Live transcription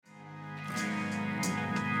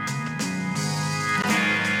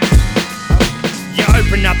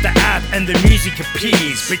Open up the app and the music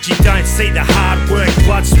appears, but you don't see the hard work,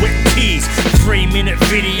 blood, sweat and tears. 3-minute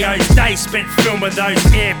videos, they spent filming those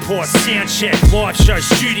airports, sound check, live show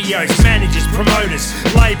studios, managers, promoters,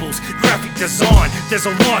 labels, graphic design. There's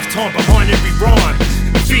a lifetime behind every rhyme.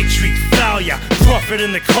 Victory, failure, profit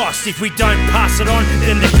and the cost. If we don't pass it on,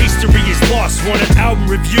 then the history is lost. Want an album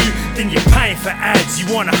review? Then you're paying for ads.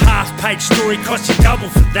 You want a half-page story? Cost you double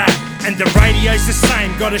for that. And the radio's the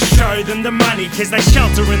same, gotta show them the money, cause they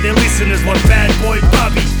sheltering their listeners like Bad Boy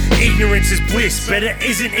Bubby. Ignorance is bliss, but it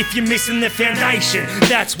isn't if you're missing the foundation.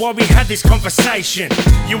 That's why we had this conversation.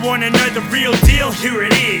 You wanna know the real deal? Here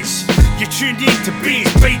it is. You're tuned in to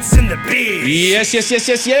Beers, Beats and the Biz.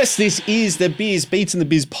 Yes. This is the Beers, Beats and the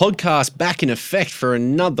Biz podcast, back in effect for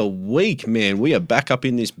another week, man. We are back up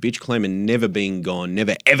in this bitch claiming never been gone.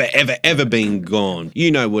 Never, ever been gone.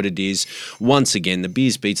 You know what it is. Once again, the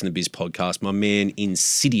Beers, Beats and the Biz podcast. My man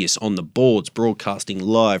Insidious on the boards, broadcasting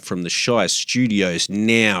live from the Shire Studios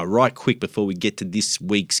now. Right quick before we get to this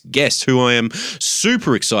week's guest, who I am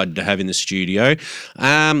super excited to have in the studio.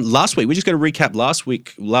 Last week, we just got to recap last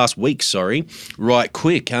week. Right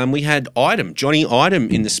quick. We had Johnny Item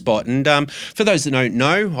in the spot. And for those that don't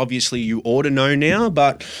know, obviously you ought to know now,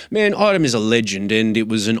 but man, Item is a legend, and it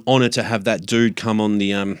was an honour to have that dude come on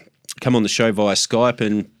the show via Skype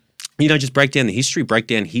and just break down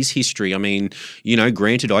his history. I mean,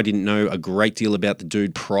 granted, I didn't know a great deal about the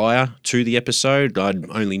dude prior to the episode. I'd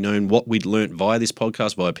only known what we'd learnt via this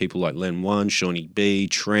podcast, via people like Len One, Shawnee B,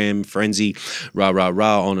 Trem, Frenzy,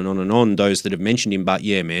 on and on and on, those that have mentioned him. But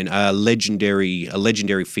yeah, man, a legendary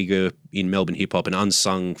figure in Melbourne hip-hop, an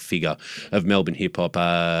unsung figure of Melbourne hip-hop,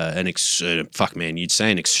 you'd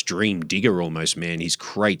say an extreme digger almost, man. His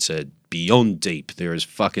crates are beyond deep. They're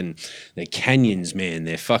canyons, man.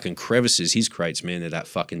 They're fucking crevices. His crates, man, they're that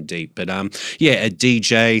fucking deep. But a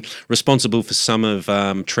DJ responsible for some of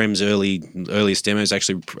Trem's earliest demos.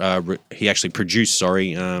 He actually produced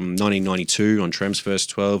 1992 on Trem's first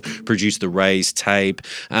 12. Produced the Rays tape.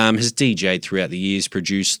 Has DJ'd throughout the years.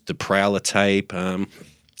 Produced the Prowler tape.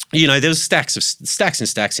 There was stacks and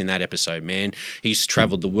stacks in that episode, man. He's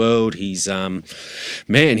travelled the world. He's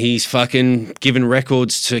fucking given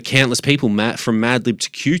records to countless people, from Madlib to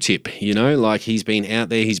Q-Tip, he's been out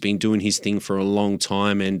there. He's been doing his thing for a long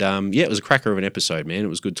time. And, it was a cracker of an episode, man. It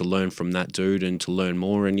was good to learn from that dude and to learn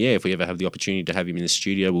more. And, if we ever have the opportunity to have him in the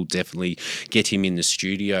studio, we'll definitely get him in the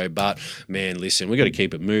studio. But, man, listen, we got to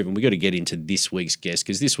keep it moving. We got to get into this week's guest,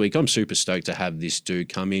 because this week I'm super stoked to have this dude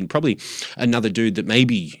come in. Probably another dude that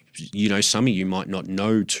maybe some of you might not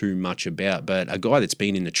know too much about, but a guy that's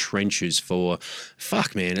been in the trenches for,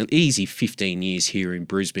 an easy 15 years here in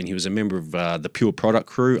Brisbane. He was a member of the Pure Product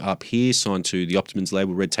crew up here, signed to the Optimum's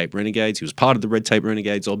label Red Tape Renegades. He was part of the Red Tape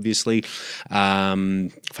Renegades, obviously.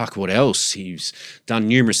 What else? He's done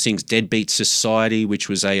numerous things. Deadbeat Society, which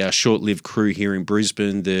was a short-lived crew here in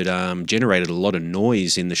Brisbane that generated a lot of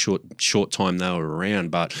noise in the short time they were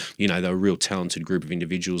around, but, they were a real talented group of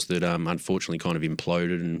individuals that unfortunately kind of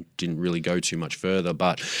imploded and didn't really go too much further.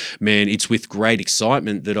 But man, it's with great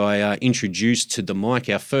excitement that I introduced to the mic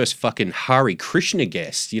our first fucking Hari Krishna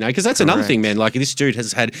guest, because that's another thing, man. Like, this dude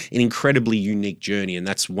has had an incredibly unique journey, and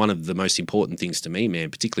that's one of the most important things to me, man,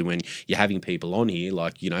 particularly when you're having people on here.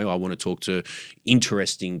 Like, I want to talk to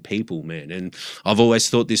interesting people, man. And I've always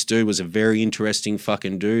thought this dude was a very interesting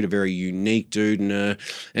fucking dude, a very unique dude, and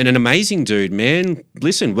an amazing dude, man.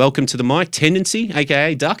 Listen, welcome to the mic, Tendancee,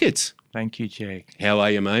 aka Duckets. Thank you, Jake. How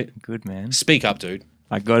are you, mate? Good, man. Speak up, dude.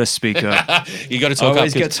 I got to speak up. You got to talk up. I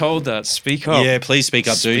always get told that. Speak up. Yeah, please speak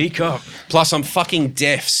up, dude. Speak up. Plus, I'm fucking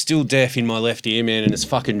deaf, still deaf in my left ear, man, and it's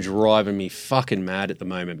fucking driving me fucking mad at the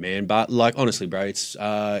moment, man. But, honestly, bro, it's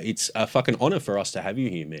a fucking honour for us to have you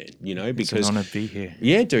here, man, because... It's an honour to be here.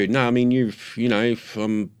 Yeah, dude. No, I mean, you've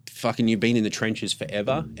been in the trenches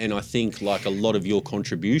forever, and I think a lot of your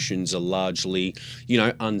contributions are largely,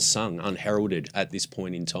 unsung, unheralded at this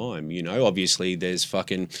point in time. Obviously there's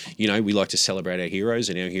we like to celebrate our heroes,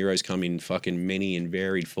 and our heroes come in fucking many and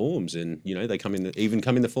varied forms, and they come in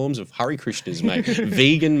the forms of Hari Krishnas, mate,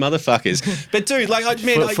 vegan motherfuckers. But dude,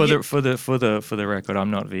 for the record,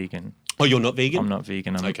 I'm not vegan. Oh, you're not vegan? I'm not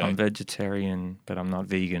vegan. I'm vegetarian, but I'm not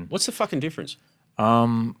vegan. What's the fucking difference?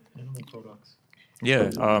 Animal products.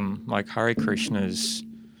 Yeah, Hari Krishna's,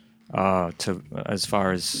 as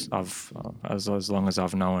far as as long as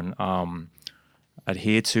I've known,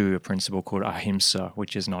 adhere to a principle called ahimsa,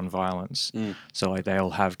 which is non-violence. So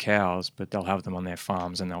they'll have cows, but they'll have them on their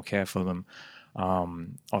farms and they'll care for them.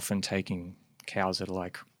 Often taking cows that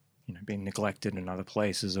are being neglected in other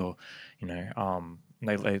places, or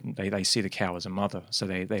they see the cow as a mother, so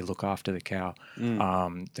they look after the cow.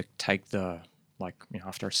 They take the like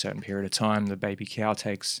after a certain period of time, the baby cow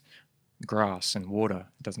takes grass and water.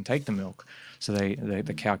 It doesn't take the milk, so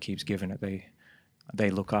the cow keeps giving it. They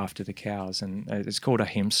look after the cows, and it's called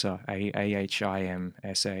ahimsa,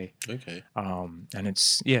 ahimsa. Okay. And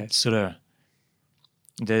it's sort of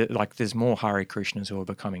there's more Hare Krishnas who are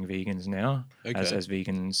becoming vegans now, as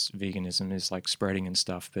veganism is like spreading and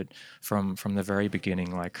stuff. But from the very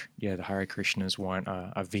beginning, like the Hare Krishnas weren't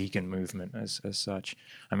a vegan movement as such.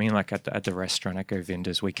 I mean, like at the restaurant at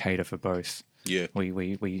Govinda's, we cater for both. Yeah.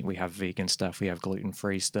 We have vegan stuff, we have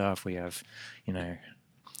gluten-free stuff, we have,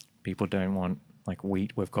 people don't want like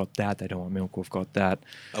wheat, we've got that. They don't want milk, we've got that.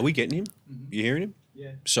 Are we getting him? Mm-hmm. You hearing him?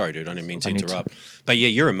 Yeah. Sorry, dude, I didn't mean to interrupt. But yeah,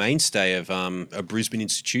 you're a mainstay of a Brisbane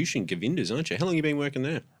institution, Govinda's, aren't you? How long have you been working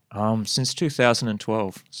there? Since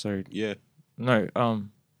 2012. So Yeah. no,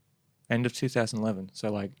 end of 2011.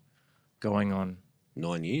 So like going on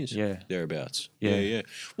 9 years. Yeah. Thereabouts. Yeah. Yeah.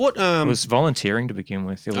 What? It was volunteering to begin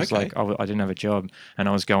with. It was Okay. like I didn't have a job, and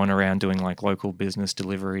I was going around doing like local business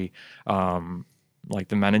delivery. Like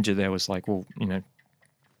the manager there was like, well,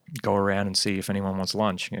 go around and see if anyone wants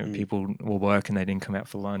lunch. People will work and they didn't come out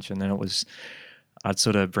for lunch, and then I'd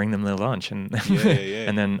sort of bring them their lunch. And Yeah.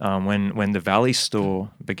 and then when the Valley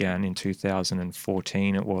store began in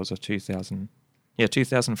 2014, it was, or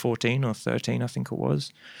 2014 or 13, I think it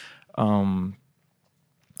was.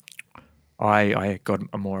 I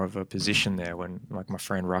got more of a position there when, like, my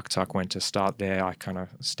friend Rucktuck went to start there. I kind of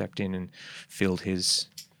stepped in and filled his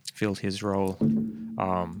role,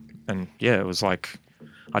 and it was like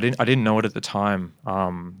I didn't know it at the time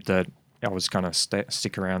that I was gonna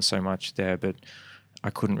stick around so much there, but I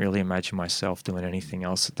couldn't really imagine myself doing anything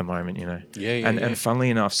else at the moment, And funnily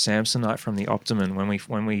enough, Samsonite from the Optimum,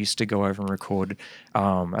 when we used to go over and record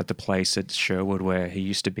at the place at Sherwood where he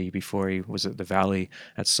used to be before he was at the Valley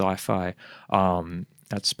at Sci-Fi,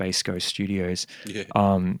 at Space Ghost Studios.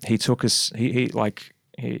 He took us.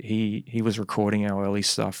 He was recording our early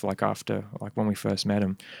stuff after when we first met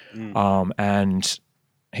him, and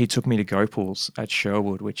he took me to Gopal's at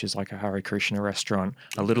Sherwood, which is like a Hare Krishna restaurant,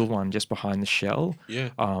 a little one just behind the Shell,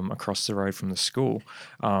 across the road from the school,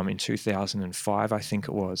 in 2005, I think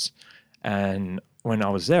it was. And when I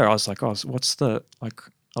was there, I was like, oh, what's the, like,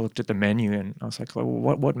 I looked at the menu and I was like, well,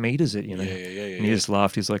 what meat is it, And he just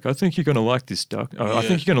laughed. He's like, I think you're going to like this, Duck. Oh, I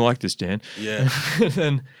think you're going to like this, Dan. Yeah.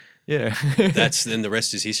 And That's then the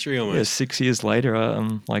rest is history almost. Yeah, 6 years later,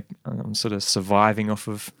 I'm sort of surviving off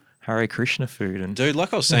of Hare Krishna food. And dude,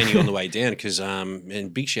 like I was saying to you on the way down, because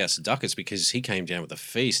and big shouts to Duckets because he came down with a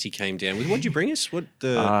feast. He came down with, what did you bring us? What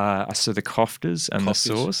the? So the koftas and the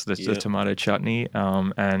sauce, the tomato chutney,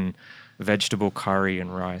 and vegetable curry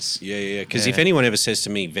and rice. Yeah. Because if anyone ever says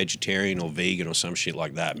to me vegetarian or vegan or some shit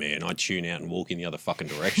like that, man, I tune out and walk in the other fucking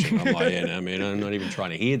direction. I'm like, man, I'm not even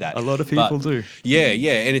trying to hear that. A lot of people do. Yeah,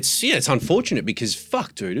 and it's unfortunate because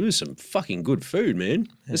fuck, dude, it was some fucking good food, man.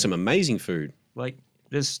 There's some amazing food. Like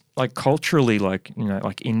there's like culturally, like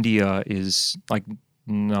like India is like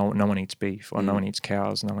no one eats beef or no one eats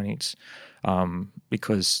cows, no one eats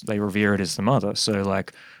because they revere it as the mother. So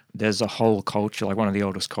like there's a whole culture, like one of the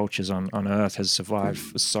oldest cultures on Earth has survived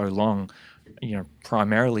for so long,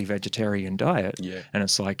 primarily vegetarian diet. Yeah. And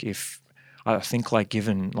it's like I think like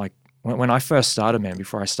given like when I first started, man,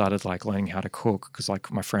 before I started like learning how to cook, because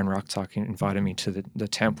like my friend Rucktuck invited me to the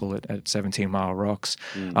temple at 17 Mile Rocks.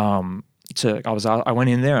 I went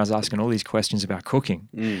in there, I was asking all these questions about cooking,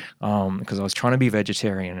 because I was trying to be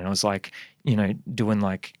vegetarian, and I was like, doing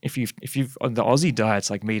like if you've the Aussie diet's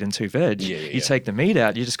like meat and 2 veg. You take the meat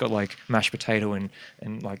out, you just got like mashed potato and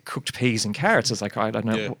like cooked peas and carrots. It's like I don't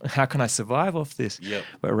know how can I survive off this.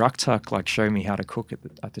 But Rucktuck like showed me how to cook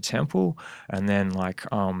at the temple, and then like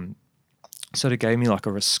sort of gave me like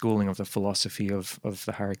a schooling of the philosophy of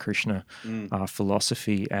the Hare Krishna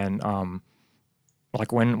philosophy, and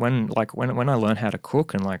like when I learned how to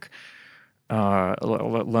cook and like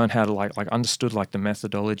learn how to like understood like the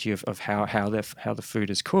methodology of how the food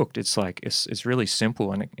is cooked, it's like it's really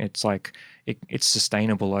simple, and it's like it's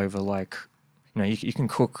sustainable over like you can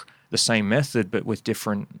cook the same method but with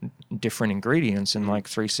different ingredients, and like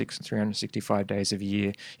 365 days of a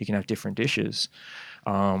year you can have different dishes,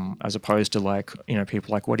 as opposed to like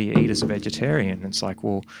people like, what do you eat as a vegetarian? It's like,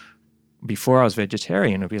 well, before I was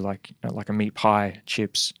vegetarian, it'd be like a meat pie,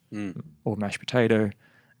 chips, or mashed potato,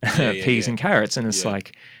 peas and carrots, and it's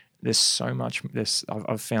like there's so much.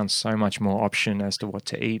 I've found so much more option as to what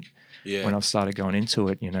to eat when I've started going into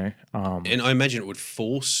it, you know. And I imagine it would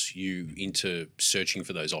force you into searching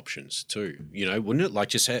for those options too, you know, wouldn't it? Like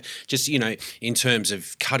just you know, in terms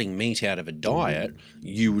of cutting meat out of a diet,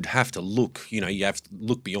 you would have to look, you know, you have to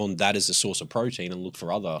look beyond that as a source of protein and look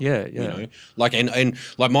for other, you know, like, and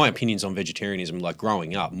like my opinions on vegetarianism, like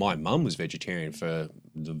growing up, my mum was vegetarian for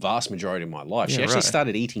the vast majority of my life. She actually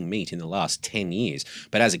started eating meat in the last 10 years.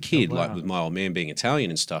 But as a kid, like with my old man being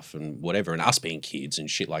Italian and stuff and whatever, and us being kids and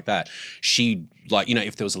shit like that, she'd like, you know,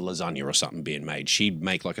 if there was a lasagna or something being made, she'd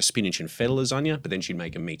make like a spinach and feta lasagna, but then she'd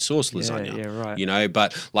make a meat sauce lasagna. You know,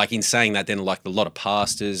 but like in saying that, then like a lot of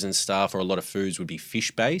pastas and stuff or a lot of foods would be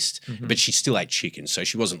fish based, but she still ate chicken. So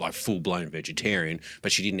she wasn't like full blown vegetarian,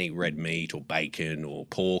 but she didn't eat red meat or bacon or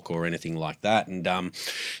pork or anything like that. And,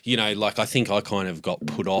 you know, like I think I kind of got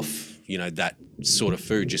put off, you know, that sort of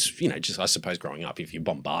food, just, you know, just I suppose growing up, if you're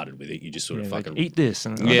bombarded with it, you just sort of fucking like, eat this.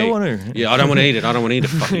 And I don't want to. Yeah, I don't want to eat it. I don't want to eat a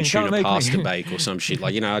fucking tuna pasta bake or some shit.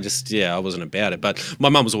 Like, you know, I wasn't about it. But my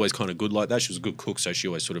mum was always kind of good like that. She was a good cook, so she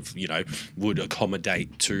always sort of, you know, would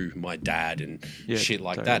accommodate to my dad and shit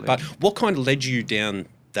like that. But what kind of led you down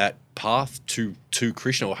that path to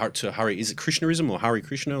Krishna or to Hari? Is it Krishnaism or Hari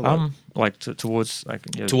Krishna? Like towards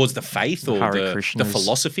the faith or the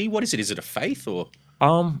philosophy? What is it? Is it a faith or?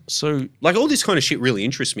 So like all this kind of shit really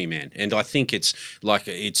interests me, man. And I think it's like,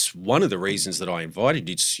 it's one of the reasons that I invited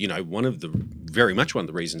you. It's, you know, very much one of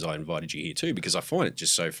the reasons I invited you here too, because I find it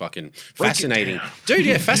just so fucking fascinating. Dude,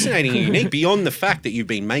 yeah, fascinating and unique beyond the fact that you've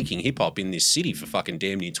been making hip hop in this city for fucking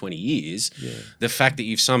damn near 20 years. Yeah. The fact that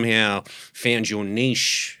you've somehow found your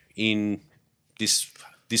niche in this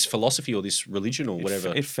philosophy or this religion or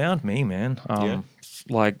whatever. It found me, man.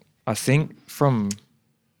 Like I think from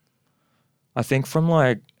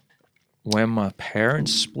like when my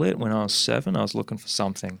parents split when I was 7, I was looking for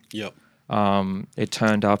something. Yep. It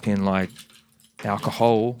turned up in like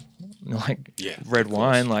alcohol, like red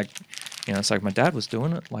wine, like, you know, it's like my dad was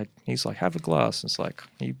doing it. Like he's like, have a glass. It's like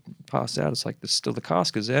he passed out. It's like there's still the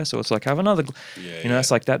cask is there, so it's like have another. You know,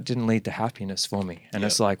 it's like that didn't lead to happiness for me. And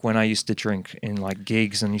it's like when I used to drink in like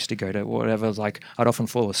gigs and used to go to whatever, like I'd often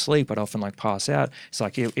fall asleep. I'd often like pass out. It's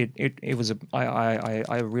like it was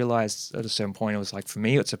I realized at a certain point it was like for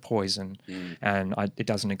me it's a poison, and it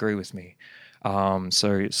doesn't agree with me.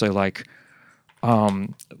 So like.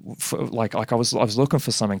 Like I was looking for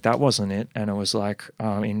something that wasn't it, and it was like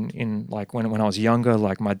in like when I was younger,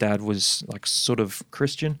 like my dad was like sort of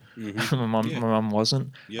Christian, my mum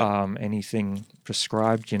wasn't anything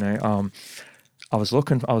prescribed, you know. I was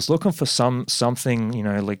looking for something, you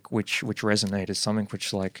know, like which resonated, something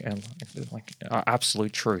which like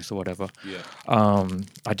absolute truth or whatever.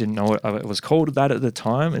 I didn't know it was called that at the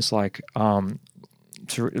time. It's like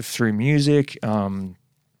through music.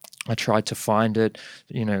 I tried to find it,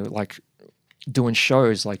 you know, like doing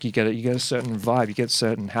shows, like you get a certain vibe, you get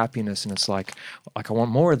certain happiness, and it's like I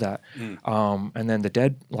want more of that. And then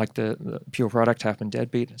the Pure Product happened,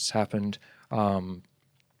 Deadbeats happened.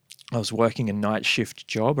 I was working a night shift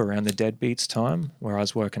job around the Deadbeats time, where I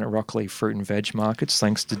was working at Rockley Fruit and Veg Markets,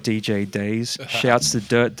 thanks to DJ Days. Shouts to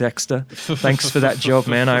Dirt Dexter. Thanks for that job,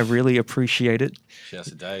 man. I really appreciate it. Shouts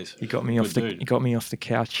to Days. You got me off the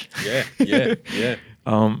couch. Yeah.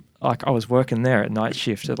 Like I was working there at night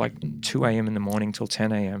shift at like 2 a.m. in the morning till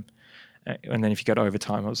 10 a.m. And then if you got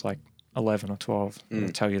overtime, it was like 11 or 12. I'll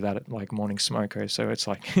tell you that at like morning smoko. So it's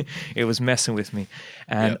like it was messing with me.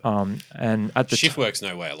 And and at the shift work's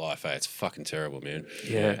no way of life, eh? It's fucking terrible, man.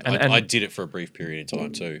 Yeah. And I did it for a brief period of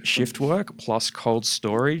time too. Shift work plus cold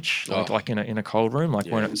storage, like in a cold room, like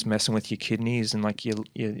when it's messing with your kidneys and like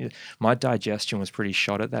my digestion was pretty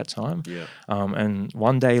shot at that time. And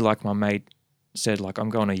one day, like my mate said, like, I'm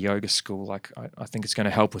going to yoga school, like I think it's going to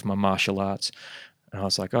help with my martial arts. And I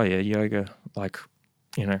was like, oh yeah, yoga, like,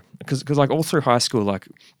 you know, because like all through high school, like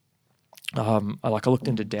I looked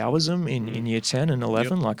into Taoism in year 10 and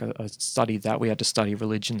 11. Like I studied that. We had to study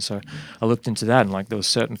religion, so I looked into that, and like there were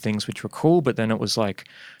certain things which were cool, but then it was like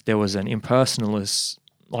there was an impersonalist,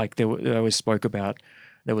 like they always spoke about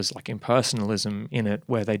there was like impersonalism in it,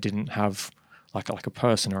 where they didn't have like a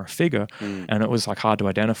person or a figure, and it was like hard to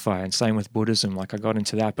identify. And same with Buddhism, like I got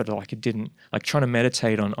into that, but like it didn't, like trying to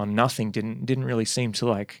meditate on nothing didn't really seem to,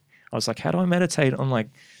 like, I was like, how do I meditate on like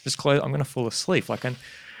just close? I'm gonna fall asleep. Like,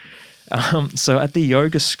 so at the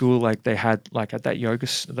yoga school, like they had like at that yoga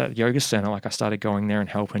center, like I started going there and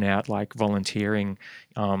helping out, like volunteering.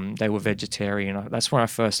 They were vegetarian. That's when I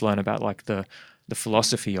first learned about like the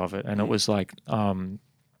philosophy of it, and it was like.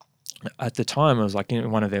 At the time, it was like in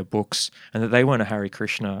one of their books, and that they weren't a Hare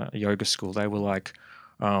Krishna yoga school. They were like,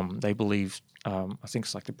 they believed I think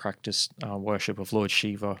it's like the practiced worship of Lord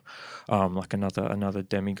Shiva, like another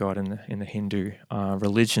demigod in the Hindu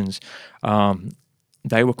religions.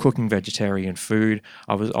 They were cooking vegetarian food.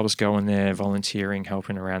 I was going there, volunteering,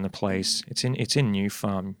 helping around the place. It's in New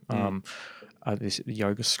Farm, this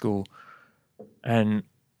yoga school, and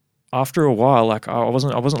after a while, like I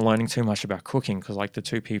wasn't learning too much about cooking because like the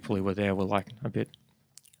two people who were there were like a bit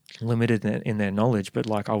limited in their knowledge, but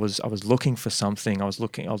like I was looking for something. I was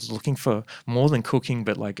looking for more than cooking,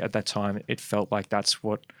 but like at that time it felt like that's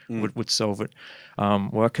what would solve it.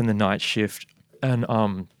 Working the night shift, and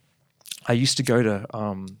I used to go to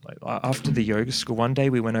after the yoga school. One day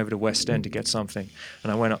we went over to West End to get something,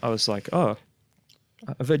 and I was like, oh,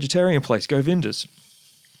 a vegetarian place, Govinders.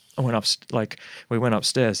 We went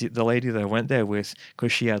upstairs. The lady that I went there with,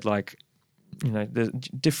 because she had like, the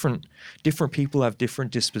different people have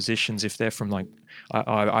different dispositions. If they're from like,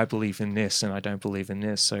 I believe in this and I don't believe in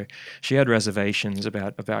this. So she had reservations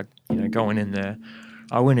about going in there.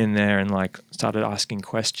 I went in there and like started asking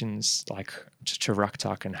questions like to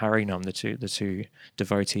Raktak and Harinam, the two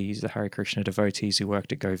devotees, the Hare Krishna devotees who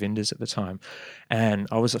worked at Govinders at the time, and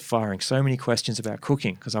I was firing so many questions about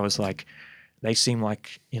cooking because I was like, they seem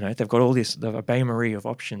like they've got all this a bain marie of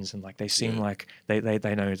options, and like they seem like they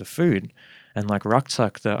know the food, and like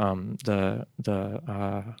Raktak, the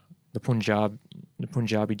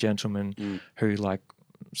Punjabi gentleman who like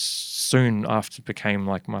soon after became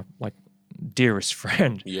like my dearest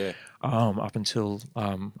friend. Up until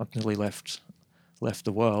he left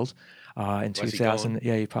the world in 2000.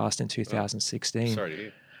 Yeah, he passed in 2016. Sorry to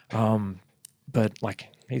hear. But like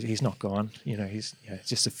he's not gone. He's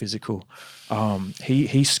just a physical.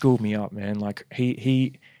 He schooled me up, man. Like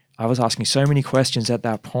I was asking so many questions at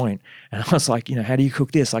that point, and I was like, how do you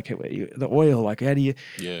cook this? Like the oil, like how do you?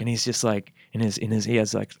 Yeah. And he's just like he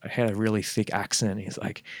had a really thick accent. He's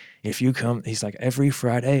like, if you come, he's like, every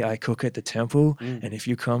Friday I cook at the temple, and if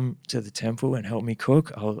you come to the temple and help me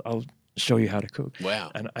cook, I'll show you how to cook.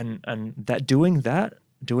 Wow. And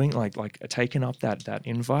doing like taking up that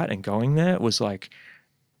invite and going there was like.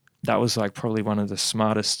 That was like probably one of the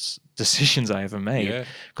smartest decisions I ever made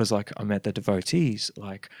because like I met the devotees,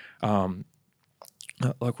 like I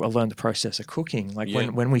learned the process of cooking. Like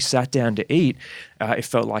when we sat down to eat, it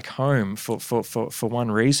felt like home for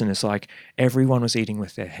one reason. It's like everyone was eating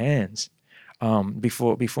with their hands.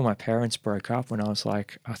 Before my parents broke up, when I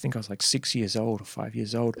think I was like 6 years old or 5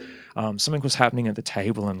 years old, something was happening at the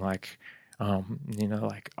table and like.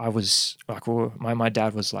 Like I was like, my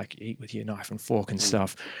dad was like, eat with your knife and fork and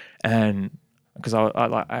stuff, and because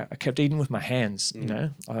I kept eating with my hands,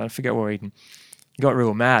 I forget what we're eating. Got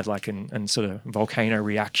real mad, like and sort of volcano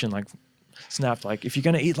reaction, like snapped, like if you're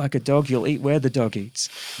gonna eat like a dog, you'll eat where the dog eats.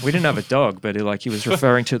 We didn't have a dog, but he was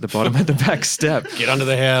referring to the bottom of the back step. Get under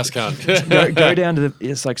the house, cunt. go down to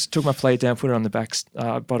it's like took my plate down, put it on the back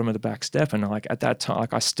bottom of the back step, and like at that time,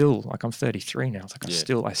 like I'm 33 now. It's like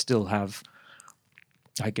I still have,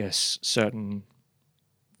 I guess, certain,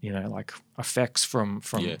 like effects from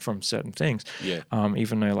certain things. Yeah.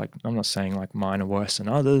 Even though like I'm not saying like mine are worse than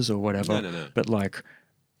others or whatever. No. But like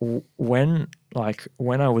when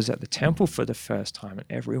I was at the temple for the first time and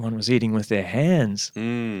everyone was eating with their hands,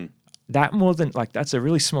 that more than like that's a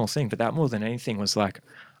really small thing, but that more than anything was like.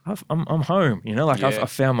 I'm home, I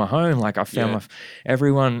found my home, like I found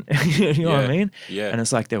everyone, you know what I mean? Yeah. And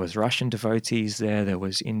it's like there was Russian devotees there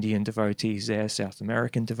was Indian devotees there, South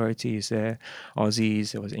American devotees there,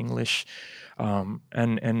 Aussies, there was English,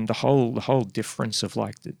 and the whole difference of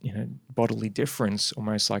like the, bodily difference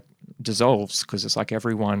almost like dissolves because it's like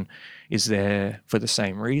everyone is there for the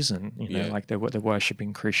same reason, like they're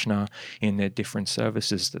worshipping Krishna in their different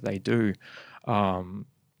services that they do,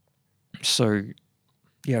 so.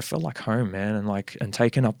 Yeah, it felt like home, man, and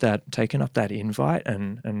taking up that invite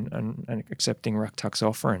and accepting Raktak's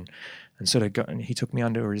offer and sort of and he took me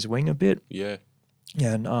under his wing a bit. Yeah.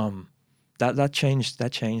 And that changed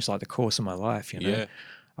like the course of my life, Yeah.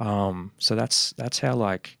 So that's how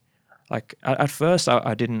like at first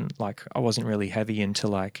I didn't like I wasn't really heavy into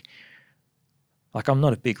like I'm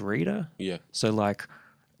not a big reader. Yeah. So like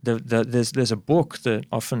there's a book that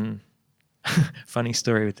often. Funny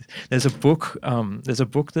story. There's a book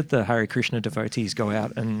that the Hare Krishna devotees go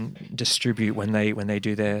out and distribute when they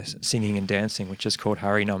do their singing and dancing, which is called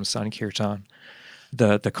Harinam Sankirtan,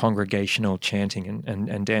 the congregational chanting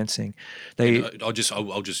and dancing. I'll just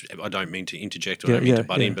I don't mean to interject or I don't mean to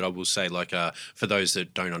butt in, but I will say like for those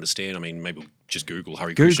that don't understand, I mean maybe we'll just Google Hare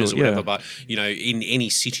Krishnas or whatever. yeah. But, you know, in any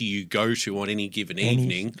city you go to on any given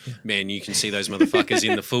evening, man, you can see those motherfuckers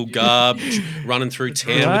in the full garb, running through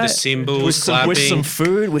town with the cymbals, clapping. With some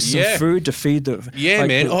food to feed the... Yeah, like,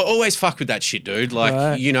 man. I always fuck with that shit, dude. Like,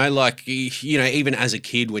 Right. you know, like, you know, even as a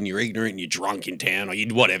kid when you're ignorant and you're drunk in town or you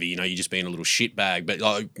whatever, you know, you're just being a little shitbag. But,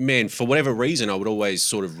 like, man, for whatever reason, I would always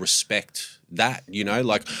sort of respect that, you know,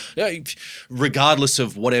 like, regardless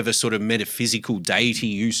of whatever sort of metaphysical deity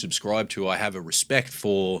you subscribe to, I have a respect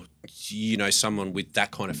for, you know, someone with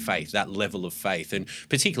that kind of faith, that level of faith. And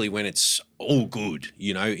particularly when it's all good,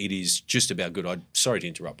 you know, it is just about good. Sorry to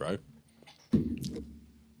interrupt, bro.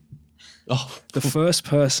 Oh, the first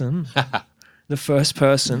person,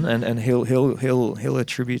 and he'll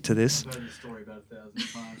attribute to this. I've heard the story about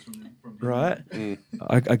 1,000 times from him. Right,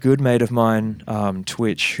 a good mate of mine,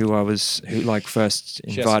 Twitch, who first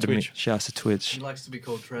invited me. Shouts to Twitch. He likes to be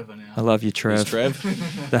called Trevor now. I love you, Trev. Trev.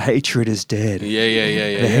 The hatred is dead.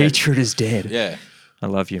 Yeah. The hatred is dead. Yeah. I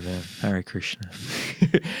love you, man. Hare Krishna.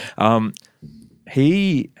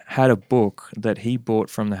 He had a book that he bought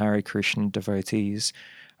from the Hare Krishna devotees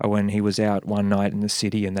when he was out one night in the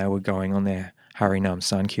city and they were going on their Harinam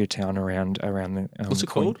Sankirtan around the... What's it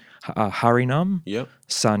called? Harinam Yep.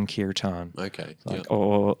 Sankirtan. Okay. Like,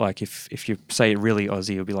 or like if you say it really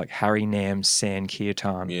Aussie, it'll be like Harinam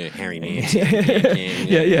Sankirtan. Yeah, Harry Nam.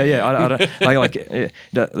 Yeah. I don't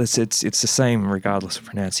it's the same regardless of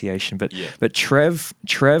pronunciation. But Yeah. but Trev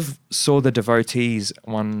saw the devotees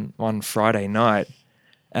one Friday night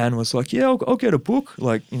and was like, yeah, I'll get a book.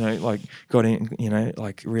 Like, you know, like got in, you know,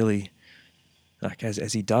 like really, like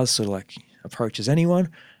as he does, sort of like approaches anyone.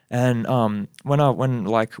 And when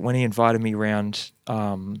he invited me round,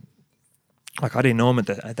 like I didn't know him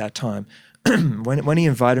at that time. when he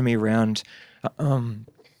invited me round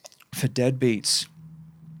for deadbeats,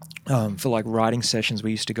 for like writing sessions,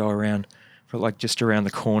 we used to go around for like just around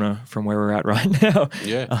the corner from where we're at right now.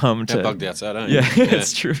 Yeah. How bugged outside, aren't you? Yeah,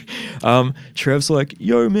 it's true. Trev's like,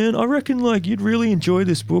 yo, man, I reckon like you'd really enjoy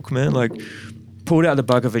this book, man. Like, pulled out the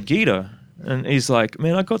Bhagavad Gita. And he's like,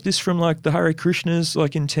 man, I got this from like the Hare Krishnas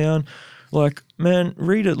like in town. Like, man,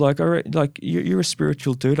 read it. Like, you're a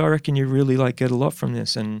spiritual dude. I reckon you really like get a lot from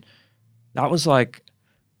this. And that was like,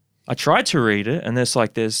 I tried to read it, and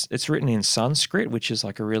it's written in Sanskrit, which is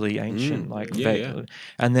like a really ancient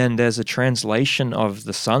and then there's a translation of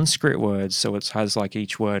the Sanskrit words, so it has like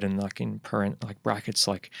each word and like in brackets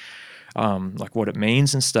like what it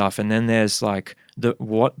means and stuff. And then there's like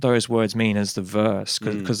what those words mean as the verse,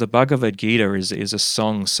 because the Bhagavad Gita is a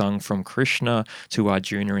song sung from Krishna to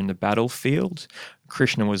Arjuna in the battlefield.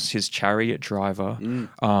 Krishna was his chariot driver,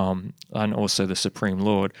 and also the Supreme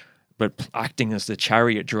Lord. But acting as the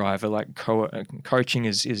chariot driver, like coaching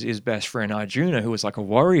his best friend Arjuna, who was like a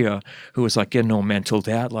warrior, who was like getting all mentaled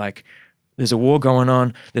out, like, there's a war going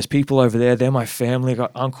on. There's people over there. They're my family. I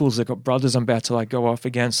got uncles. I got brothers I'm about to like go off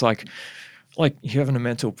against. Like you're having a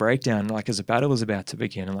mental breakdown. Like as a battle is about to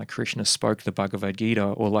begin, and like Krishna spoke the Bhagavad Gita,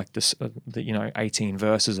 or like this, 18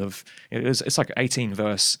 verses of it's like an 18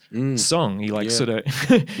 verse song. He like sort of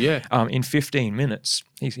in 15 minutes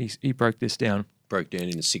he broke this down. Broke down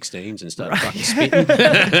into 16s and started fucking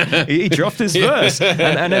spitting. he dropped his verse,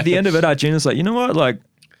 and at the end of it, Arjuna's like, you know what, like.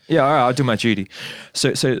 Yeah, all right, I'll do my duty. So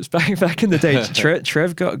it's back in the day,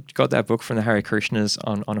 Trev got that book from the Hare Krishnas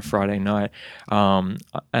on a Friday night, and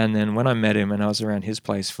then when I met him and I was around his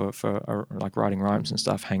place for like writing rhymes and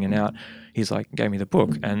stuff, hanging out, he's like gave me the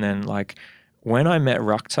book, and then like when I met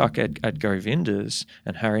Raktak at Govinda's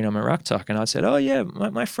and Harinam at Raktak, and I said, oh yeah,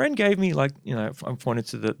 my friend gave me like, you know, I pointed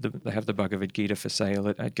to they have the Bhagavad Gita for sale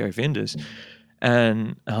at Govinda's.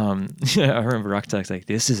 And I remember Raktak's like,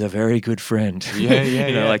 this is a very good friend.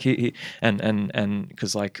 Yeah. Like he and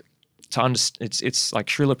because like it's like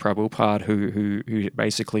Srila Prabhupada who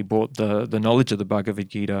basically brought the knowledge of the Bhagavad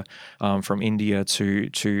Gita from India to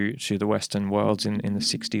the Western worlds in the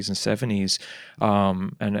 60s and 70s,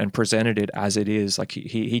 and presented it as it is. Like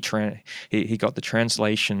he got the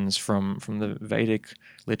translations from the Vedic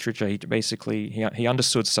literature. He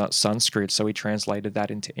understood Sanskrit, so he translated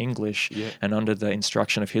that into English. And under the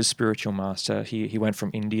instruction of his spiritual master, he went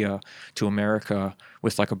from India to America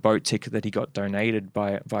with like a boat ticket that he got donated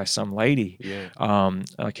by some lady.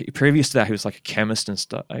 Like previous to that, he was like a chemist and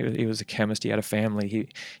stuff. He was a chemist. He had a family.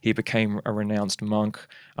 He became a renounced monk.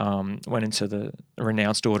 Went into the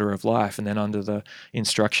renounced order of life, and then under the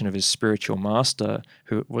instruction of his spiritual master,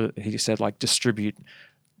 he said like distribute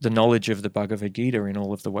the knowledge of the Bhagavad Gita in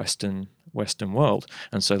all of the Western world.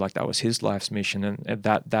 And so like that was his life's mission, and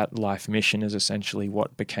that life mission is essentially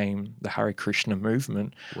what became the Hare Krishna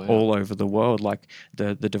movement all over the world. Like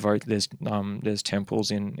there's temples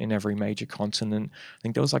in every major continent. I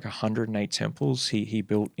think there was like 108 temples he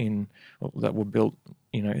built that were built,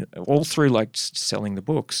 all through like selling the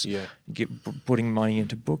books, putting money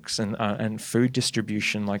into books and food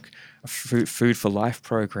distribution, like food for life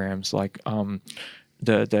programs, like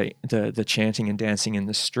the chanting and dancing in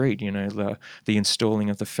the street, the installing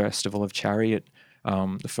of the Festival of Chariot.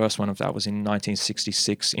 The first one of that was in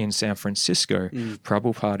 1966 in San Francisco.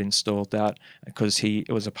 Prabhupada installed that because it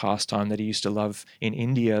was a pastime that he used to love in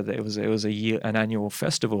India. That it was an annual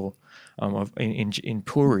festival in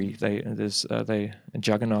Puri. In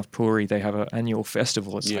Jagannath Puri, they have an annual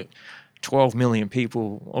festival. It's like 12 million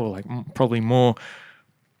people, or like probably more.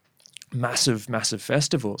 Massive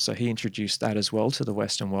festival. So he introduced that as well to the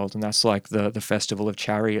Western world, and that's like the Festival of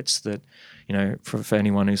Chariots that, for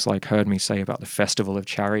anyone who's like heard me say about the Festival of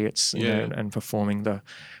Chariots, and performing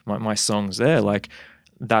my songs there, like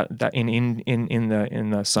that in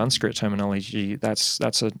the Sanskrit terminology, that's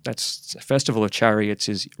Festival of Chariots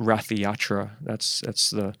is Rath Yatra. That's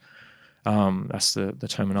the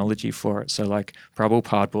terminology for it. So like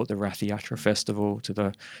Prabhupada brought the Rath Yatra festival to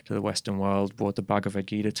the Western world, brought the Bhagavad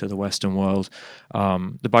Gita to the Western world.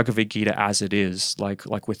 The Bhagavad Gita as it is,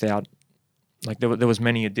 like without, like there was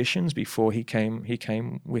many additions before he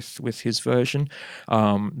came with his version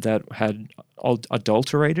that had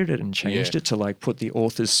adulterated it and changed it to like put the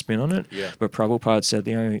author's spin on it. But Prabhupada said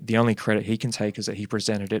the only credit he can take is that he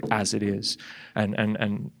presented it as it is,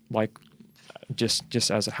 and like.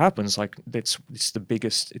 Just as it happens, like it's the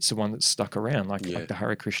biggest, it's the one that's stuck around, like the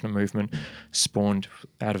Hare Krishna movement spawned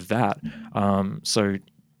out of that. So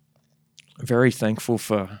very thankful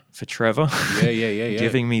for Trevor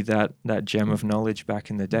giving me that gem of knowledge back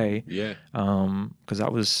in the day, because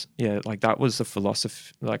that was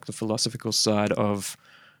the philosophical side of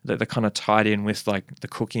that kind of tied in with like the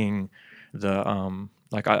cooking,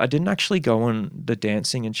 like I didn't actually go on the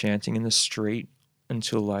dancing and chanting in the street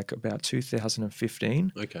until like about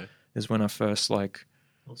 2015. Okay. Is when I first like.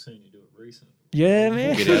 I've seen you do it recently. Yeah,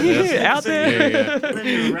 man. Out there. Then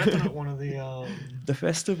you were rapping at one of the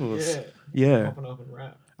festivals. Yeah. Popping up and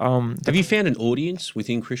rap. Have you found an audience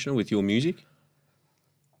within Krishna with your music,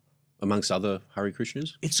 amongst other Hare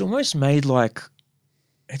Krishnas? It's almost made like,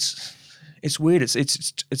 it's weird.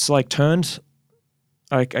 It's like turned,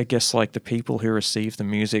 I guess, like the people who receive the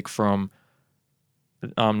music from.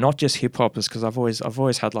 Not just hip hoppers, because I've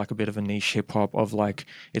always had like a bit of a niche hip hop of like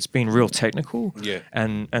it's been real technical,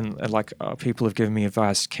 and like people have given me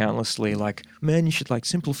advice countlessly, like, man, you should like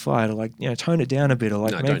simplify it, or like tone it down a bit, or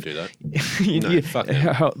like don't do that. Fuck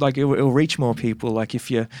no. Like it'll reach more people. Like if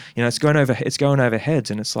it's going over heads,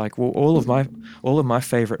 and it's like, well, all of my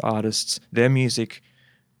favorite artists, their music.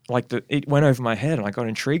 Like it went over my head, and I got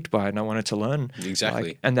intrigued by it, and I wanted to learn.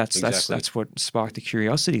 Exactly. And that's what sparked the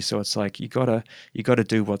curiosity. So it's like you gotta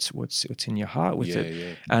do what's in your heart with it.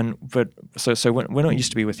 Yeah. And so when I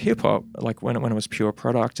used to be with hip hop, like when it was Pure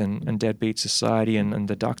Product and Deadbeat Society and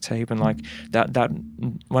the Duct Tape, and like that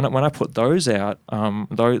when I put those out,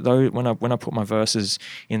 when I put my verses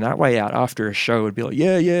in that way out after a show, it'd be like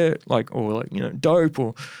like, or like dope,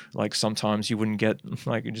 or like sometimes you wouldn't get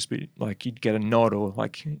like, it'd just be like you'd get a nod, or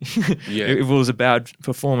like. If it was a bad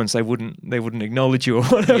performance, they wouldn't acknowledge you or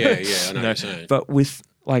whatever. I know what you're saying. But with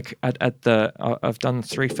like at the I've done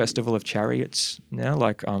 3 Festival of Chariots now,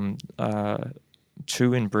 like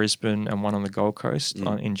 2 in Brisbane and 1 on the Gold Coast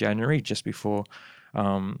in January, just before.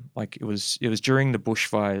 Like it was during the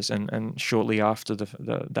bushfires, and shortly after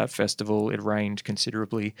that festival, it rained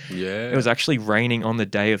considerably. It was actually raining on the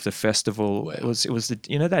day of the festival. Wow. It was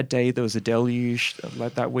the that day there was a deluge,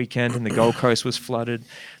 like that weekend, and the Gold Coast was flooded.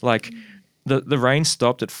 Like the rain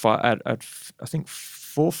stopped at I think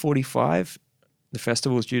 4:45. The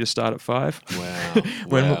festival was due to start at 5. Wow.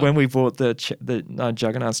 When we brought the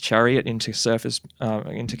Jagannath's chariot into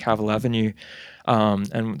into Cavill Avenue,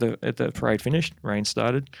 and the parade finished, rain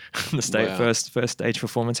started. The first stage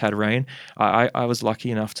performance had rain. I was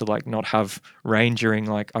lucky enough to like not have rain during,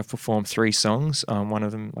 like, I've performed 3 songs. One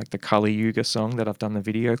of them, like the Kali Yuga song that I've done the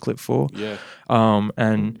video clip for. Like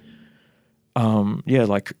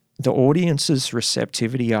the audience's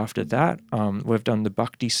receptivity after that. We've done the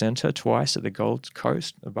Bhakti Center twice at the Gold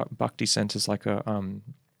Coast. The Bhakti Center's like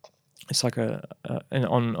it's like and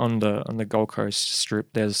on the Gold Coast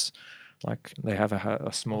Strip. There's like they have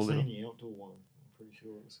a small. I've little. seen the outdoor one. I'm pretty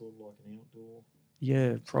sure it's sort of like an outdoor.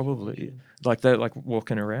 Yeah, probably. Like they're like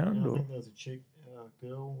walking around. Yeah, or? I think there was a chick,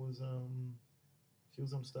 girl was She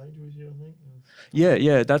was on stage with you, I think.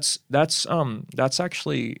 Yeah. That's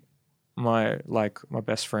actually my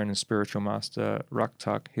best friend and spiritual master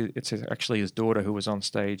Ruktak. It's actually his daughter who was on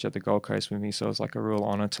stage at the Gold Coast with me. So it was like a real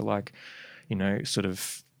honor to like, sort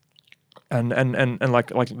of. And like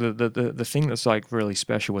the thing that's like really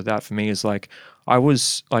special with that for me is like I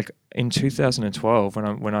was like in 2012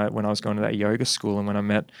 when I was going to that yoga school, and when I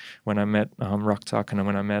met Ruktak and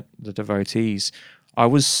when I met the devotees, I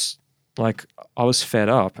was fed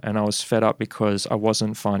up, and I was fed up because I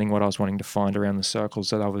wasn't finding what I was wanting to find around the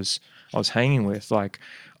circles that I was hanging with, although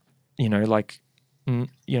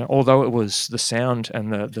it was the sound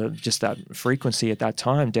and the just that frequency at that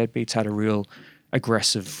time, Deadbeats had a real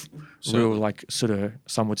aggressive, real like sort of,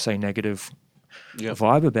 some would say, negative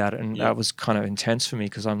vibe about it, and that was kind of intense for me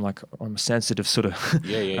because I'm a sensitive sort of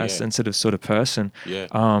sensitive sort of person.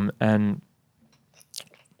 And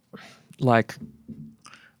like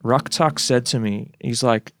Ruktak said to me, he's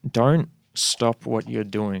like, don't stop what you're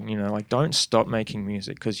doing, like don't stop making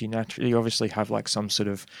music, because you obviously have like some sort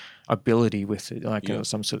of ability with it, like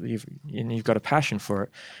some sort of, you've got a passion for it,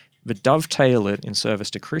 but dovetail it in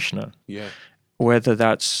service to Krishna. Whether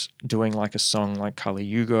that's doing like a song like Kali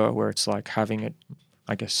Yuga, where it's like having it,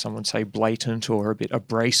 I guess some would say blatant or a bit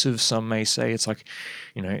abrasive. Some may say it's like,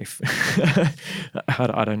 if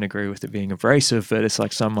I don't agree with it being abrasive, but it's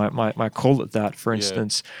like some might call it that. For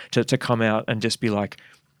instance, to come out and just be like,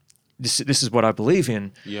 this is what I believe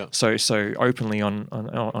in. So openly on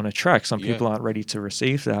a track. Some people aren't ready to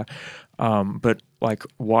receive that. But like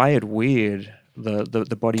Wired Weird,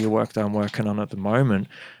 the body of work that I'm working on at the moment.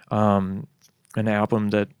 An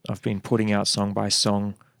album that I've been putting out song by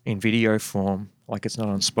song in video form, like it's not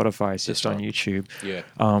on Spotify, it's just on YouTube.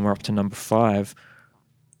 We're up to number 5.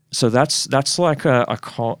 So it's like a I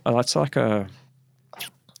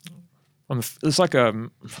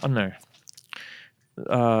don't know.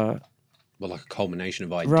 Like a culmination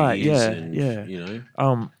of ideas,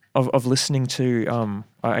 of listening to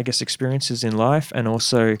I guess experiences in life, and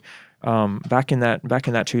also back in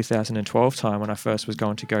that 2012 time when I first was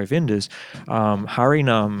going to Govinda's,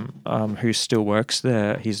 Harinam, who still works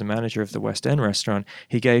there, he's the manager of the West End restaurant,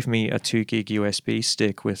 he gave me a 2 gig USB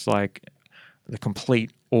stick with like the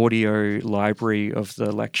complete audio library of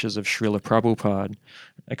the lectures of Srila Prabhupada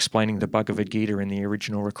explaining the Bhagavad Gita in the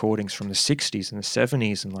original recordings from the 60s and the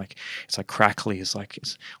 70s, and like it's like crackly, it's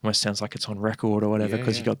almost sounds like it's on record or whatever,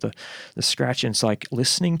 because you got the scratch, and it's like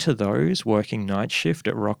listening to those working night shift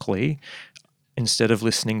at Rockley instead of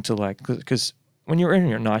listening to like, because when you're in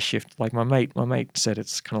your night shift, like my mate said,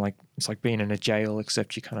 it's kind of like, it's like being in a jail,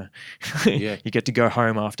 except you kind of you get to go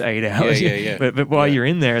home after 8 hours. But while you're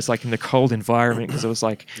in there, it's like in the cold environment, because it was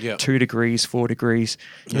like 2 degrees, 4 degrees.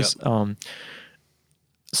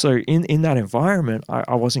 So in that environment,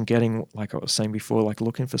 I wasn't getting, like I was saying before, like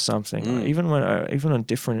looking for something. Even on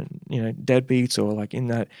different deadbeats, or like in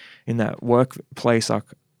that workplace,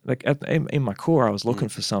 in my core, I was looking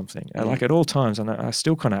for something. Like at all times, and I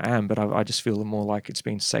still kind of am, but I just feel more like it's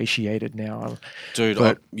been satiated now. Dude,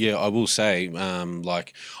 I will say,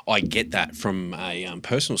 like I get that from a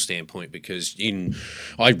personal standpoint, because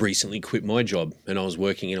I recently quit my job and I was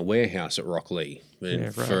working in a warehouse at Rockley.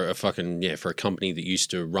 For a company that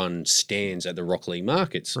used to run stands at the Rockley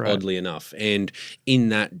markets, oddly enough. And in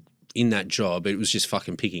that job, it was just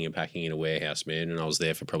fucking picking and packing in a warehouse, man. And I was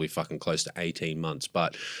there for probably fucking close to 18 months.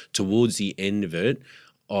 But towards the end of it,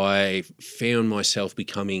 I found myself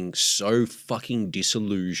becoming so fucking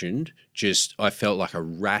disillusioned. I felt like a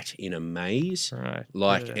rat in a maze.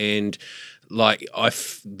 And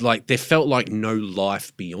there felt like no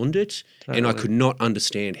life beyond it. And I could not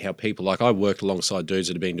understand how people, like I worked alongside dudes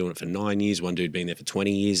that have been doing it for 9 years, one dude been there for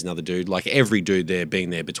 20 years, another dude, like every dude there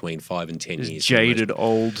been there between 5 and 10 years. Jaded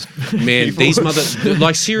old man, people. These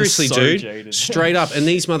like seriously, so dude, jaded. Straight up. And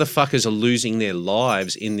these motherfuckers are losing their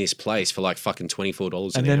lives in this place for like fucking $24 an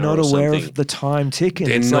hour. And they're not aware of the time ticking.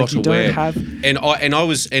 They're it's not like you aware. Don't have... And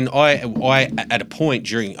I at a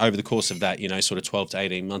point over the course of that, sort of 12 to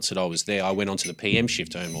 18 months that I was there, I went on to the PM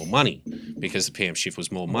shift to earn more money, because the PM shift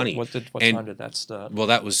was more money. What time did that start? Well,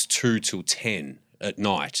 that was 2 till 10 at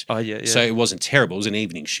night. Oh, yeah. So it wasn't terrible. It was an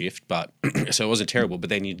evening shift, but so it wasn't terrible. But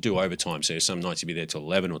then you do overtime. So some nights you'd be there till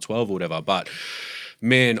 11 or 12 or whatever. But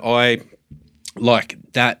man, I like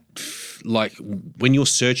that, like, when you're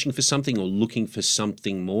searching for something or looking for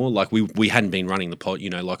something more, like we hadn't been running the pod,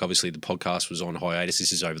 like obviously the podcast was on hiatus.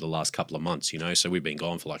 This is over the last couple of months, so we've been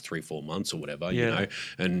gone for like 3-4 months or whatever,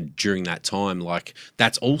 and during that time, like,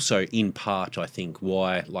 that's also in part, I think,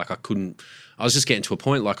 why, like, I was just getting to a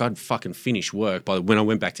point, like, I'd fucking finish work when I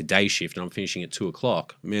went back to day shift and I'm finishing at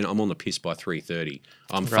 2:00. Man, I'm on the piss by 3:30.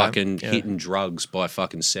 I'm fucking hitting drugs by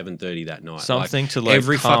fucking 7:30 that night. Something to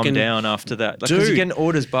calm down after that. Because you're getting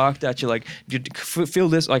orders barked at you, like, you feel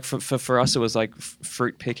this, like, for us it was like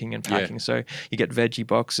fruit picking and packing. So you get veggie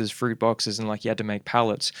boxes, fruit boxes, and like you had to make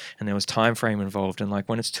pallets, and there was time frame involved. And like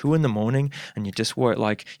when it's 2 a.m. and you just work,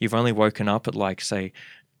 like, you've only woken up at like, say,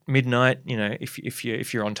 midnight,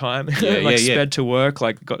 if you're on time, sped to work,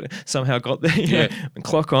 like somehow got there, and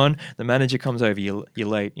clock on, the manager comes over, you're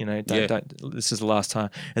late, this is the last time.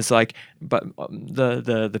 It's like, but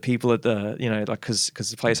the people at the, like, because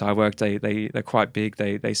the place I work, they're quite big,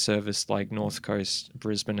 they service like North Coast,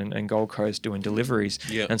 Brisbane and Gold Coast doing deliveries,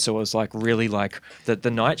 and so it was like really like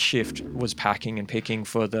the night shift was packing and picking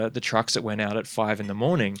for the trucks that went out at 5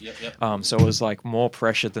 a.m. So it was like more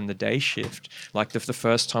pressure than the day shift. Like the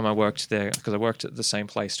first time I worked there, because I worked at the same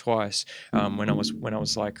place twice, when I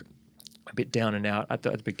was like a bit down and out at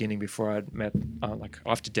the beginning before I'd met, like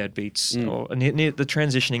after Deadbeats, or near the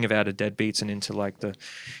transitioning of out of Deadbeats and into like the,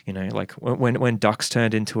 like when Ducks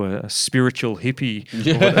turned into a spiritual hippie,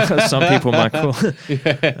 or what some people might call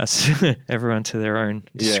it. That's everyone to their own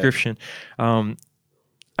description.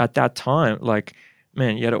 At that time, like,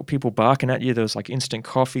 man, you had people barking at you. There was like instant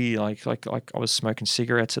coffee. Like I was smoking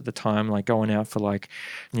cigarettes at the time, like going out for like,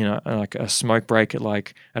 like a smoke break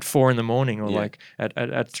at 4 a.m, or like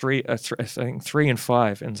at 3, I think 3 and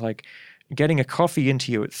 5. And it's like getting a coffee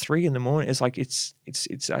into you at 3 a.m. is like, it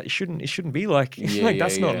shouldn't be like, like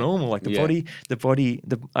that's not normal. Like the body,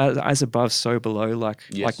 as above, so below,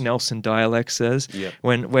 like Nelson dialect says,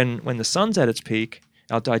 when the sun's at its peak,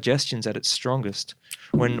 our digestion's at its strongest.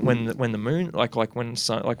 When the moon, like when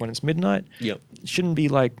it's midnight, it shouldn't be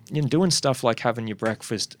like doing stuff like having your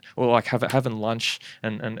breakfast or like having lunch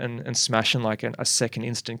and smashing like a second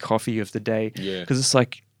instant coffee of the day, because it's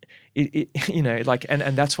like. Like,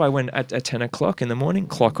 and that's why when at 10 o'clock in the morning,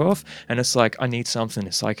 clock off, and it's like, I need something.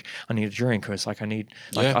 It's like, I need a drink, or it's like, I need,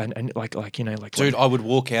 like, dude, I would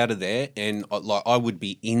walk out of there and like, I would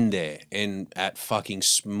be in there, and at fucking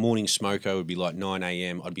morning smoke, I would be like 9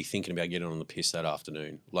 a.m. I'd be thinking about getting on the piss that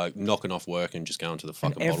afternoon, like knocking off work and just going to the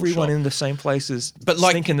fucking bottle shop. Everyone in the same places, but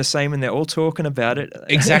like thinking the same, and they're all talking about it.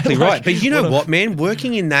 Exactly right. But you know what, man?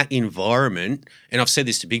 Working in that environment, and I've said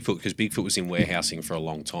this to Bigfoot because Bigfoot was in warehousing for a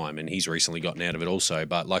long time, and he's recently gotten out of it also.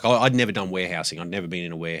 But like, I'd never done warehousing. I'd never been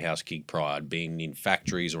in a warehouse gig prior. I'd been in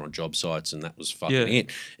factories or on job sites, and that was fucking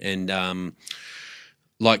it. And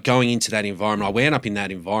like going into that environment, I wound up in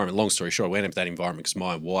that environment. Long story short, I wound up in that environment because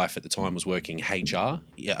my wife at the time was working HR.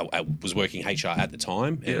 Yeah, I was working HR at the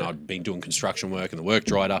time, and I'd been doing construction work, and the work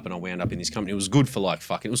dried up, and I wound up in this company. It was good for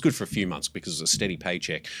it was good for a few months because it was a steady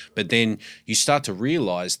paycheck. But then you start to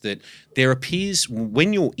realize that there appears,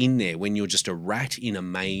 when you're in there, when you're just a rat in a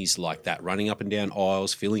maze like that, running up and down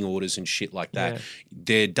aisles, filling orders and shit like that,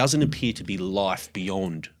 there doesn't appear to be life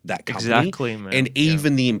beyond that company. Exactly, man. And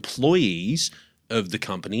even the employees of the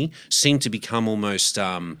company seem to become almost,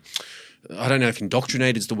 I don't know if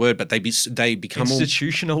indoctrinated is the word, but they become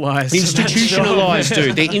institutionalized. Institutionalized,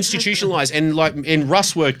 dude. They're institutionalized, and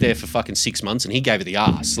Russ worked there for fucking 6 months, and he gave it the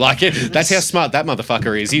ass. Like, that's how smart that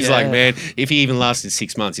motherfucker is. He's like, man, if he even lasted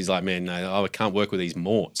 6 months, he's like, man, no, I can't work with these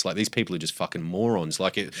morts. Like, these people are just fucking morons.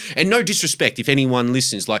 Like, and no disrespect if anyone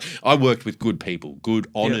listens. Like, I worked with good people, good,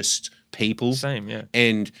 honest people. Same, yeah.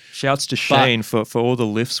 And shouts to Shane for all the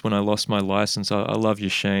lifts when I lost my license. I love you,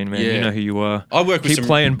 Shane, man. You know who you are. I work with Keep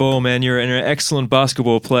playing ball, man. You're an excellent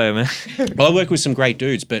basketball player, man. I work with some great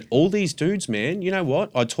dudes, but all these dudes, man, you know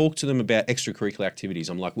what? I talk to them about extracurricular activities.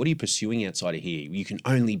 I'm like, what are you pursuing outside of here? You can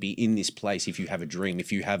only be in this place if you have a dream,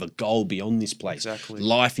 if you have a goal beyond this place. Exactly.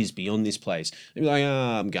 Life is beyond this place. They'd be like,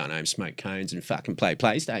 I'm going home, smoke cones, and fucking play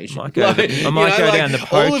PlayStation. I might go down the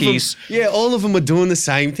pokies. All of them are doing the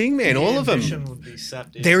same thing, man. All of them.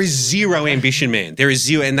 There is zero ambition, man. There is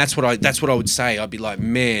zero, and that's what I would say. I'd be like,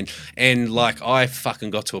 man, and like I fucking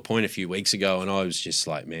got to a point a few weeks ago, and I was just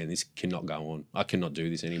like, man, this cannot go on. I cannot do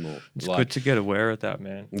this anymore. It's good to get aware of that,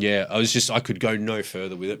 man. Yeah, I could go no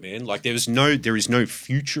further with it, man. Like there is no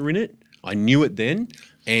future in it. I knew it then,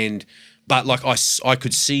 But like I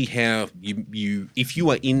could see how you if you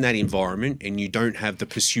are in that environment and you don't have the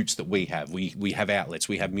pursuits that we have, we have outlets,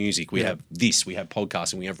 we have music, we have this, we have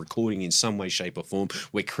podcasts, and we have recording in some way, shape, or form.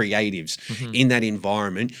 We're creatives. In that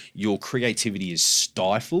environment, your creativity is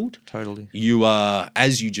stifled. Totally. You are,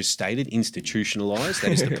 as you just stated, institutionalized.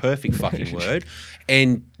 That is the perfect fucking word.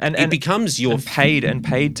 And it becomes your paid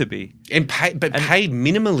to be. Paid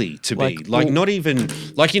minimally to be, not even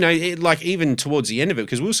even towards the end of it,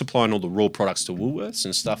 because we were supplying all the raw products to Woolworths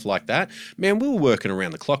and stuff like that. Man, we were working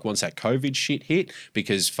around the clock once that COVID shit hit,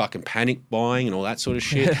 because fucking panic buying and all that sort of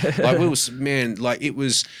shit. It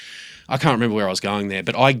was. I can't remember where I was going there,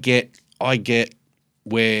 but I get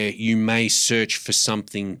where you may search for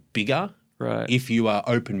something bigger. Right. If you are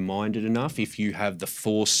open-minded enough, if you have the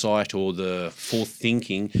foresight or the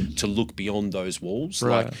forethinking to look beyond those walls.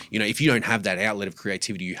 Right. Like, if you don't have that outlet of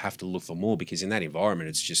creativity, you have to look for more, because in that environment,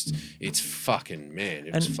 it's fucking, man,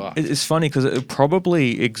 it's fucked. It's funny because it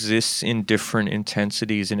probably exists in different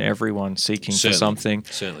intensities in everyone seeking for something.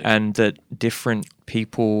 Certainly. And that different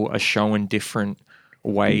people are showing different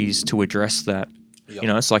ways to address that. Yep.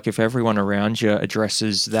 It's like if everyone around you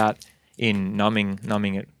addresses that in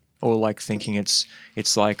numbing it, or like thinking it's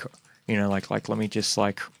like, like let me just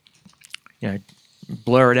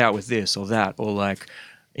blur it out with this or that, or like,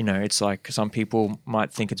 it's like some people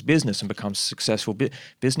might think it's business and become successful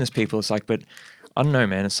business people. It's like, but I don't know,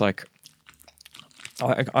 man. It's like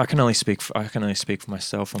I can only speak for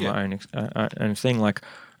myself and my own thing. Like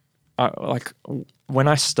when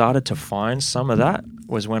I started to find some of that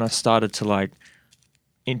was when I started to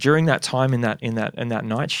during that time in that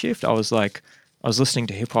night shift, I was listening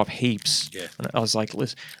to hip hop heaps. Yeah. And I was like,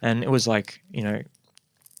 listen, and it was like,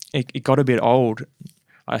 it got a bit old.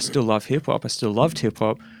 I still love hip hop. I still loved hip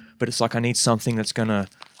hop, but it's like I need something that's gonna,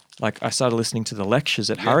 I started listening to the lectures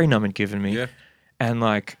that Harry Num had given me, and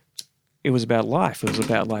it was about life. It was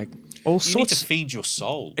about all sorts. You need to feed your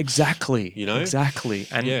soul. Exactly. Exactly.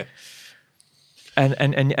 And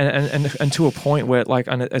and to a point where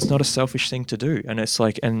and it's not a selfish thing to do, and it's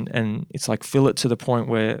and it's fill it to the point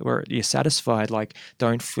where you're satisfied.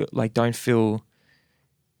 Don't feel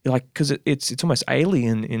because it's almost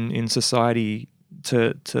alien in society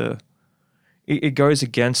to it goes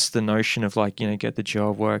against the notion of get the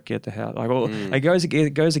job, work, get the house,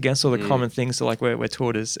 it goes against all the common things that we're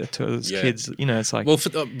taught as kids. It's like, well,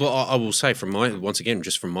 I will say from my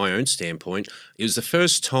own standpoint, it was the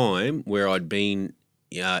first time where I'd been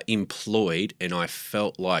employed and I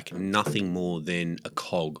felt like nothing more than a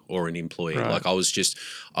cog or an employee. Right.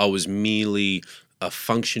 I was merely a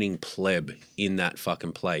functioning pleb in that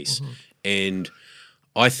fucking place, and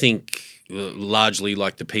I think largely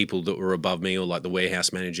the people that were above me, or the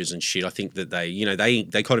warehouse managers and shit, I think that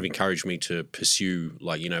they kind of encouraged me to pursue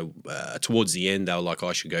towards the end they were like,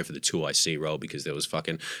 I should go for the 2IC role, because there was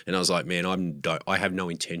fucking, and I was like, man, I have no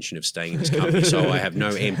intention of staying in this company, so I have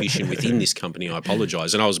no ambition within this company. I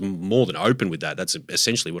apologize. And I was more than open with that. That's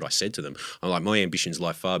essentially what I said to them. I'm like, my ambitions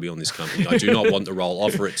lie far beyond this company. I do not want the role.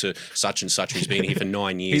 Offer it to such and such who's been here for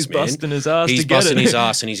 9 years, he's man. busting his ass. He's busting his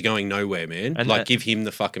ass and he's going nowhere, man. And give him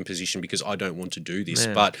the fucking position, because I don't want to do this.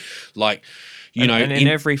 Man. But and in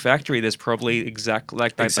every factory, there's probably exactly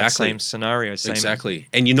that same scenario. Exactly.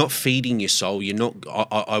 And you're not feeding your soul. You're not.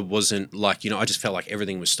 I wasn't I just felt like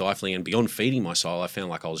everything was stifling. And beyond feeding my soul, I found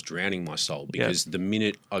like I was drowning my soul, because the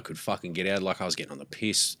minute I could fucking get out, I was getting on the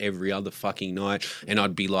piss every other fucking night, and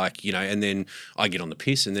I'd be and then I get on the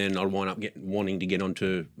piss, and then I'd wind up wanting to get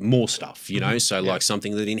onto more stuff, So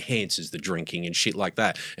something that enhances the drinking and shit like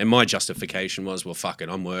that. And my justification was, well, fuck it,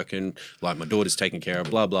 I'm working, my daughter's taken care of,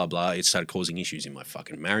 blah blah blah. It started causing issues in my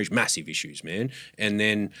fucking marriage, massive issues, man. And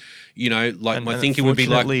then, my thinking would be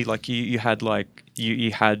you had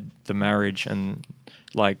you had the marriage and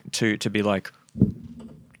to be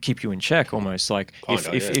keep you in check almost,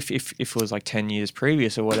 if it was 10 years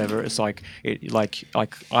previous or whatever, it's I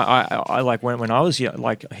when I was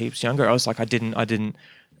heaps younger, I was I didn't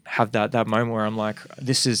have that moment where I'm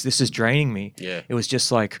this is draining me. Yeah. It was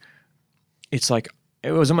just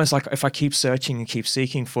it was almost if I keep searching and keep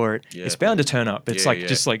seeking for it, it's bound to turn up. It's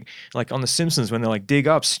just like on The Simpsons when they're dig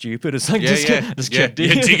up, stupid. It's keep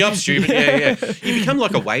digging. Dig up, stupid. Yeah. You become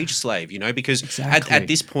like a wage slave, because at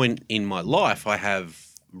this point in my life, I have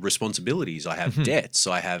responsibilities, I have debts,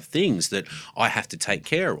 I have things that I have to take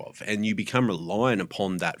care of, and you become reliant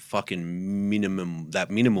upon that fucking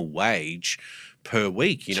minimal wage per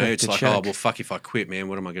week. You know, it's like, oh well, fuck, if I quit, man,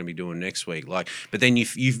 what am I going to be doing next week? Like, but then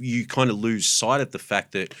you kind of lose sight of the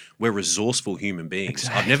fact that we're resourceful human beings.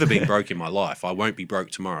 Exactly. I've never been broke in my life. I won't be broke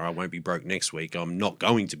tomorrow. I won't be broke next week. I'm not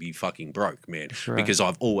going to be fucking broke, man, because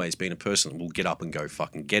I've always been a person that will get up and go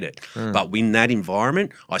fucking get it. But in that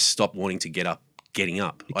environment, I stopped wanting to getting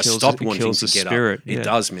up. I stopped wanting to get up. It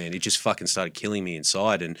does, man. It just fucking started killing me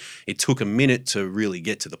inside, and it took a minute to really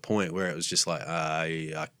get to the point where it was just like,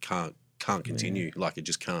 I can't continue. Like, it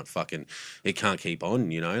just can't it can't keep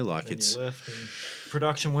on, you know? Like, it's... You left and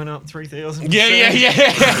production went up 3,000%. Yeah.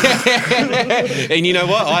 And you know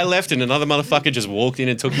what? I left and another motherfucker just walked in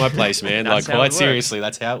and took my place, man. Like, quite seriously,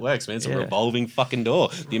 that's how it works, man. It's a revolving fucking door.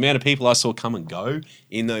 The amount of people I saw come and go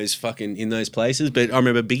in those places. But I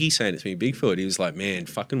remember Biggie saying it to me, Bigfoot. He was like, man,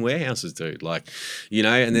 fucking warehouses, dude. Like, you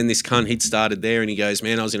know, and then this cunt, he'd started there and he goes,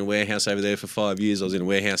 man, I was in a warehouse over there for 5 years. I was in a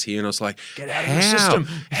warehouse here. And I was like, get out of the system.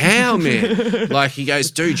 How, man? Like, he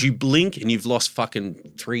goes, dude, you blink and you've lost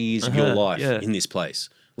fucking 3 years of your life in this place.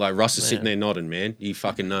 Like, Russ is sitting there nodding, man. He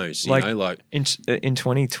fucking knows, you know, like... In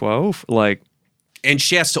 2012, like... And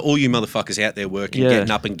shouts to all you motherfuckers out there working,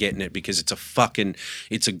 getting up and getting it, because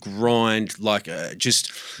it's a grind. Like,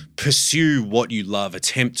 just pursue what you love.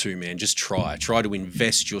 Attempt to, man. Just try to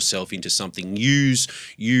invest yourself into something.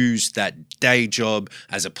 Use that day job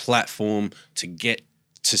as a platform to get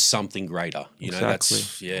to something greater. You know,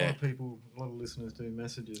 that's, A lot of listeners do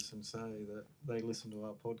message us and say that they listen to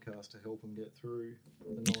our podcast to help them get through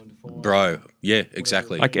the 9 to 5. Bro, yeah,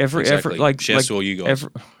 exactly. Like every like shouts to all you guys.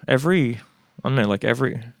 I don't know, like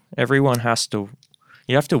everyone has to,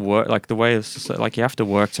 you have to work, like the way it's like you have to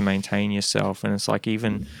work to maintain yourself. And it's like,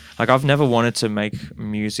 even like I've never wanted to make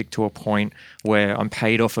music to a point where I'm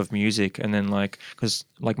paid off of music, and then like, because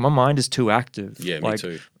like my mind is too active. Yeah, like,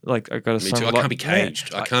 me too. Like I got Me too. I can't be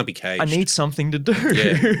caged. I can't be caged. I need something to do.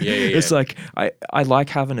 Yeah. It's like I like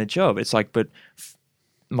having a job. It's like, but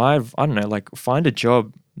I don't know, like find a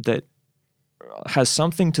job that has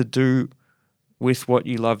something to do with what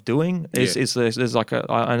you love doing is like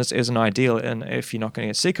is an ideal, and if you're not going to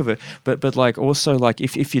get sick of it, but like also like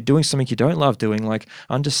if you're doing something you don't love doing, like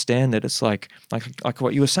understand that it's like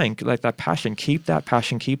what you were saying, like that passion, keep that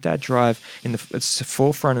drive in it's the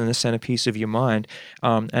forefront and the centerpiece of your mind,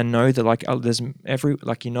 and know that like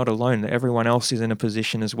you're not alone, that everyone else is in a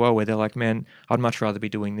position as well where they're like, man, I'd much rather be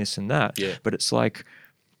doing this and that. But it's like,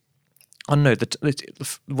 I don't know,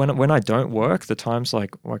 when I don't work, the times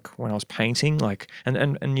like when I was painting, like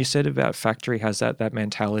and you said about factory has that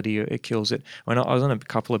mentality, it kills it. When I was on a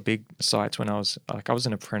couple of big sites, when I was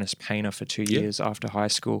an apprentice painter for 2 years after high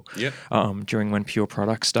school, during when Pure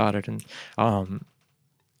Product started, and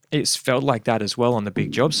it's felt like that as well on the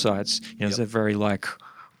big job sites. You know, it's a very like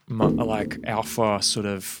alpha sort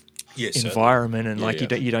of environment, and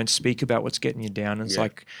you don't speak about what's getting you down. And it's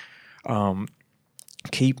like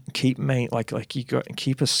keep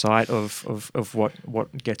a sight of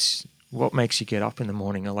what makes you get up in the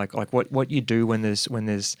morning, or like what you do when there's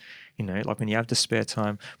you know, like when you have the spare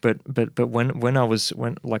time. But when I was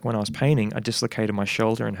painting, I dislocated my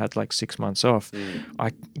shoulder and had like 6 months off.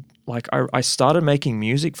 I started making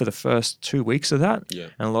music for the first 2 weeks of that,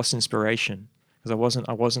 and I lost inspiration because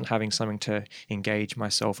I wasn't having something to engage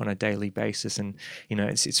myself on a daily basis. And you know,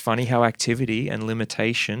 it's funny how activity and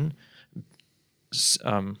limitation.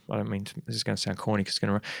 I don't mean this is going to sound corny because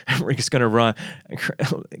it's going to run.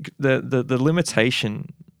 The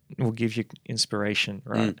limitation will give you inspiration,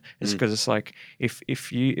 right? It's because it's like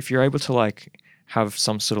if you're able to like have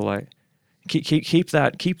some sort of like keep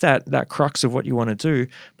that crux of what you want to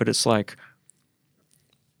do, but it's like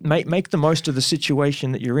make the most of the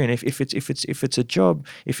situation that you're in. If it's a job,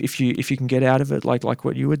 if you can get out of it, like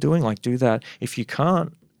what you were doing, like do that. If you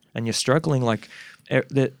can't and you're struggling, like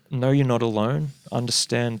that, know you're not alone.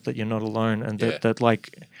 Understand that you're not alone, and that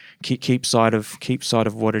like keep sight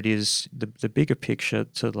of what it is, the bigger picture,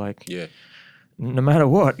 to like no matter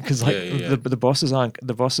what, because like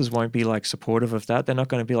the bosses won't be like supportive of that. They're not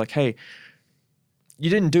going to be like, hey, you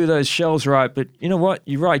didn't do those shells right, but you know what?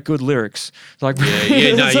 You write good lyrics. Like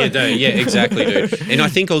exactly, dude. And I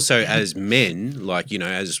think also as men, like,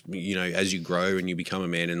 as you grow and you become a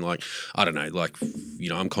man, and like, I don't know, like,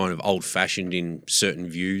 I'm kind of old fashioned in certain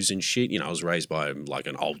views and shit. I was raised by like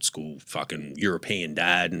an old school fucking European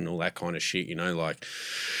dad and all that kind of shit. Like,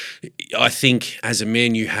 I think as a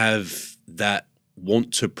man you have that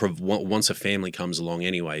once a family comes along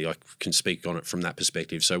anyway. I can speak on it from that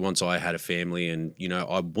perspective. So once I had a family, and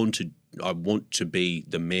I want to be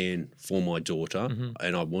the man for my daughter,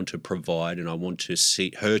 and I want to provide, and I want to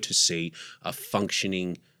see her to see a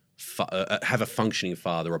functioning have a functioning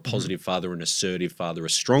father, a positive father, an assertive father, a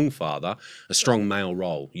strong male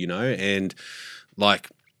role, you know, and like.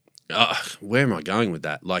 Where am I going with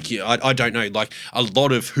that? Like, yeah, I don't know. Like, a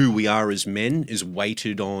lot of who we are as men is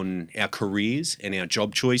weighted on our careers and our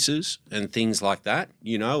job choices and things like that,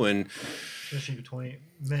 you know, and especially between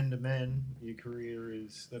men to men, your career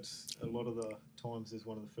that's a lot of the times is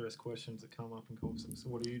one of the first questions that come up in conversation. So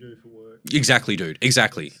what do you do for work? Exactly, dude.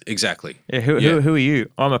 Exactly. Yeah, who are you?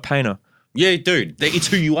 I'm a painter. Yeah, dude, it's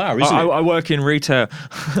who you are, isn't it? I work in retail.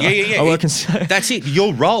 Yeah. I work in. That's it.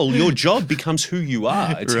 Your role, your job becomes who you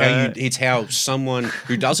are. It's Right. it's how someone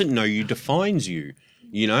who doesn't know you defines you.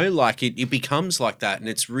 You know, like it becomes like that, and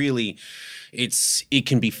it's really. It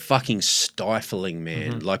can be fucking stifling,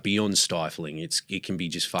 man. Like beyond stifling. It can be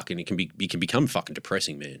just fucking. It can become fucking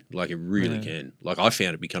depressing, man. Like it really can. Like I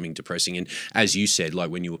found it becoming depressing, and as you said,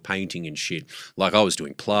 like when you were painting and shit, like I was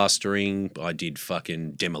doing plastering, I did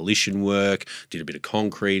fucking demolition work, did a bit of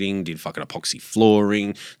concreting, did fucking epoxy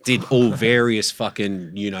flooring, did all various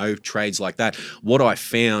fucking trades like that. What I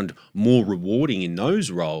found more rewarding in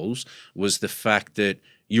those roles was the fact that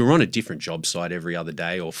you're on a different job site every other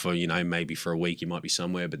day, or for, maybe for a week you might be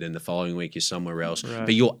somewhere, but then the following week you're somewhere else. Right.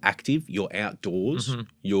 But you're active, you're outdoors,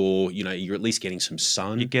 you're at least getting some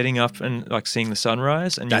sun. You're getting up and like seeing the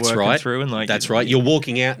sunrise, and That's you're working right. through, and like that's right. You're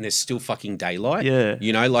walking out and there's still fucking daylight. Yeah.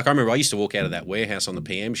 Like I remember I used to walk out of that warehouse on the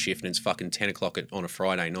PM shift and it's fucking 10 o'clock on a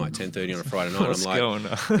Friday night, 10:30 on a Friday night. What's I'm like, going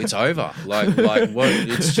on? it's over. Like what?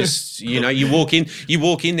 It's just you walk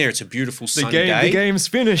in there. It's a beautiful sunny day. The game's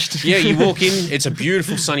finished. Yeah, you walk in. It's a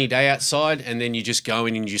beautiful sunny day outside. And then you just go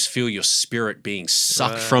in and you just feel your spirit being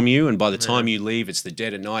sucked from you. And by the time you leave, it's the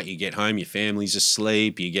dead of night. You get home, your family's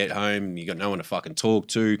asleep. You get home, you got no one to fucking talk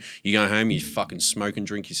to. You go home, you fucking smoke and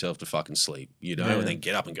drink yourself to fucking sleep, and then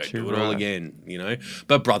get up and go do it all again,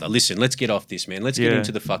 But brother, listen, let's get off this, man. Let's get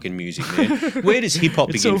into the fucking music, man. Where does hip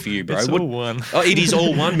hop begin for you, bro? It's all one. Oh, it is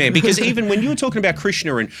all one, man. Because even when you were talking about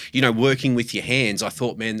Krishna and, working with your hands, I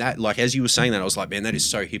thought, man, that, like, as you were saying that, I was like, man, that is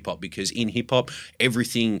so hip hop, because in hip hop,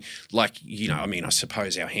 everything, like, I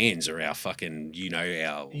suppose our hands are our fucking,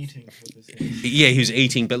 our Eating. yeah, he was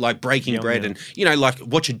eating, but like breaking bread and, like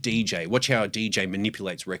watch a DJ, watch how a DJ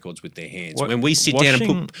manipulates records with their hands. When we sit down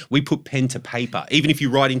and we put pen to paper, even if you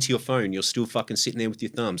write into your phone, you're still fucking sitting there with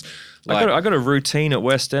your thumbs. Like, I got a routine at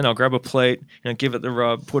West End. I'll grab a plate, give it the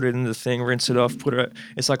rub, put it in the thing, rinse it off,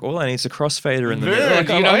 it's like all I need is a crossfader in the middle. Like,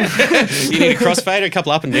 you need a crossfader, a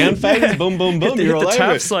couple up and down faders, boom, boom, boom. You're all over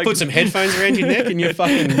taps, it. Put some headphones around your neck and you're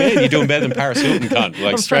fucking man. You're doing better than Paris Hilton, cunt.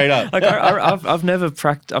 Like straight up. Like I've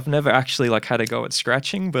never actually like had a go at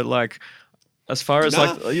scratching, but like as far as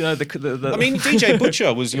like the I mean, DJ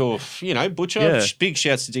Butcher was your Butcher. Yeah. Big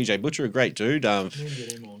shouts to DJ Butcher, a great dude.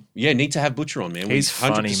 Need to have Butcher on, man. He's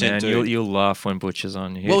funny, man. You'll laugh when Butcher's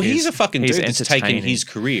on. He's a fucking dude that's taken entertaining. his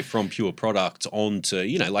career from pure product on to,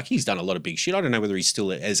 like he's done a lot of big shit. I don't know whether he's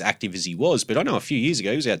still as active as he was, but I know a few years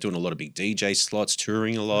ago he was out doing a lot of big DJ slots,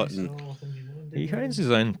 touring a lot. And he owns his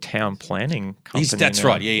own town planning company. That's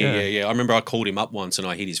right. Yeah. I remember I called him up once and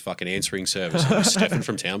I hit his fucking answering service. It was Stefan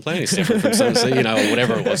from Town Planning, Stefan from some, or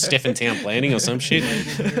whatever it was, Stefan Town Planning or some shit.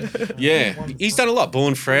 Yeah, he's done a lot.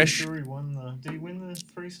 Born Fresh. Did he win the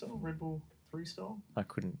freestyle, Red Bull freestyle? I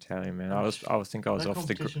couldn't tell you, man. I think I was off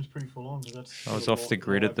the grid. Pretty full on, I was off the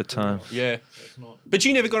grid at the time. Yeah, but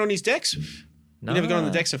you never got on his decks. No. You never got on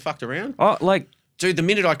the decks and fucked around. Oh, like. Dude, the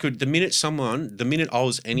minute I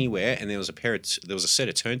was anywhere and there was a set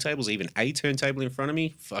of turntables, even a turntable in front of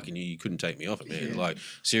me, fucking you couldn't take me off it, man. Yeah. Like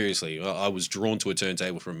seriously, I was drawn to a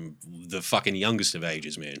turntable from the fucking youngest of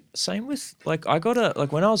ages, man. Same with like I got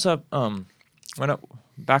when I was up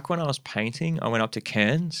back when I was painting, I went up to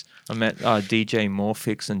Cairns. I met DJ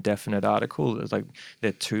Morphix and Definite Article. It was like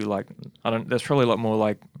they're two like there's probably a lot more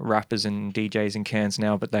like rappers and DJs in Cairns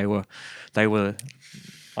now, but they were.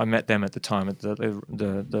 I met them at the time at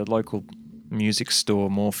the local music store.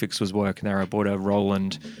 Morphix was working there. I bought a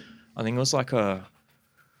Roland. I think it was like it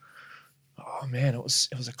was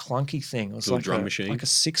a clunky thing. It was like drum machine, like a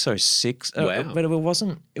 606. Wow. But it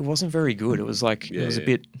wasn't very good. It was like it was a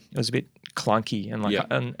bit clunky and like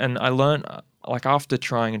and I learned like after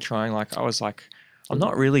trying, like I was like I'm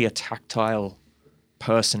not really a tactile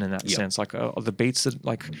person in that sense. Like the beats that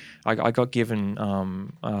like I got given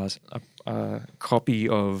a copy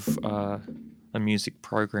of a music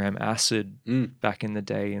program, Acid, back in the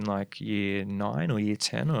day in like year 9 or year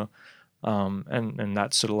 10 or and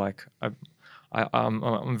that's sort of like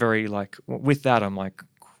I'm very like with that I'm like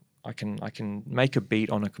I can make a beat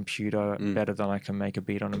on a computer better than I can make a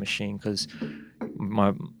beat on a machine because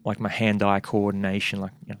my hand-eye coordination,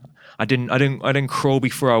 like I didn't crawl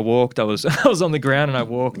before I walked. I was I was on the ground and I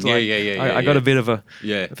walked. I got a bit of a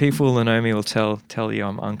people that know me will tell you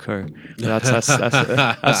I'm unco. That's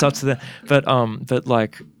up to them. But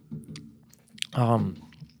like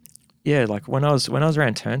yeah, like when I was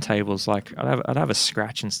around turntables, like I'd have a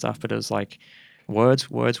scratch and stuff, but it was like words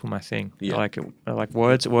were my thing. Yeah. Like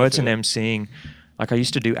words and emceeing. Like I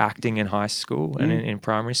used to do acting in high school and in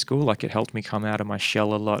primary school. Like it helped me come out of my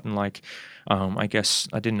shell a lot. And like, I guess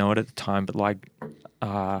I didn't know it at the time, but like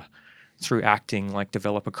through acting, like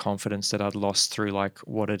develop a confidence that I'd lost through like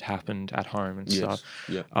what had happened at home and stuff.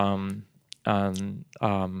 Yeah.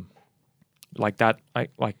 Like that,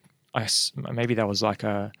 maybe that was like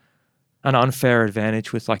an unfair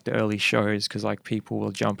advantage with like the early shows because like people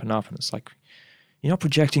were jumping up and it's like, you're not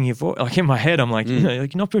projecting your voice. Like in my head, I'm like, you know,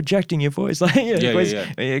 like you're not projecting your voice. Like,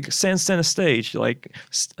 stand center stage, like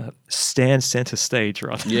stand center stage,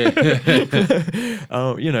 rather. Yeah.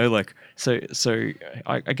 You know, like so.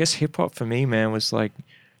 I guess hip hop for me, man, was like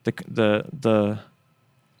the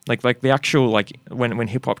like the actual like when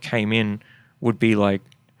hip hop came in would be like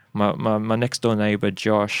my next door neighbor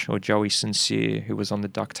Josh or Joey Sincere, who was on the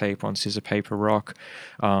duct tape on Scissor Paper Rock.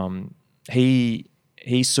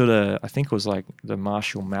 He sort of, I think it was like the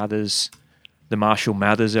Marshall Mathers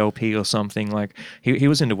LP or something. Like he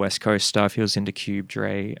was into West Coast stuff. He was into Cube,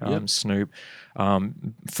 Dre, Snoop.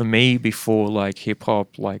 For me, before like hip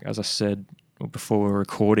hop, like as I said before, we were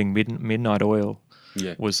recording, Midnight Oil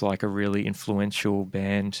was like a really influential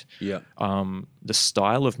band. Yeah. The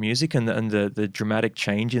style of music and the dramatic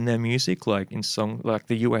change in their music, like in song, like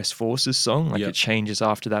the US Forces song, like it changes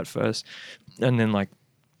after that first, and then like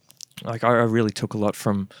I really took a lot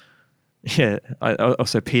from,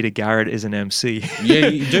 also Peter Garrett is an MC. Yeah,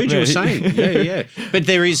 dude, you were saying, yeah. But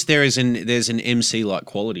there's an MC like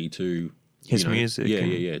quality to his music.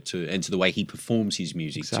 To the way he performs his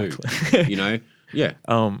music too. You know. Yeah.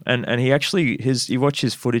 And he actually you watch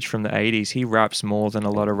his footage from the 80s, he raps more than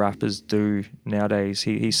a lot of rappers do nowadays.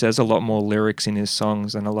 He says a lot more lyrics in his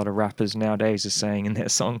songs than a lot of rappers nowadays are saying in their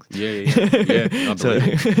songs. Yeah. I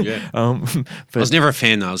believe it. Yeah. But I was never a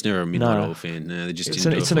fan though. I was never a Midnight Oil fan. No, they just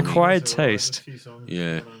it's an acquired taste.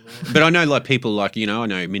 Yeah. But I know like people like, you know, I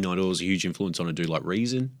know Midnight Oil is a huge influence on a dude like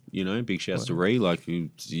Reason, you know, big shouts to Ree, like,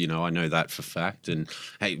 you know, I know that for fact. And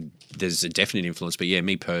hey, there's a definite influence, but yeah,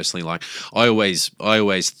 me personally, like I always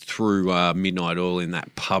threw Midnight Oil in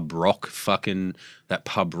that pub rock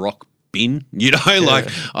bin, you know, like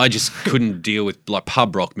I just couldn't deal with like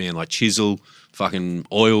pub rock, man, like Chisel, fucking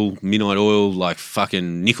Oil, Midnight Oil, like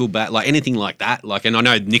fucking Nickelback, like anything like that. Like, and I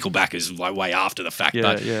know Nickelback is like way after the fact,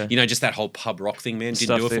 but you know, just that whole pub rock thing, man,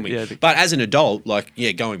 didn't do it for me. But as an adult, like,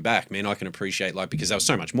 going back, man, I can appreciate like, because there was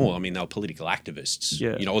so much more. I mean, they were political activists,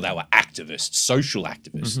 you know, or they were activists, social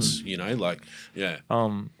activists, you know, like,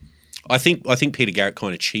 I think Peter Garrett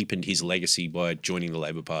kind of cheapened his legacy by joining the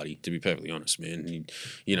Labor Party, to be perfectly honest, man.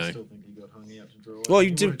 You know, I still think he got hung out to dry. Well,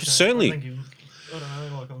 you did certainly. I don't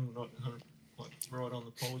know, like I'm not like right on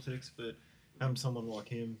the politics, but having someone like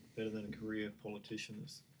him better than a career politician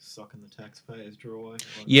that's sucking the taxpayers dry. Like,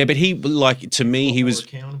 yeah, but he, like, to me, he was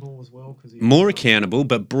accountable as well, because more accountable,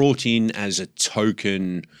 but brought in as a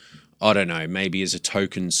token. I don't know, maybe as a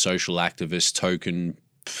token social activist, token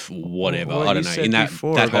whatever. Well, I don't know. In that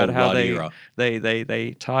whole era,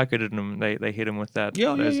 they targeted him. They hit him with that.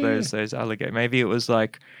 Those alligators. Maybe it was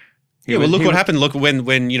like. Look what happened. Look,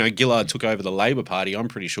 when you know Gillard took over the Labor Party, I'm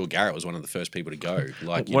pretty sure Garrett was one of the first people to go.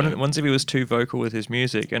 Like, once if he was too vocal with his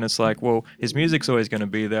music, and it's like, well, his music's always going to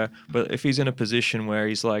be there, but if he's in a position where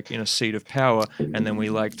he's like in a seat of power, and then we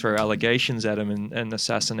like throw allegations at him and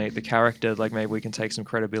assassinate the character, like maybe we can take some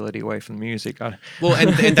credibility away from the music. Well,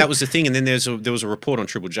 and that was the thing. And then there was a report on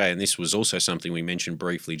Triple J, and this was also something we mentioned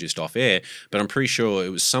briefly just off air, but I'm pretty sure it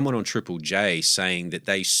was someone on Triple J saying that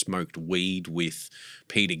they smoked weed with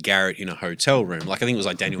Peter Garrett in a hotel room. Like, I think it was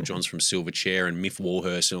like Daniel Johns from Silverchair and Miff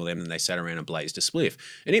Warhurst and all them, and they sat around and blazed a spliff.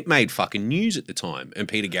 And it made fucking news at the time. And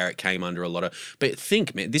Peter Garrett came under a lot of... But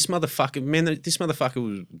think, man, this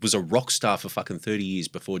motherfucker was a rock star for fucking 30 years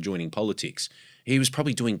before joining politics. He was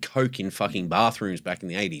probably doing coke in fucking bathrooms back in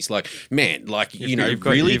the 80s. Like, man, like,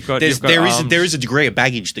 there is a degree of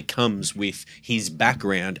baggage that comes with his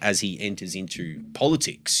background as he enters into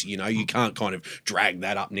politics. You know, you can't kind of drag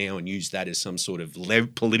that up now and use that as some sort of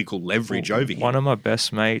political leverage over him. One of my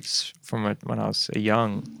best mates from when I was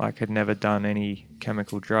young, like, had never done any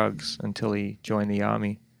chemical drugs until he joined the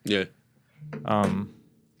army. Yeah.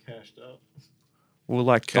 Cashed up.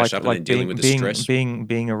 Well,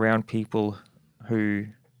 being around people who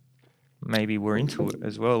maybe were into it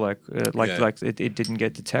as well, like it didn't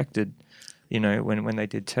get detected, you know, when they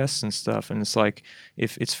did tests and stuff. And it's like,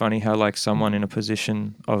 if it's funny how like someone in a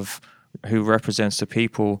position of who represents the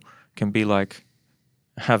people can be like,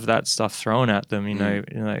 have that stuff thrown at them, you know,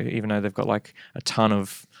 even though they've got like a ton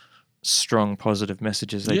of strong positive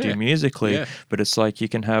messages they do musically, but it's like you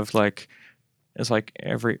can have like, it's like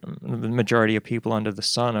the majority of people under the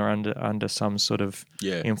sun are under some sort of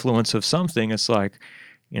influence of something. It's like,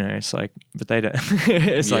 you know, it's like, but they don't.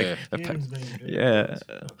 It's like,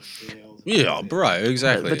 bro,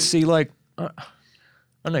 exactly. But see, like, I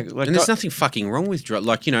don't know, like, and there's nothing fucking wrong with drugs.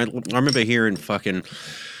 Like, you know, I remember hearing fucking,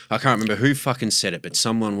 I can't remember who fucking said it, but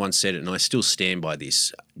someone once said it, and I still stand by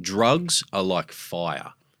this. Drugs are like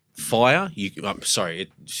fire. Fire, I'm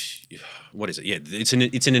sorry, what is it? Yeah, it's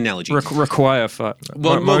an analogy. Require fire.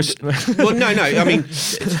 Well, no. I mean,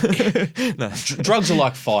 drugs are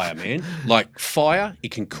like fire, man. Like fire,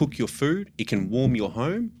 it can cook your food, it can warm your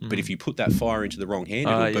home, but if you put that fire into the wrong hand,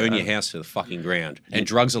 it'll burn your house to the fucking ground. And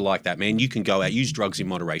drugs are like that, man. You can go out, use drugs in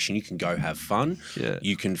moderation. You can go have fun. Yeah.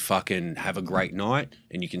 You can fucking have a great night,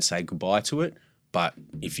 and you can say goodbye to it. But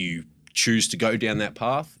if you choose to go down that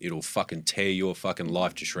path, it'll fucking tear your fucking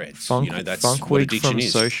life to shreds. That's Funk what Week addiction from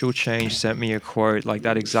is. Social Change sent me a quote, like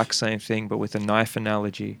that exact same thing, but with a knife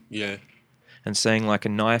analogy. Yeah. And saying like a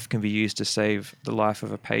knife can be used to save the life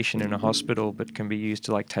of a patient in a hospital, but can be used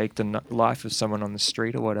to like take the life of someone on the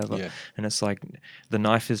street or whatever. Yeah. And it's like the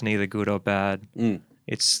knife is neither good or bad.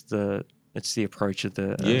 It's the approach of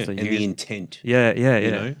the the intent. Yeah.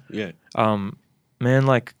 You know? Yeah. Man,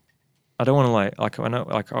 like, I don't want to I know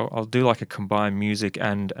I'll do like a combined music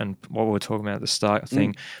and what we were talking about at the start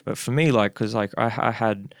thing, but for me, like, because like I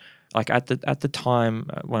had like at the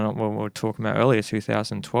time when we were talking about earlier,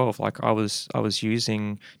 2012, like I was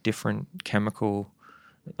using different chemical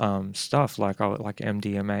stuff like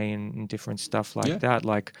MDMA and different stuff like that,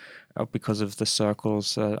 like because of the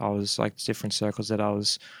circles I was like different circles that I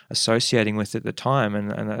was associating with at the time,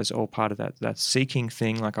 and that was all part of that seeking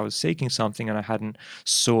thing. Like I was seeking something and I hadn't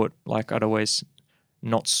sought, like I'd always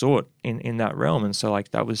not sought in that realm, and so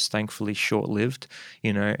like that was thankfully short-lived,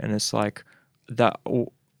 you know. And it's like that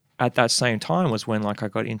at that same time was when like I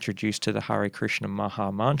got introduced to the Hare Krishna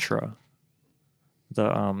Maha Mantra.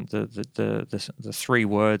 The three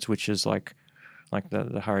words, which is like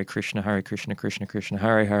the Hare Krishna, Krishna Krishna,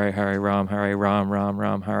 Hare Hare, Hare Ram,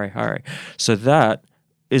 Ram, Hare Hare. So that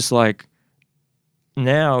is like,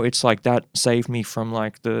 now it's like that saved me from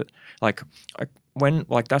like when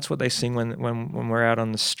like that's what they sing when we're out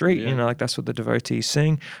on the street, you know, like that's what the devotees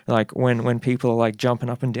sing. Like when people are like jumping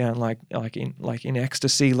up and down like in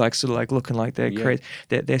ecstasy, like sort of like looking like they're crazy,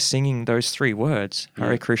 they're singing those three words,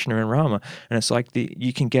 Hare Krishna and Rama, and it's like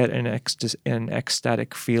you can get an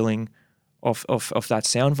ecstatic feeling of that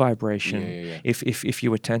sound vibration if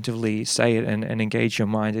you attentively say it and engage your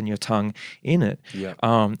mind and your tongue in it.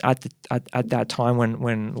 At that time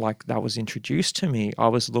when like that was introduced to me, I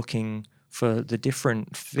was looking for the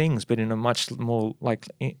different things, but in a much more like,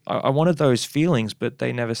 I wanted those feelings, but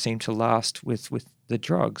they never seemed to last with the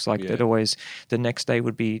drugs. Like that always, the next day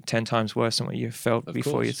would be 10 times worse than what you felt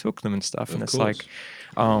before you took them and stuff. And it's like,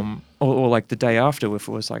 or like the day after, if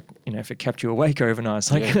it was like, you know, if it kept you awake overnight,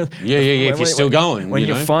 it's like, if you're still going, when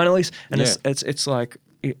you're finally, and Yeah. it's like,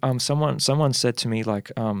 someone said to me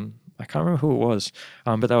like, I can't remember who it was,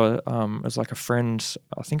 but they were, it was like a friend,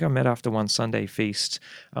 I think I met after one Sunday feast.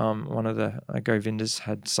 One of the Govindas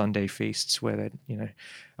had Sunday feasts where they, you know,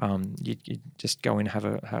 you just go in,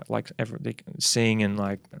 sing and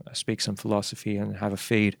like speak some philosophy and have a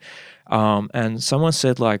feed. And someone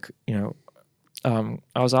said like, you know,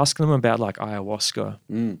 I was asking them about like ayahuasca.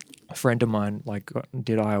 A friend of mine like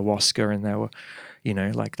did ayahuasca, and they were, you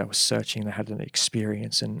know, like they were searching, they had an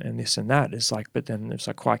experience and this and that. It's like, but then it's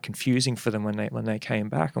like quite confusing for them when they came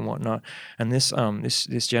back and whatnot. And this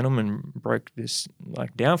gentleman broke this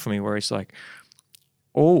like down for me, where it's like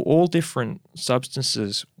all different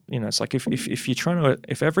substances, you know, it's like if you're trying to,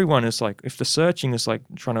 if everyone is like, if the searching is like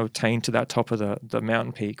trying to attain to that top of the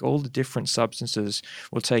mountain peak, all the different substances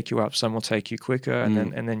will take you up. Some will take you quicker, and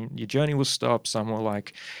then your journey will stop. Some will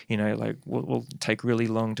like, you know, like will take really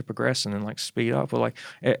long to progress, and then like speed up, or like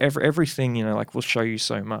everything, you know, like will show you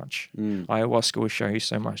so much. Ayahuasca will show you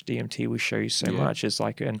so much. DMT will show you so much. It's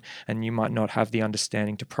like, and you might not have the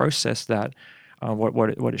understanding to process that.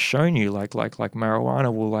 What it's shown you, like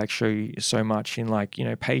marijuana will like show you so much in like, you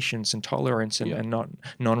know, patience and tolerance and not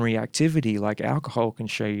non-reactivity. Like alcohol can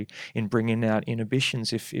show you in bringing out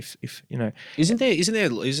inhibitions. If you know, isn't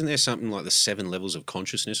there something like the 7 levels of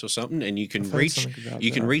consciousness or something, and you can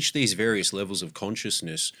reach these various levels of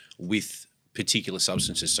consciousness with particular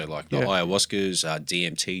substances. So like the ayahuascas,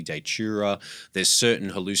 DMT, datura, there's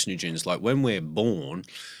certain hallucinogens. Like when we're born,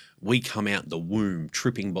 we come out the womb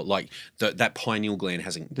tripping, but like that pineal gland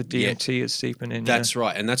hasn't. The DMT is seeping in. That's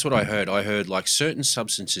right, and that's what I heard. I heard like certain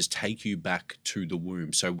substances take you back to the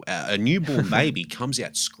womb. So a newborn baby comes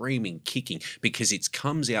out screaming, kicking because it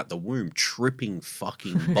comes out the womb tripping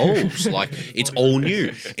fucking balls. Like it's all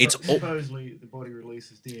new. It's supposedly the body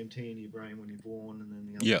releases DMT in your brain when you're born, and then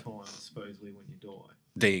the other time supposedly when you die.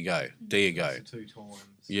 There you go. There you go. So 2 times.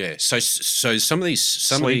 Yeah. So some of these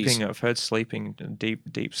sleeping. I've heard sleeping,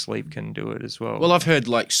 deep sleep can do it as well. Well, I've heard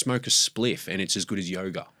like smoke a spliff and it's as good as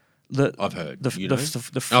yoga. I've heard.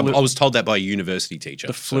 I was told that by a university teacher.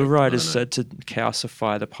 The fluoride is said to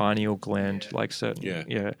calcify the pineal gland, like certain.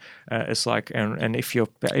 Yeah. It's like, and if your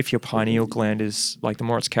pineal gland is like, the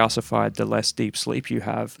more it's calcified, the less deep sleep you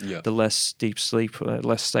have. Yeah. The less deep sleep,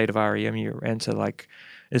 less state of REM you enter. Like.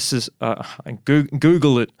 This is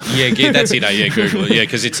Google it. Yeah, that's it. Yeah, Google it. Yeah,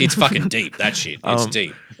 because it's fucking deep. That shit. It's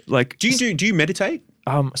deep. Like, do you meditate?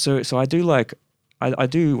 So I do like I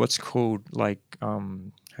do what's called like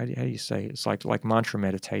how do you say it? It's like mantra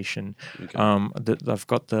meditation. Okay. I've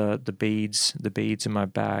got the beads in my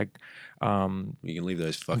bag. You can leave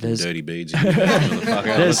those fucking dirty beads in your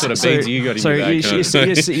bag. What sort of beads you got in your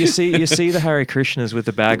bag? You see the Hare Krishnas with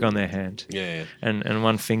the bag on their hand. Yeah. And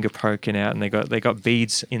one finger poking out, and they got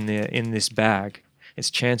beads in this bag. It's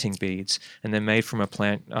chanting beads, and they're made from a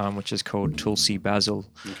plant which is called Tulsi basil,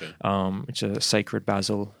 which is a sacred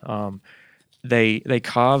basil. They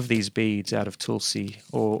carve these beads out of tulsi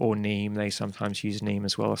or neem. They sometimes use neem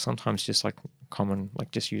as well, or sometimes just like common,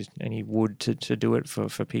 like just use any wood to do it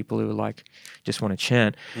for people who like just want to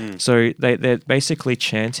chant. So they're basically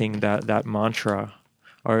chanting that mantra,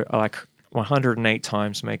 or like 108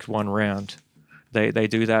 times makes one round. They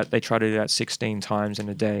do that. They try to do that 16 times in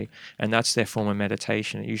a day, and that's their form of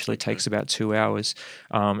meditation. It usually takes about 2 hours,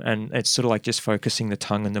 and it's sort of like just focusing the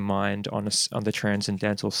tongue and the mind on the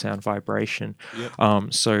transcendental sound vibration.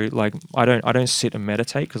 Yep. So like I don't sit and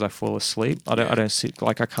meditate because I fall asleep. I don't sit,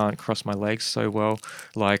 like I can't cross my legs so well.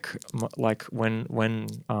 Like when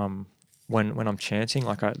I'm chanting,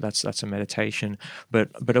 like that's a meditation. But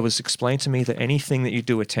it was explained to me that anything that you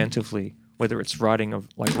do attentively, whether it's writing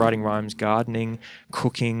rhymes, gardening,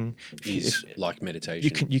 cooking, is like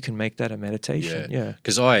meditation. You can make that a meditation. Yeah.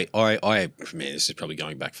 Because I man, this is probably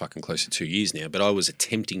going back fucking close to 2 years now, but I was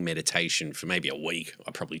attempting meditation for maybe a week.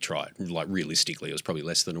 I probably tried. Like realistically, it was probably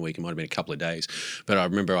less than a week. It might have been a couple of days. But I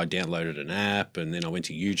remember I downloaded an app, and then I went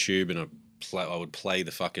to YouTube, and I would play the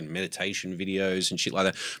fucking meditation videos and shit like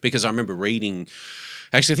that, because I remember reading.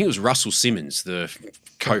 Actually, I think it was Russell Simmons, the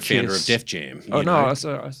co-founder of Def Jam. I was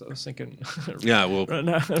thinking. Yeah, well,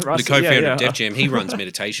 the co-founder of Def Jam, he runs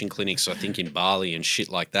meditation clinics, I think, in Bali and shit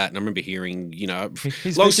like that. And I remember hearing,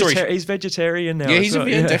 he's vegetarian now.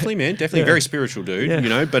 Yeah, definitely, man. Definitely a very spiritual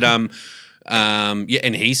dude, but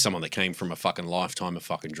and he's someone that came from a fucking lifetime of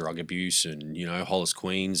fucking drug abuse and, Hollis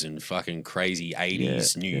Queens and fucking crazy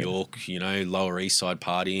 80s New York, Lower East Side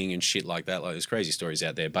partying and shit like that. Like, there's crazy stories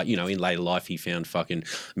out there. But, in later life, he found fucking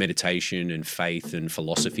meditation and faith and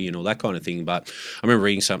philosophy and all that kind of thing. But I remember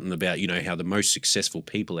reading something about, how the most successful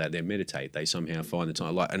people out there meditate. They somehow find the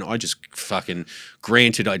time. And I just fucking,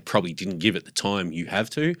 granted, I probably didn't give it the time you have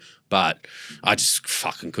to, but I just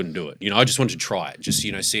fucking couldn't do it. I just wanted to try it, just,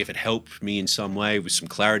 see if it helped me in some way with some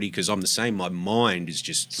clarity, because I'm the same. My mind is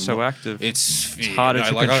just so active. It's harder to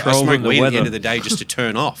control. I smoke weed at the end of the day just to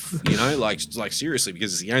turn off, like seriously,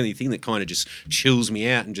 because it's the only thing that kind of just chills me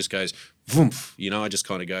out and just goes, vroomf, I just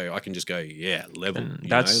kind of go, I can just go, level.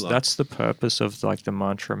 That's the purpose of like the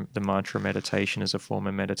mantra meditation as a form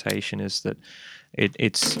of meditation, is that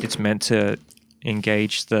it's meant to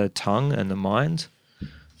engage the tongue and the mind.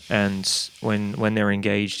 And when they're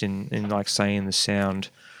engaged in like saying the sound,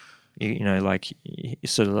 like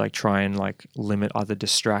sort of like try and like limit other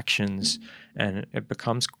distractions, and it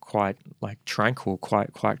becomes quite like tranquil,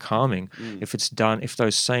 quite calming. If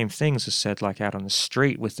those same things are said like out on the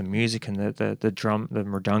street with the music and the drum, the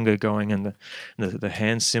mridanga going, and the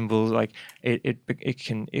hand cymbals, like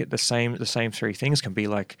the same three things can be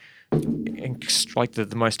like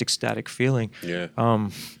the most ecstatic feeling. Yeah.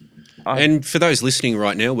 And for those listening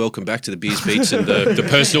right now, welcome back to the Beers, Beats, and the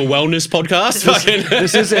Personal Wellness Podcast.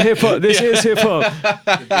 This is a hip hop. This is hip hop.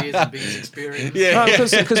 The Beers and Beats experience.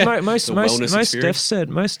 Because most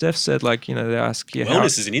Def said like, they ask you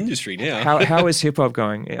wellness is an industry now. How is hip hop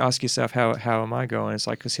going? Ask yourself how am I going? It's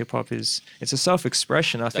like, because hip hop it's a self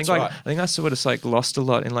expression. I think that's what it's like lost a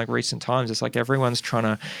lot in like recent times. It's like everyone's trying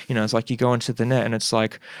to, it's like you go into the net and it's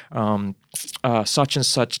like such and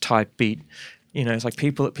such type beat. you know, it's like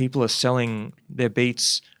people are selling their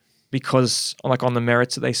beats because like on the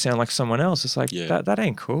merits that they sound like someone else. It's like that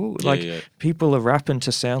ain't cool. People are rapping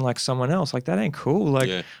to sound like someone else. Like that ain't cool.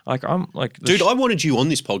 Like I'm like, dude, I wanted you on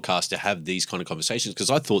this podcast to have these kind of conversations because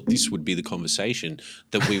I thought this would be the conversation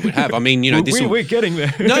that we would have. I mean, you know, we're getting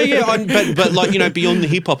there. No, yeah, but like, you know, beyond the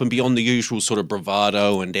hip hop and beyond the usual sort of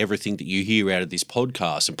bravado and everything that you hear out of this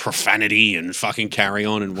podcast and profanity and fucking carry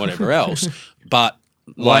on and whatever else, but.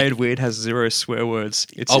 Wired Weird has 0 swear words.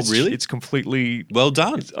 Really? It's completely well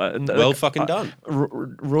done. Well fucking done. I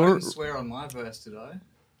didn't swear on my verse, did I?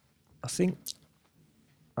 I think.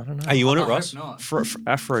 I don't know. Are you on it, I Ross? hope not.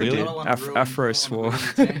 Afro Really? did. Afro swore.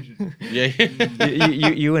 Yeah.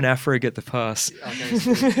 You and Afro get the pass. Okay,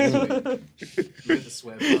 sweet. You get the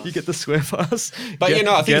swear pass. You get the swear pass. But you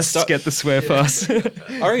know, I think guests get the swear pass. I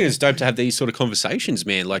reckon it's dope to have these sort of conversations,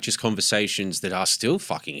 man. Like just conversations that are still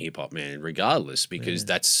fucking hip hop, man, regardless, because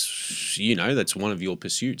that's, you know, that's one of your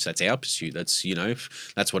pursuits. That's our pursuit. That's, you know,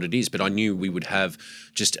 that's what it is. But I knew we would have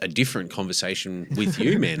just a different conversation with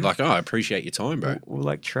you, man. Like, I appreciate your time, bro. Well,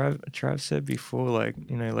 like Trav said before, like,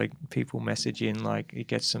 you know, like people message in, like it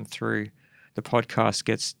gets them through. The podcast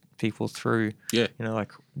gets people through. Yeah. You know,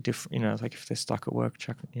 like different. You know, like if they're stuck at work,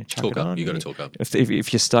 chuck talk it up. on. You got to talk up.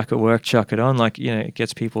 If you're stuck at work, chuck it on. Like, you know, it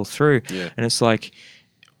gets people through. Yeah. And it's like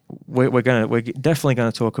we're definitely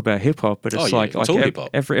gonna talk about hip hop, but it's it's all hip-hop.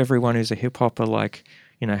 Everyone who's a hip hopper, like,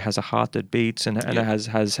 you know, has a heart that beats and it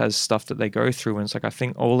has stuff that they go through. And it's like, I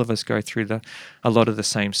think all of us go through a lot of the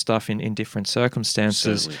same stuff in different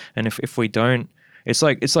circumstances. Certainly. And if we don't, it's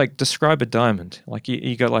like describe a diamond. Like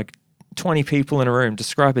you got like 20 people in a room,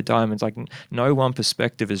 describe a diamond. It's like no one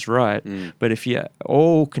perspective is right. But if you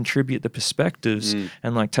all contribute the perspectives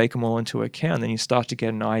and like take them all into account, then you start to get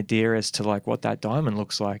an idea as to like what that diamond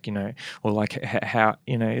looks like, you know, or like how,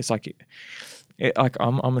 you know, it's like,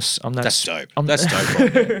 That's dope. That's dope.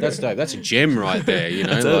 Right there. That's dope. That's a gem right there. You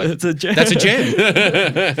know, it's a gem. That's a gem.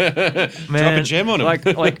 Man, drop a gem on him.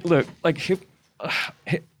 Like look, like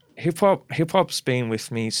hip hop's been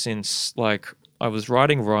with me since like I was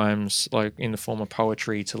writing rhymes like in the form of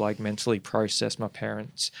poetry to like mentally process my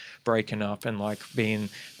parents breaking up and like being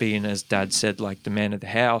as Dad said, like the man of the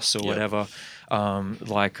house or whatever.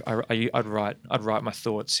 Like I'd write my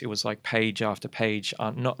thoughts. It was like page after page.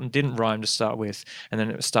 Didn't rhyme to start with, and then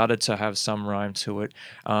it started to have some rhyme to it.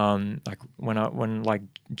 Like when like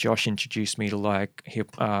Josh introduced me to like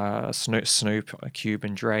Snoop, Cube,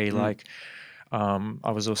 and Dre, like.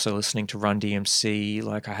 I was also listening to Run DMC.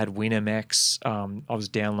 Like I had WinMX. I was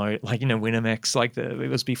downloading, like, you know, WinMX. Like it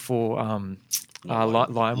was before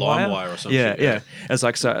LimeWire or something. Yeah. It's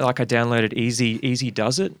like, so like I downloaded Easy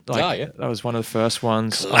Does It. Like, that was one of the first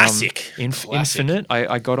ones. Classic. Infinite.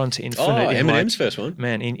 I got onto Infinite. Eminem's first one.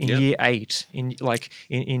 Man, in year 8,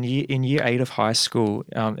 in year 8 of high school,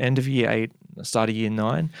 end of year 8, start of year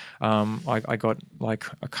 9, I got like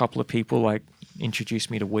a couple of people like introduced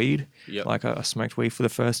me to weed. Like I smoked weed for the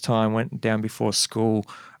first time, went down before school,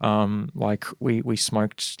 like we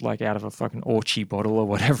smoked like out of a fucking Orchie bottle or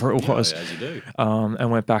whatever it was. As you do. And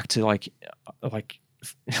went back to like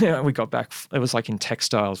we got back, it was like in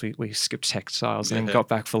textiles, we skipped textiles and then got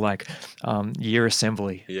back for like year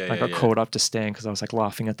assembly. I got called up to stand because I was like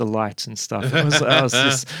laughing at the lights and stuff. I was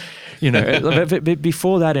just, you know, but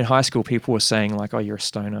before that in high school people were saying like, oh, you're a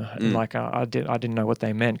stoner, and like I didn't know what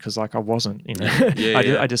they meant because like I wasn't, you know.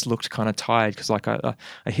 I just looked kind of tired because like I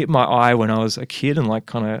hit my eye when I was a kid and like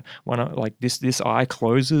kind of when I like this eye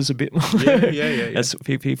closes a bit more. As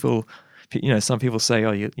people, you know, some people say,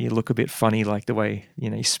 oh, you look a bit funny, like the way, you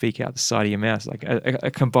know, you speak out the side of your mouth. Like a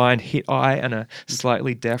combined hit eye and a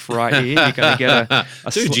slightly deaf right ear, you're going to get a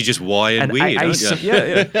dude, you just wired weird, aren't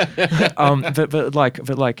you? But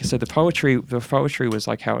like, so the poetry was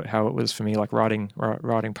like how it was for me, like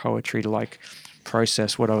writing poetry to like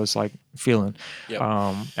process what I was like feeling.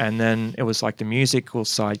 And then it was like the musical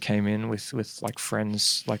side came in with like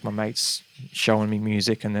friends, like my mates showing me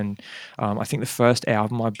music. And then I think the first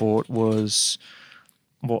album I bought was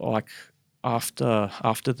like after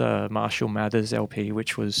the Marshall Mathers LP,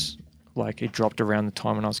 which was like it dropped around the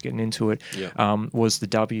time when I was getting into it, was the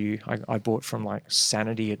W I bought from like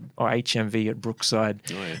Sanity or HMV at Brookside.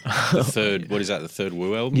 The third, what is that, the third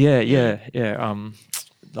Woo album?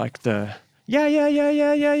 Like the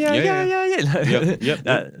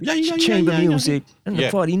chamber music and the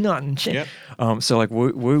party nut and shit. So like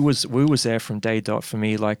Woo was there from day dot for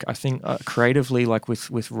me. Like I think creatively, like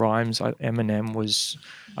with rhymes, Eminem was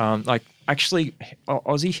like actually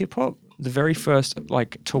Aussie hip hop. the very first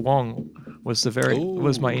like Tawong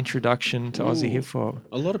was my introduction to Aussie hip hop.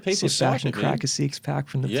 A lot of people Sit back cite and it, man. crack a six pack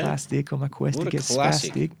from the plastic on my quest What to a get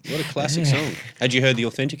classic! spastic. What a classic song. Had you heard the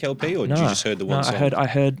authentic LP, or did you just heard the one song? I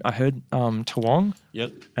heard Tawong.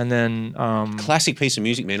 Yep. And then Classic piece of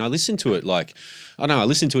music, man. I listened to it I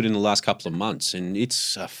listened to it in the last couple of months, and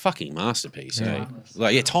it's a fucking masterpiece. Yeah.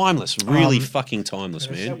 Timeless, really fucking timeless,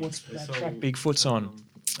 man. what's that track Bigfoot's on?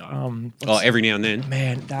 Every now and then.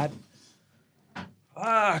 Man, that.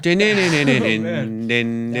 And And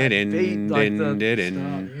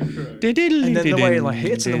then the way it like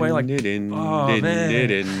hits and the way like, oh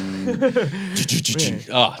man.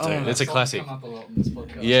 Oh, dude, that's a classic. Come up a lot in this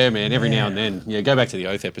podcast. Yeah, man, every now and then. Yeah, go back to the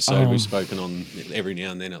Oath episode. We've spoken on every now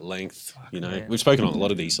and then at length, man. We've spoken on a lot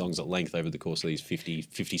of these songs at length over the course of these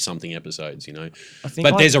 50-something episodes, I think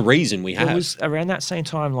But there's a reason we have. It was around that same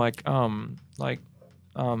time,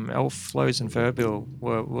 Elf Flows and Verbil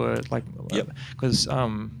were like, because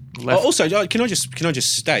Also, can I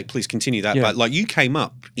just state, please continue that, Yeah. but you came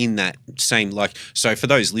up in that same, so for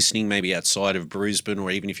those listening maybe outside of Brisbane, or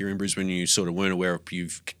even if you're in Brisbane you sort of weren't aware of,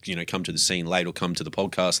 you've come to the scene late or come to the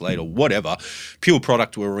podcast late or whatever, Pure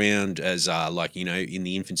Product were around as in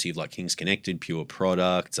the infancy of like Kings Connected, Pure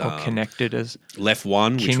Product, or Connected as Left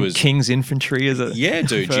One, which was King's Infantry as a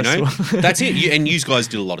dude, one. that's it. And you guys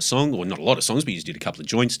did a lot of songs, or not a lot of songs, but you did a couple of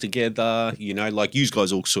joints together. You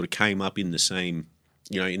guys all sort of came up in the same,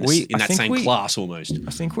 in that same class almost.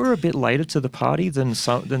 I think we're a bit later to the party than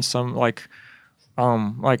some because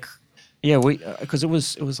it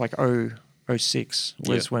was like 06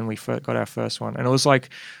 was when we first got our first one, and it was like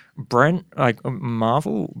Brent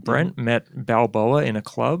met Balboa in a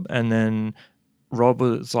club, and then Rob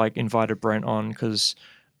was like invited Brent on because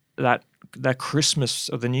that Christmas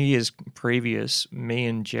or the New Year's previous, me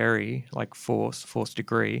and Jerry, like fourth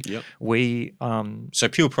degree, we So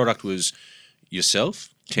Pure Product was yourself,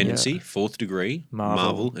 Tendancee, Fourth Degree,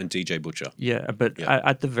 Marvel, and DJ Butcher. Yeah, but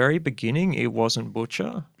at the very beginning, it wasn't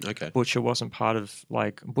Butcher. Okay. Butcher wasn't part of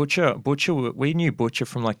like Butcher. We knew Butcher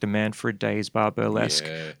from like the Manfred Days Bar Burlesque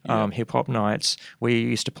hip hop nights. We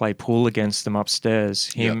used to play pool against them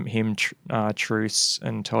upstairs. Truths,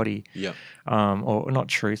 and Toddy. Yeah. Or not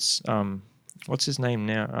Truths. What's his name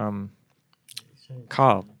now?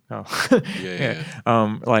 Carl. Oh.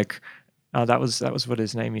 That was what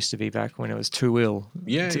his name used to be back when it was Too Ill.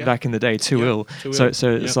 Back in the day, Too Ill. So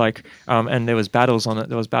it's like, and there was battles on it.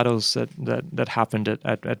 There was battles that happened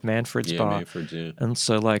at Manfred's bar. Manfred's, yeah. And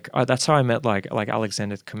so that's how I met like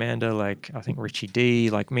Alexander the Commander, like I think Richie D,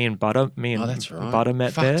 like me and Butter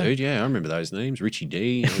met there. Dude, yeah, I remember those names. Richie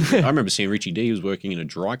D. I remember seeing Richie D was working in a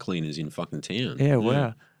dry cleaners in fucking town. Yeah,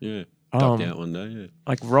 wow. Yeah. Ducked out one day, yeah.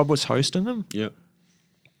 Like Rob was hosting them. Yeah.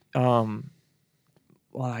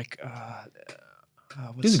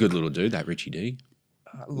 He's a good little dude, that Richie D.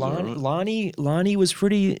 Lonnie was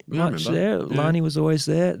pretty much there. Yeah. Lonnie was always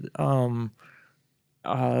there. There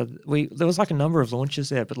was like a number of launches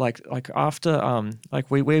there, but like after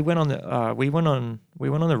we went on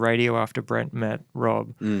the radio after Brent met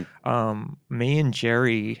Rob. Me and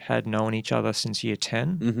Jerry had known each other since year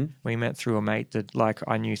 10. Mm-hmm. We met through a mate that like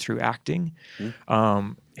I knew through acting.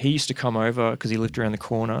 He used to come over because he lived around the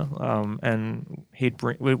corner, and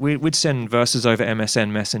we'd send verses over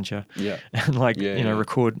MSN Messenger, and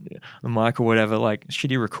record the mic or whatever, like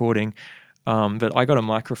shitty recording. But I got a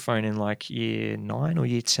microphone in like year 9 or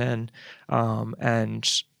year 10,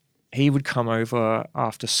 and he would come over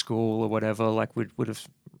after school or whatever, like would have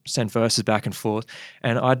sent verses back and forth,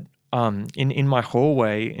 and I'd in my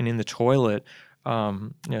hallway and in the toilet,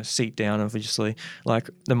 seat down obviously, like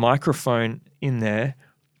the microphone in there.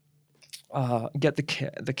 Get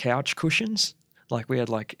the couch cushions. Like we had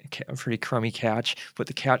like a pretty crummy couch, put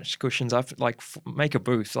the couch cushions up, like make a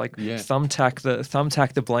booth, like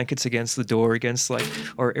thumbtack the blankets against the door, against like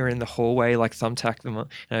or in the hallway, like thumbtack them,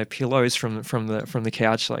 pillows from the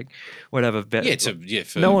couch, like whatever.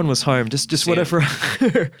 No one was home, just whatever.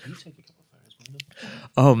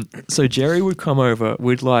 So Jerry would come over,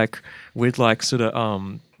 we'd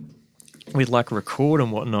record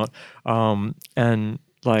and whatnot, and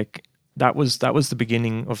like. That was the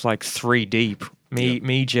beginning of like 3 Deep.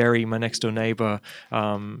 Me, Jerry, my next door neighbor,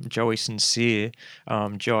 Joey Sincere,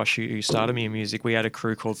 Josh, who started me in music. We had a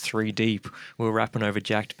crew called 3 Deep. We were rapping over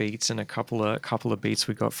jacked beats and a couple of beats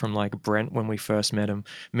we got from like Brent when we first met him.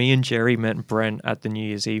 Me and Jerry met Brent at the New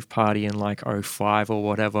Year's Eve party in like 05 or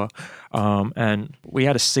whatever, and we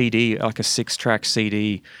had a CD, like a 6-track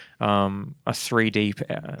CD. a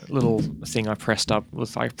 3D little thing I pressed up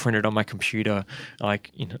with I printed on my computer,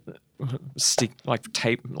 like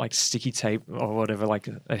sticky tape or whatever, like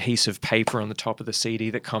adhesive paper on the top of the CD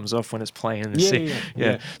that comes off when it's playing in the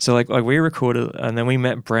Yeah. So like we recorded, and then we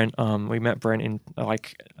met Brent. We met Brent in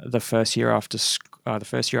like the first year after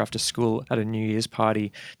school at a New Year's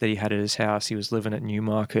party that he had at his house. He was living at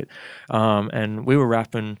Newmarket, and we were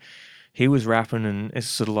rapping. He was rapping, and it's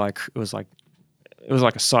sort of like it was like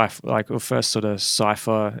a cipher, like a first sort of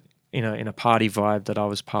cipher, in a party vibe that I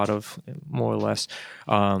was part of, more or less.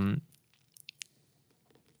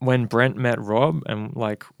 When Brent met Rob, and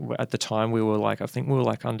like at the time we were like, I think we were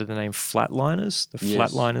like under the name Flatliners, the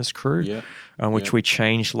Flatliners crew, which we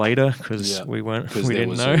changed later because we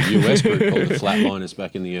didn't know. There was a US group called the Flatliners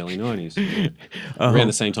back in the early 90s. Yeah. Around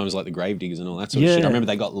the same time as like the Gravediggers and all that sort of shit. I remember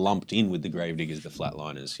they got lumped in with the Gravediggers, the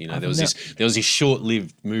Flatliners. You know, there was this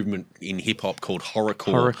short-lived movement in hip hop called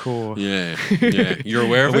horrorcore. Horrorcore. Yeah. You're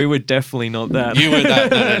aware of it? We were definitely not that. You were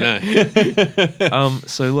that. No.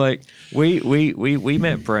 So like we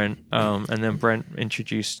met Brent, and then Brent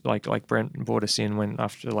introduced like Brent brought us in when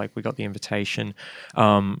after like we got the invitation.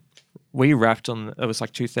 We rapped on, it was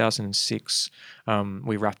like 2006.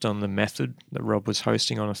 We rapped on The Method that Rob was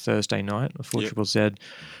hosting on a Thursday night, a 4ZZZ.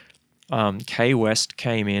 K West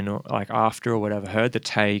came in like after or whatever, heard the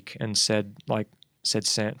take and said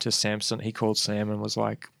to Samson, he called Sam and was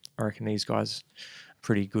like, I reckon these guys are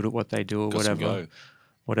pretty good at what they do or whatever.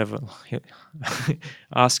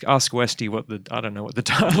 Ask Westy I don't know what the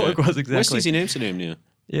dialogue was exactly. Westy's in Amsterdam now.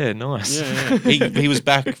 Yeah, nice. Yeah. He was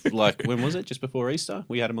back like, when was it? Just before Easter.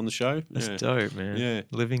 We had him on the show. That's dope, man. Yeah,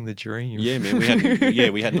 living the dream. Yeah, man.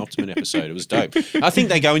 We had an Optimum episode. It was dope. I think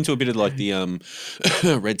they go into a bit of like the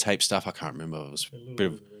red tape stuff. I can't remember. It was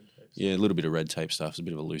a little bit of red tape stuff. It was a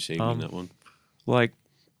bit of a loose evening, that one. Like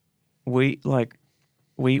we after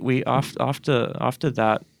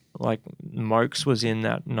that, like Mokes was in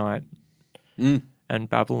that night, and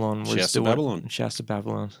Babylon was Shouts to Babylon. Shouts to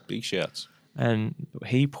Babylon. Big shouts. And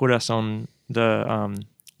he put us on the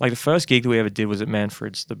like the first gig that we ever did was at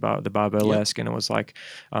Manfred's, the bar burlesque, and it was like,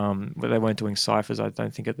 but they weren't doing ciphers. I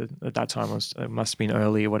don't think at that time it must have been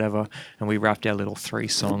early or whatever. And we rapped our little 3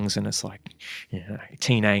 songs, and it's like,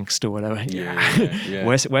 teen angst or whatever. Yeah.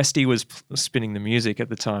 Westy was spinning the music at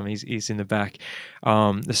the time. He's in the back.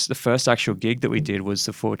 The first actual gig that we did was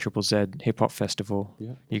the 4ZZZ Hip Hop Festival.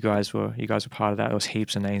 Yeah. You guys were part of that. There was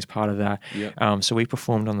heaps of names part of that. Yeah. So we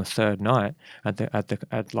performed on the third night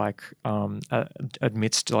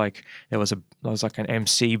amidst like there was like an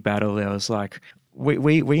MC battle. There was like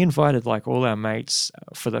we invited like all our mates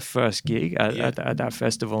for the first gig at that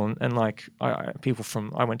festival, and like people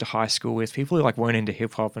from I went to high school with, people who like weren't into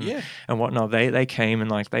hip hop and whatnot. They came and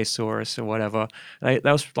like they saw us or whatever. That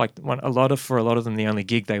was like for a lot of them the only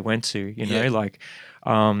gig they went to. Like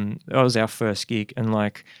that was our first gig, and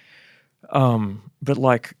like but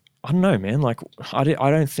like I don't know, man. Like, I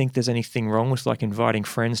don't think there's anything wrong with like inviting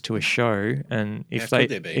friends to a show, and if they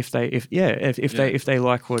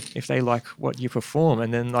like what you perform,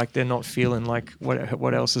 and then like they're not feeling like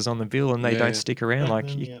what else is on the bill, and they don't stick around. Back like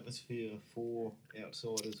then, the atmosphere for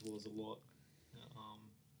outsiders was a lot.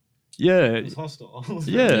 It was hostile.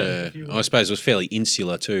 I suppose it was fairly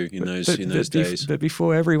insular too in those days. But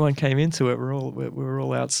before everyone came into it, we were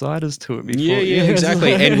all outsiders to it. Before. Yeah,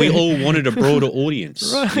 exactly. And we all wanted a broader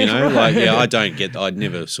audience. Right, like I'd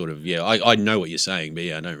never sort of I know what you're saying, but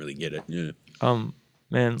I don't really get it. Yeah.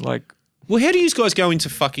 Man, like. Well, how do you guys go into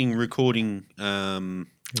fucking recording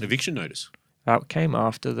Eviction Notice? It came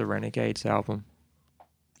after the Renegades album.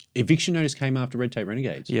 Eviction Notice came after Red Tape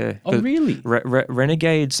Renegades? Yeah. Oh, really?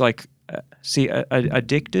 Renegades, like,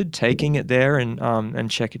 Addicted, Taking It There,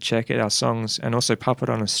 and Check It, our songs, and also Puppet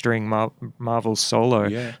on a String, Marvel's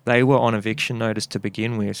solo, they were on Eviction Notice to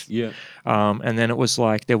begin with. Yeah. And then it was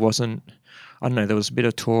like, there was a bit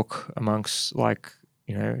of talk amongst, like,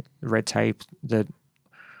 Red Tape that,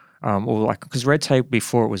 because Red Tape,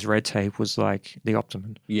 before it was Red Tape, was like the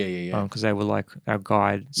Optimum. Yeah. Because they were like our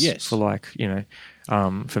guides for like,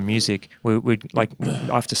 for music. We'd like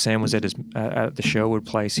after Sam was at the Sherwood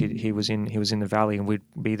place, he was in the Valley, and we'd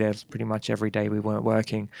be there pretty much every day we weren't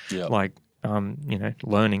working. Yep. Like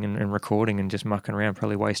learning and recording and just mucking around,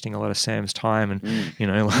 probably wasting a lot of Sam's time, and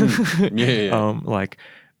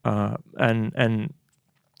and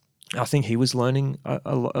I think he was learning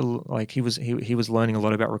he was learning a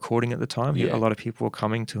lot about recording at the time. A lot of people were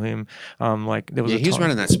coming to him. Like there was he was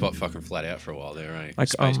running that spot fucking flat out for a while there, eh? Like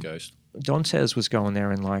Space Ghost. Dantes was going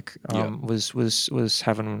there and like was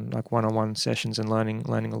having like one-on-one sessions and learning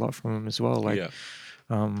a lot from him as well. Like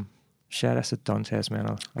shout out to Dantes,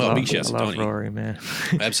 man. Big shout out to I love Donnie. Rory, man.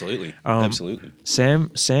 Absolutely.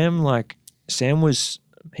 Sam was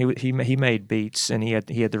he made beats, and he had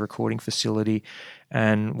the recording facility,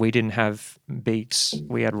 and we didn't have beats.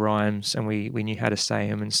 We had rhymes, and we knew how to say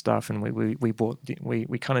them and stuff. And we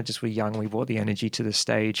kind of just were young. We brought the energy to the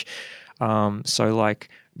stage. So like,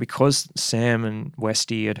 because Sam and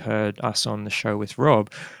Westy had heard us on the show with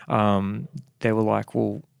Rob, they were like,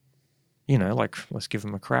 well, you know, like, let's give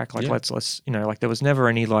them a crack. Like, let's, you know, like, there was never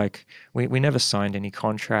any, like, we never signed any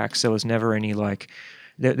contracts. There was never any, like,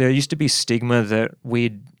 there used to be stigma that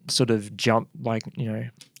we'd sort of jump, like, you know,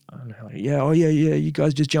 I don't know, like, you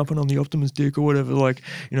guys just jumping on the Optimus dick or whatever, like,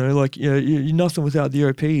 you know, like, you're nothing without the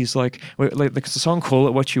OPs. Like the song "Call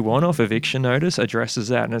It What You Want" off Eviction Notice addresses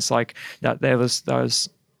that, and it's like that there was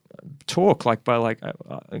talk like by like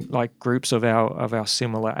groups of our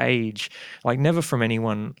similar age, like never from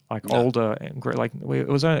anyone like older, and like it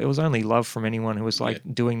was only love from anyone who was like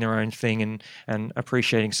doing their own thing and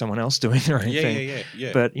appreciating someone else doing their own thing.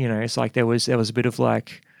 But you know, it's like there was a bit of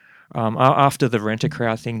like after the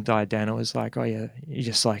Rent-A-Crowd thing died down, it was like, oh yeah, you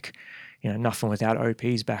just like, you know, nothing without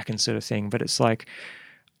OPs back and sort of thing. But it's like,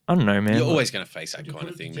 I don't know, man. You're always going to face that kind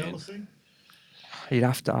of thing, man. You'd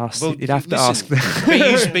have to ask. Well, you'd have to ask.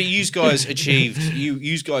 But you guys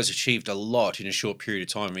achieved a lot in a short period of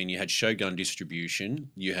time. I mean, you had Shogun distribution,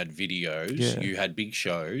 you had videos, you had big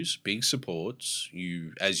shows, big supports.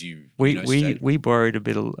 We borrowed a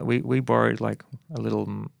bit of we borrowed like a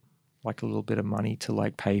little bit of money to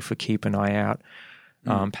like pay for Keep an Eye Out.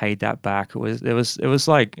 Paid that back. It was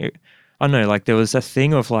like I don't know, like there was a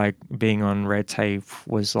thing of like being on Red Tape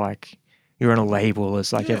was like, you're on a label,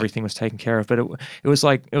 it's like everything was taken care of, but it was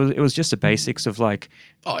like it was just the basics of like,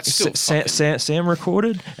 it's still Sam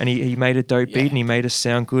recorded and he made a dope beat and he made us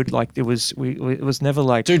sound good. Like it was never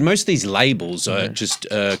like, dude, most of these labels are just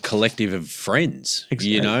a collective of friends,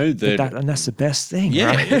 you know, and that's the best thing,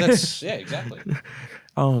 right? Exactly.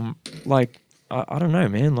 Like I don't know,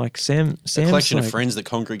 man. Like Sam's a collection like, of friends that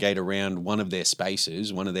congregate around one of their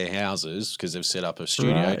spaces, one of their houses, because they've set up a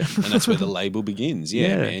studio, and that's where the label begins.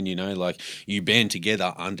 Yeah, man. You know, like you band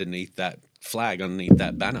together underneath that flag, underneath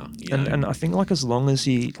that banner. And I think like as long as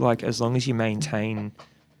you maintain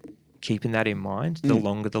keeping that in mind, the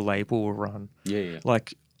longer the label will run. Yeah.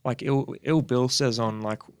 Like Ill Bill says on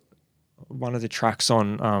like one of the tracks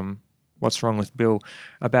on What's Wrong with Bill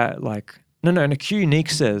about like. No. Q Unique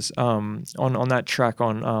says on that track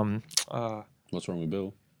on What's Wrong with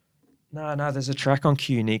Bill? No, there's a track on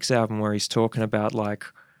Q Unique's album where he's talking about like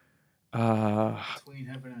Between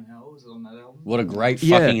Heaven and Hell is on that album. What a great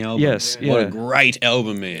fucking album. Yes. What a great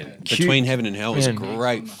album, man. Between Heaven and Hell is a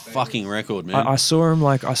great fucking record, man. I saw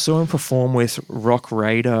him perform with Rock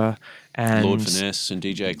Raider and Lord Finesse and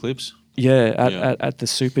DJ Eclipse. At the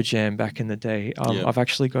Super Jam back in the day. I've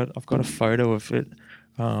got a photo of it.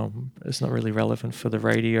 It's not really relevant for the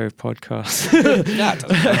radio podcast.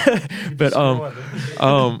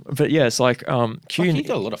 But yeah, it's like Q. You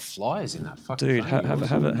got a lot of flyers in that fucking dude. Have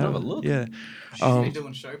a look. Yeah, should be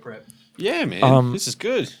doing show prep. Yeah, man, this is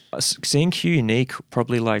good. Seeing Q Unique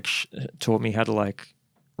probably like taught me how to like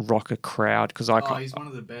rock a crowd because he's one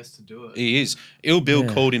of the best to do it. He is. Ill Bill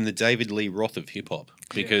called him the David Lee Roth of hip hop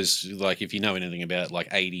because, like, if you know anything about like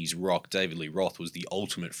 '80s rock, David Lee Roth was the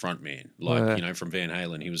ultimate frontman. Like, you know, from Van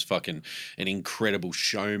Halen, he was fucking an incredible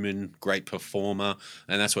showman, great performer,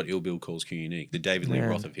 and that's what Ill Bill calls Q Unique, the David Lee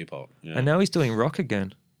Roth of hip hop. You know? And now he's doing rock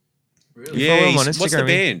again. Really? Yeah, what's the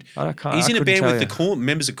band? He's in a band with the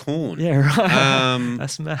members of Korn. Yeah, right.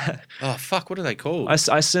 That's mad. Oh fuck, what are they called? I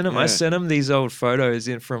sent him these old photos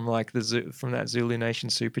in from like from that Zulu Nation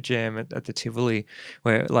Super Jam at the Tivoli,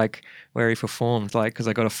 where he performed. Like, because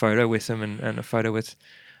I got a photo with him and a photo with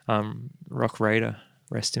Rock Raider,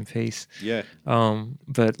 rest in peace. Yeah.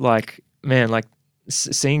 But like, man, like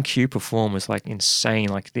seeing Q perform was like insane.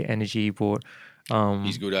 Like the energy he brought.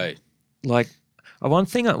 He's good, eh? Like. One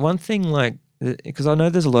thing, like, because I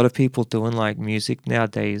know there's a lot of people doing like music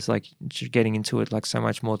nowadays, like getting into it like so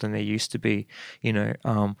much more than they used to be, you know.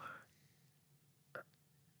 No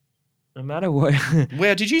matter what.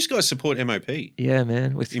 Wow, did you guys support MOP? Yeah,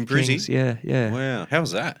 man. With in Brizzy? Yeah. Wow, how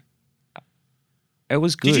was that? It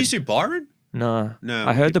was good. Did you do Byron? No.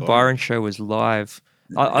 I heard the Byron show was live.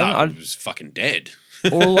 I was fucking dead.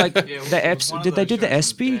 Or like the ESPY, did they do the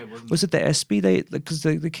ESPY? Was it the ESPY? Because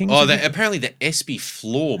the Kings. Oh, apparently the ESPY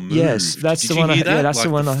floor moved. Yes, that's the one. Yeah, that's the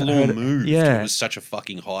one. The floor moved. Yeah, it was such a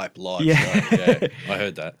fucking hype live. Yeah, I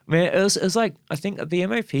heard that. Man, it was like I think the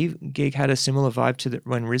MOP gig had a similar vibe to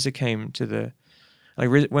when RZA came to the. Like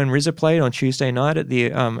when RZA played on Tuesday night at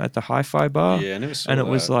the Hi-Fi bar. Yeah, I never saw and that. It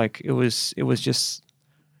was like it was just.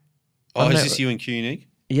 Oh, is this you and Q Unique?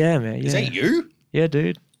 Yeah, man. Yeah. Is that you? Yeah,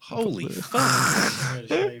 dude. Holy fuck!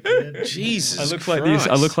 Jesus, I look Christ. like this.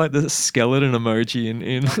 I look like the skeleton emoji in.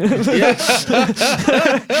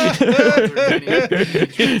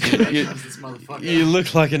 You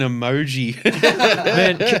look like an emoji.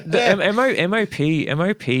 Man, the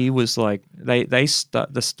MOP was like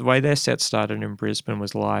the way their set started in Brisbane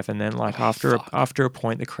was live, and then like after a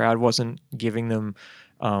point, the crowd wasn't giving them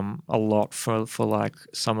a lot for like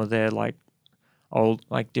some of their like old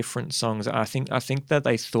like different songs. I think that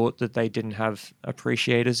they thought that they didn't have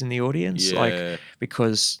appreciators in the audience, like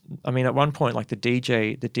because I mean at one point like the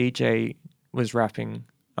DJ was rapping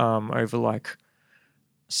over like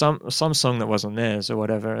some song that wasn't theirs or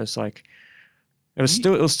whatever. It's like it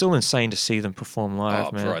was still insane to see them perform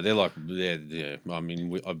live, man. Bro, they're like yeah. I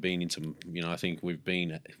mean, I've been into, you know, I think we've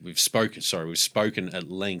spoken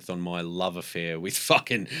at length on my love affair with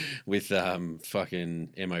fucking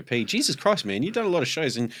MOP. Jesus Christ, man, you've done a lot of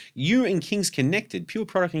shows, and you and Kings Connected, Pure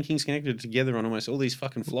Product and Kings Connected together on almost all these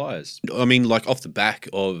fucking flyers. I mean, like off the back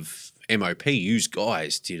of MOP, you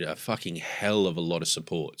guys did a fucking hell of a lot of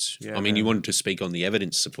supports. Yeah, I mean, you wanted to speak on the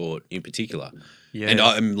Evidence support in particular. Yeah. And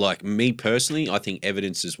I'm like, me personally, I think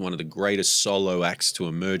Evidence is one of the greatest solo acts to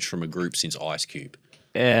emerge from a group since Ice Cube.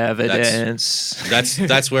 Evidence.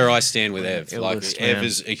 That's where I stand with Ev. Like, Illest, Ev man.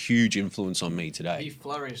 is a huge influence on me today. He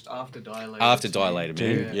flourished after Dilated. After Dilated,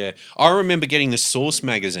 man. Yeah. I remember getting the Source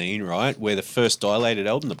magazine, right, where the first Dilated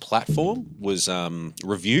album, The Platform, was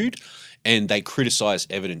reviewed. And they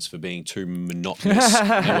criticised Evidence for being too monotonous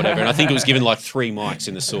and whatever. And I think it was given like 3 mics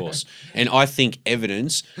in the Source. And I think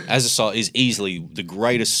Evidence, as a solo, is easily the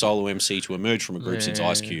greatest solo MC to emerge from a group since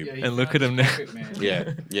Ice Cube. Yeah, And look at him now.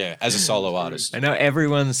 Yeah, as a solo artist. I know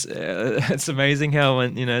everyone's. It's amazing how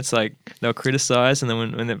when it's like they'll criticize, and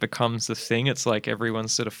then when it becomes the thing, it's like everyone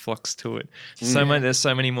sort of flocks to it. There's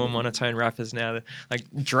so many more monotone rappers now. Like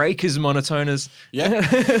Drake is monotone as. Yep.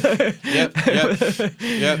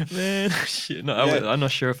 Man, shit. No, I'm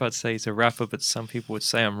not sure if I'd say he's a rapper, but some people would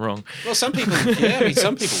say I'm wrong. Well, some people, I mean,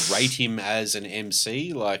 some people rate him as an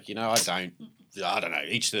MC. Like, I don't know.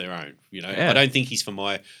 Each to their own. I don't think he's for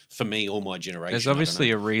me or my generation. There's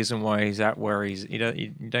obviously a reason why he's at where he's. You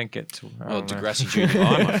don't get to. Degrassi Junior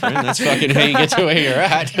High, my friend. That's fucking how you get to where you're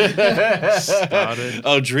at. Started.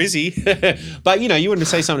 Oh, Drizzy. But you wanted to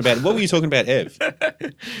say something about it. What were you talking about, Ev?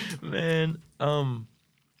 Man,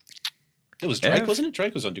 It was Drake, wasn't it?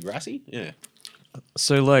 Drake was on Degrassi. Yeah.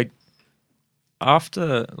 So like,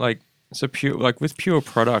 after like, so pure like with Pure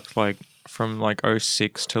Product, like from like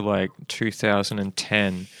 06 to like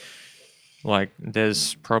 2010, like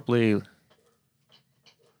there's probably, I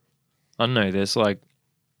don't know, there's like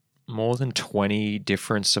more than 20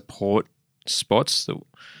 different support spots that.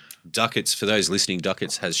 Duckets, for those listening,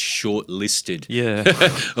 Duckets has shortlisted. Yeah.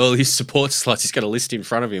 All his support slots. He's got a list in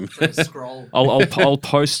front of him. Scroll. I'll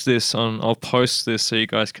post this so you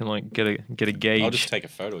guys can like get a gauge. I'll just take a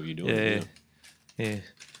photo of you doing it. Yeah.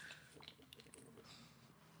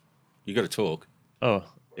 You got to talk. Oh.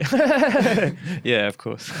 Yeah, of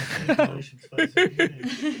course.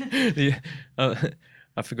 Yeah.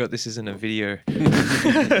 I forgot this isn't a video.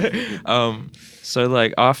 So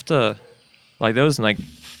like after, like there was like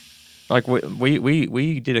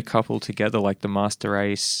we did a couple together, like the Master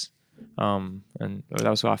Ace, and that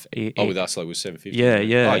was off. With us, like with 750.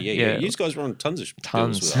 Yeah. Oh yeah. You guys were on tons of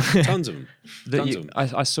bills with us. Tons of them.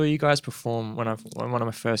 I saw you guys perform when one of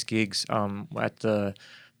my first gigs at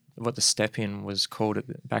what the Step In was called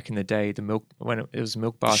back in the day, it was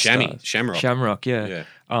Milk Bar Shamrock, yeah.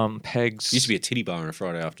 Pegs used to be a titty bar on a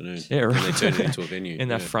Friday afternoon. Yeah, right. And they turned it into a venue. In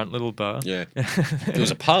that front little bar. Yeah. It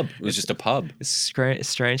was a pub. It was just a pub. It's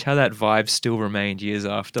strange how that vibe still remained years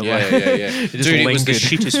after. Yeah. It Dude, it was the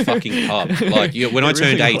shittest fucking pub. Like, when I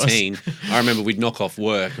turned 18, I remember we'd knock off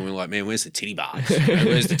work and we were like, man, where's the titty bars?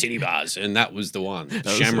 Where's the titty bars? And that was the one.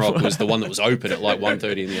 Shamrock was the one that was open at like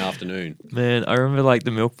 1:30 in the afternoon. Man, I remember like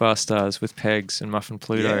the Milk Bar Stars with Pegs and Muffin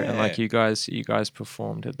Pluto, and like you guys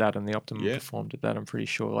performed at that, and the Optimum performed at that. I'm pretty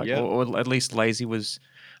sure, like, or at least Lazy was.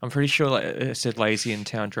 I'm pretty sure, like it said Lazy and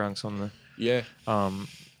Town Drunks on the.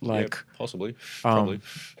 Possibly, probably.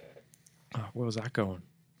 Where was that going?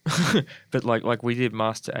 But like we did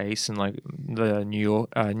Master Ace and like the New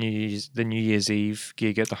Year's Eve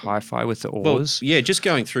gig at the Hi-Fi with the Oars. Well, yeah, just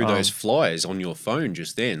going through those flyers on your phone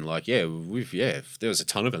just then, like there was a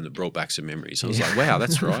ton of them that brought back some memories. I was like, wow,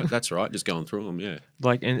 that's right. Just going through them, yeah.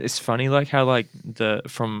 Like, and it's funny, like how like the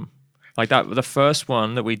first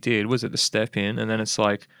one that we did was at the Step In, and then it's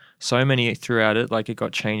like so many throughout it, like it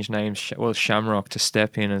got changed names, Shamrock to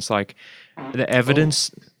Step In. And it's like the Evidence.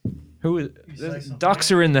 Who is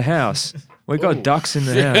Ducks are in the house? We got ducks in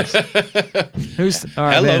the house. Who's all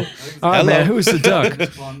right, Hello. man? All right, Hello. man. Who's the duck?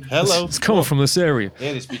 Hello. It's coming from this area.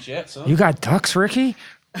 Yeah, this bitch out, son. You got ducks, Ricky?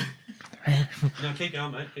 No, keep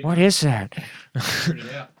going, mate. What is that? Put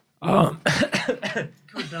it out.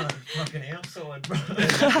 Good done. Fucking outside, bro.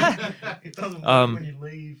 It doesn't work when you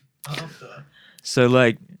leave after. So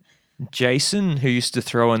like Jason, who used to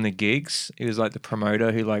throw on the gigs, he was like the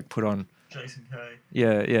promoter who like put on. Jason K. Yeah,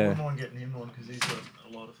 I yeah. wouldn't mind getting him on because he's got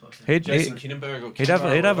a lot of fucking. Jason Kinnenberg or He'd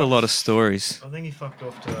have a lot of stories. I think he fucked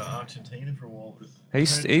off to Argentina for a while. But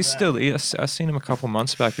He's still. I seen him a couple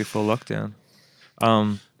months back before lockdown.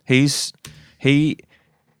 He's the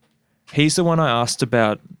one I asked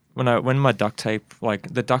about when my duct tape,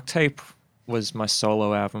 like the duct tape was my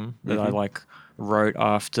solo album that I like wrote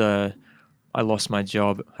after I lost my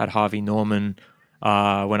job at Harvey Norman.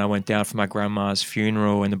 When I went down for my grandma's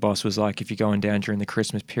funeral, and the boss was like, "If you're going down during the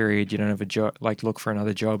Christmas period, you don't have a job. Like, look for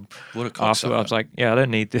another job." What a After cocksucker. I was like, "Yeah, I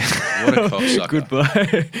don't need this." What a cocksucker.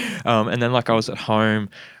 Goodbye. And then like I was at home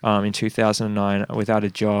in 2009 without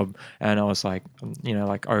a job, and I was like,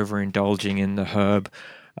 like overindulging in the herb,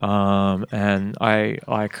 and I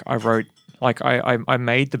wrote. Like I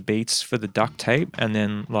made the beats for the duct tape and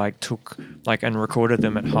then like took like and recorded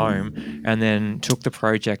them at home and then took the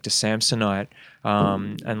project to Samsonite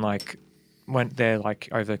and like went there like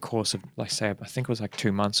over the course of like say I think it was like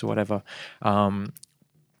 2 months or whatever,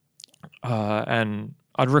 and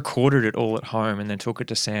I'd recorded it all at home and then took it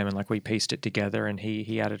to Sam and like we pieced it together and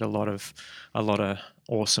he added a lot of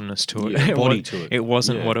awesomeness to it. Yeah, body to it. It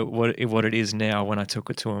wasn't what it is now when I took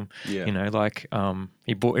it to him. Yeah.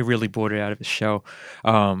 He really brought it out of his shell.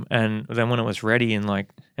 And then when it was ready and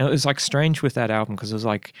it was like strange with that album because it was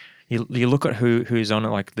like you look at who's on it,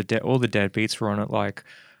 like all the dead beats were on it, like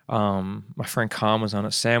my friend Khan was on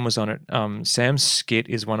it, Sam was on it. Sam's skit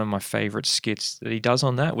is one of my favorite skits that he does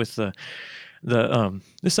on that with the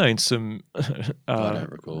this ain't some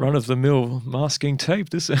run of the mill masking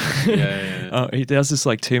tape. This he does this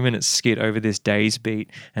like 2-minute skit over this Days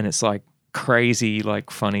beat, and it's like crazy,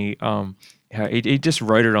 like funny. He just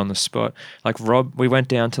wrote it on the spot. Like Rob, we went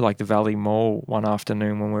down to like the Valley Mall one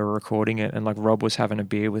afternoon when we were recording it, and like Rob was having a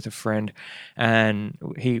beer with a friend, and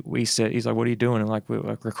we said, he's like, "What are you doing?" And like we're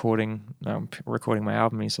like recording my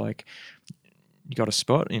album. He's like, "You got a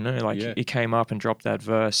spot?" He came up and dropped that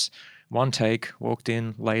verse. One take, walked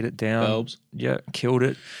in, laid it down. Belbs. Yeah, killed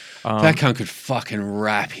it. That cunt could fucking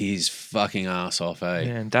rap his fucking ass off, eh?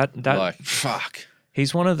 Yeah, and that like, fuck.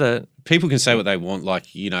 He's one of the... People can say what they want. Like,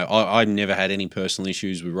 I never had any personal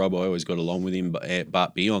issues with Rob. I always got along with him.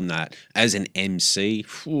 But beyond that, as an MC,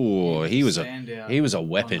 he was a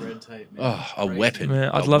weapon. A weapon. Man,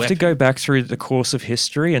 I'd love to go back through the course of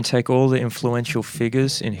history and take all the influential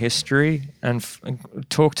figures in history and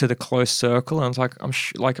talk to the close circle. And I'm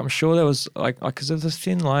sure there was because there's a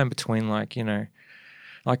thin line between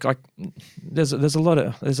there's a lot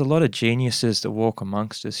of geniuses that walk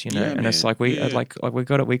amongst us, and man. It's like we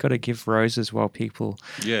got to give roses while people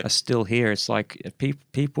are still here. It's like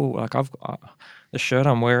people like the shirt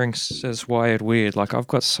I'm wearing says Wired Weird. Like I've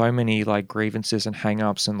got so many like grievances and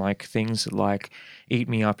hang-ups and like things that like eat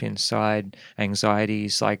me up inside,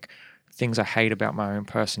 anxieties, like things I hate about my own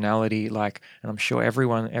personality, and I'm sure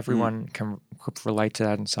everyone can relate to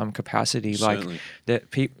that in some capacity. Certainly.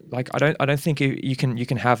 I don't think you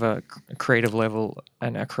can have a creative level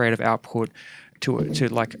and a creative output to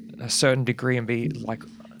like a certain degree and be like.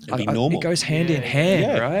 Normal. It goes hand in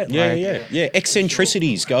hand, right? Yeah.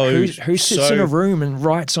 Eccentricities go. Who sits in a room and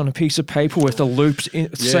writes on a piece of paper with a loop,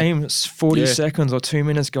 same 40 seconds or 2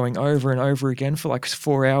 minutes going over and over again for like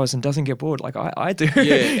 4 hours and doesn't get bored? Like I do.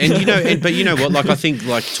 Yeah, and but you know what? Like I think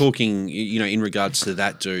like talking, in regards to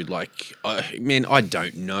that dude, like, I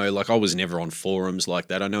don't know. Like I was never on forums like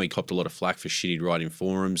that. I know he copped a lot of flack for shit he'd write in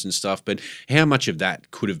forums and stuff, but how much of that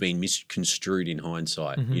could have been misconstrued in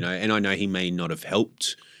hindsight? Mm-hmm. And I know he may not have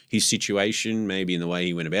helped his situation, maybe in the way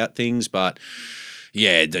he went about things, but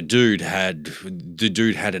yeah, the dude had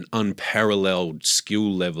an unparalleled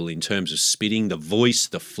skill level in terms of spitting, the voice,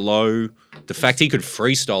 the flow, the fact he could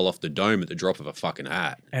freestyle off the dome at the drop of a fucking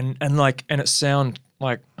hat, and it sound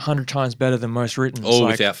like 100 times better than most written.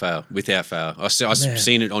 Without fail. I've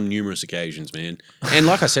seen it on numerous occasions, man. And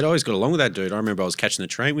like I said, I always got along with that dude. I remember I was catching the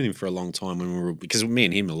train with him for a long time because me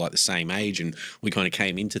and him are like the same age and we kind of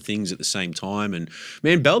came into things at the same time. And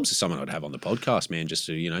man, Belbs is someone I'd have on the podcast, man, just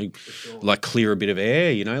to, like clear a bit of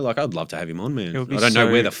air, like I'd love to have him on, man. I don't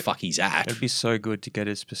know where the fuck he's at. It'd be so good to get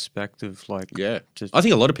his perspective. I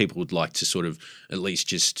think a lot of people would like to sort of at least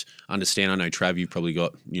just understand. I know, Trav, you've probably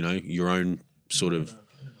got, your own sort of...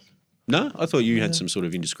 No, I thought you had some sort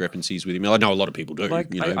of indiscrepancies with him. I know a lot of people do.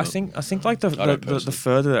 Like, you know, I think like the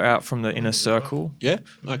further out from the inner circle. Yeah.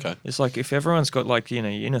 Okay. It's like if everyone's got like your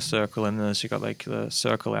inner circle and then you got like the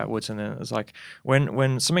circle outwards, and then it's like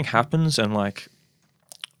when something happens and like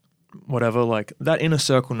whatever, like that inner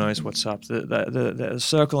circle knows what's up. The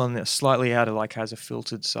circle on the slightly outer like has a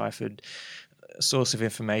filtered, ciphered source of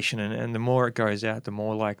information, and the more it goes out, the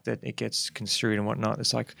more like that it gets construed and whatnot.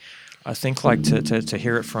 It's like I think like to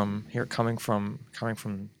hear it coming from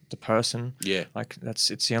the person, like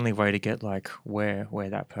it's the only way to get like where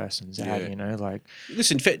that person's at, you know. Like,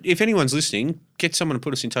 listen, if anyone's listening, get someone to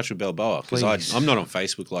put us in touch with Balboa, because I'm not on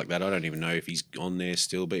Facebook like that. I don't even know if he's on there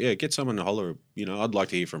still, but yeah, get someone to holler. You know, I'd like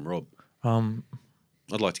to hear from Rob. I'd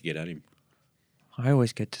like to get at him. I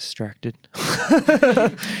always get distracted.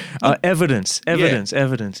 Evidence. Because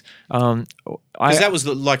that was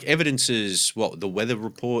Evidence's the weather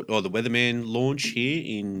report or the Weatherman launch here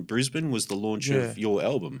in Brisbane was the launch of your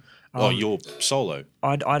album or your solo.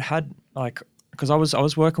 I'd had like, because I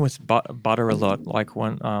was working with Butter a lot, like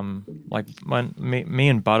when me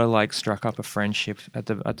and Butter like struck up a friendship at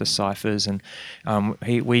the Cyphers, and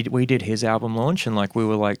we did his album launch, and like we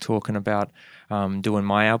were like talking about doing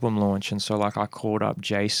my album launch, and so like I called up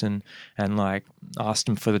Jason and like asked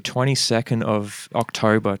him for the 22nd of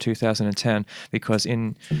October 2010, because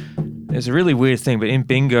there's a really weird thing, but in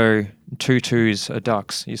bingo, 2-2s are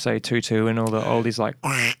ducks. You say 2-2 and all the oldies like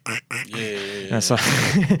and it's like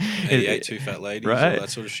 88 two fat ladies, right? All that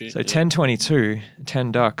sort of shit. So 10/22,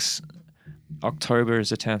 10 ducks. October is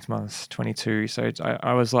the 10th month, 22. So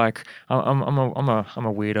I was like, I'm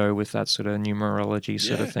a weirdo with that sort of numerology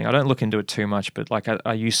sort of thing. I don't look into it too much, but like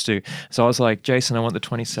I used to. So I was like, Jason, I want the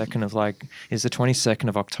 22nd of like, is the 22nd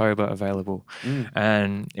of October available?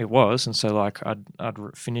 And it was. And so like I'd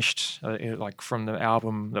finished like from the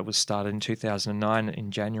album that was started in 2009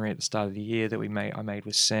 in January at the start of the year that I made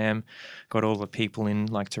with Sam, got all the people in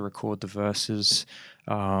like to record the verses.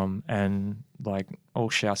 And like all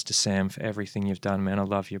shouts to Sam for everything you've done, man. I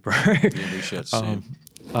love you, bro. Big shouts to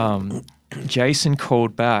Sam. Jason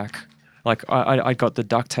called back. Like I got the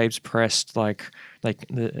duct tapes pressed. Like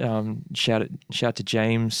the shout to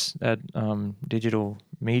James at Digital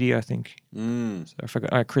Media, I think. So I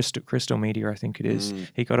forgot. Crystal Media, I think it is.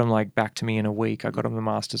 He got them like back to me in a week. I got them the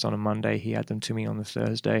masters on a Monday. He had them to me on the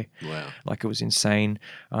Thursday. Wow. Like it was insane.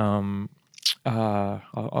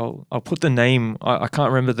 I'll put the name. I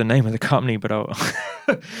can't remember the name of the company, but I'll.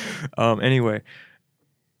 Anyway,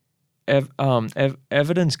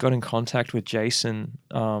 Evidence got in contact with Jason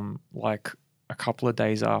like a couple of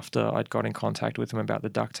days after I'd got in contact with him about the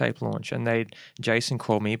duct tape launch, and Jason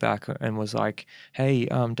called me back and was like, "Hey,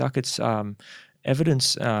 Duckets,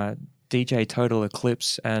 Evidence." DJ Total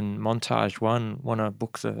Eclipse and Montage One want to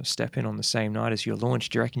book the step in on the same night as your launch.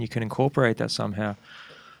 Do you reckon you can incorporate that somehow?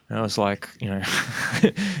 And I was like, you know,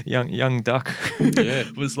 young duck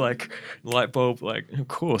was like light bulb, like, of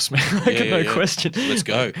course, man, like no question. Let's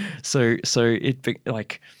go. So it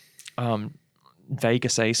like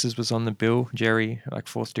Vegas Aces was on the bill. Jerry, like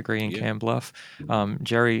Fourth Degree in Cam Bluff.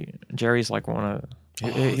 Jerry's like one of.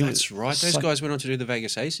 That's right. Those guys went on to do the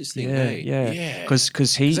Vegas Aces thing. Yeah. Because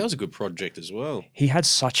that was a good project as well. He had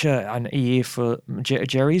such an ear for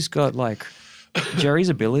Jerry's got like. Jerry's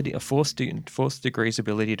ability, a fourth degree's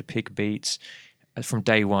ability to pick beats from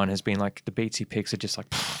day one has been like the beats he picks are just like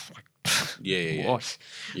what?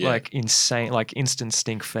 Yeah. Like insane, like instant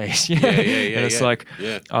stink face. And it's like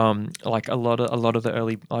a lot of the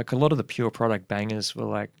early, like a lot of the pure product bangers were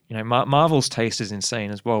like, you know, Marvel's taste is insane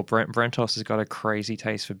as well. Brentos has got a crazy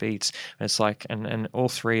taste for beats. And it's like, and all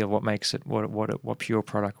three are what makes it what pure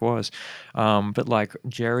product was. But like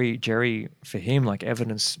Jerry for him, like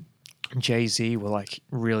Evidence, Jay-Z were like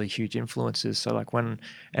really huge influences. So like when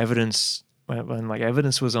Evidence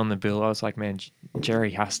was on the bill, I was like, man,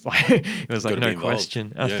 Jerry has to, like, it was like no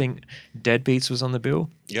question. I think Deadbeats was on the bill.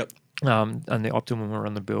 Yep. And the Optimum were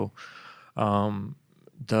on the bill.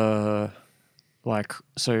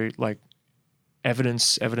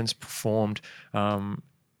 Evidence performed.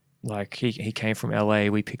 Like he came from LA.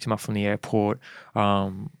 We picked him up from the airport.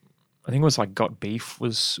 I think it was like Got Beef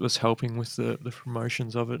was helping with the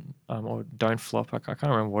promotions of it, or Don't Flop. I can't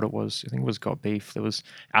remember what it was. I think it was Got Beef. There was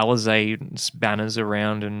Alizé banners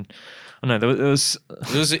around, and I don't know. It was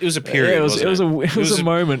a period. It was a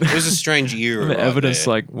moment. It was a strange year. Right Evidence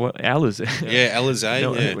there. Like what Alizé? Yeah,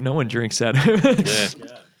 Alizé. No one drinks that.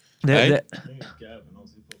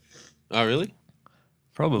 Oh really?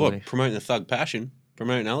 Probably. What, promoting the Thug Passion,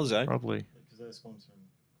 promoting Alizé. Probably. Because they're sponsoring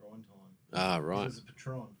Grind Time. Ah right. There's a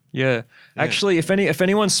Patron. Yeah. Actually, if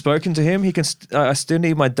anyone's spoken to him, he can. I still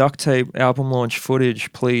need my duct tape album launch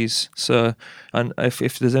footage, please, sir. And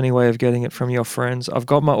if there's any way of getting it from your friends, I've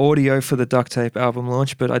got my audio for the duct tape album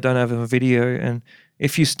launch, but I don't have a video. And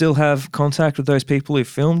if you still have contact with those people who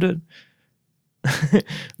filmed it,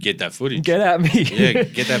 Get that footage. get at me. Yeah,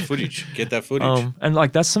 get that footage. Get that footage. And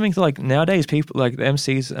like that's something that, like nowadays people like the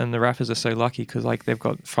MCs and the rappers are so lucky because like they've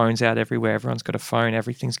got phones out everywhere. Everyone's got a phone.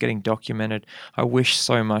 Everything's getting documented. I wish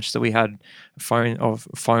so much that we had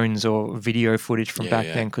phones or video footage from back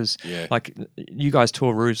then because like you guys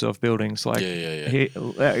tore roofs of buildings like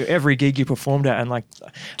every gig you performed at and like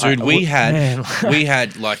dude we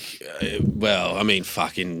had like well I mean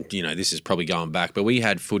fucking this is probably going back but we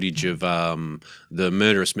had footage of the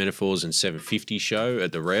Murderous Metaphors and 750 show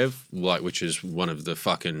at the Rev, like which is one of the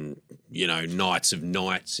fucking nights of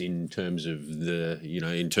nights in terms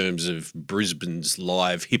of Brisbane's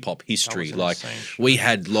live hip hop history. Like we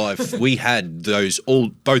had those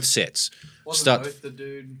both sets. Wasn't Oath the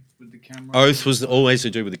dude with the camera? Oath was always the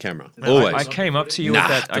dude with the camera. Always. I came up to you at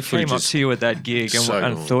that. I came up to you at that gig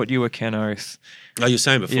and thought you were Ken Oath. Oh, you were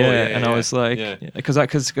saying before, and I was like, because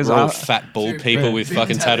all fat bald people with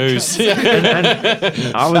fucking tattoos. and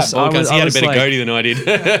I was, he had a better goatee than I did.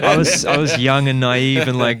 I was young and naive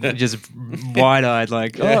and like just wide eyed,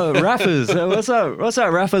 like, oh, rappers, what's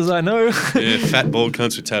up, rappers? I know. Yeah, fat bald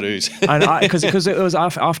cunts with tattoos. And because it was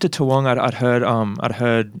after Toowong, I'd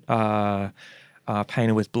heard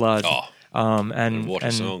Painted with Blood. Oh, and what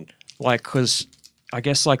a song! Like, because I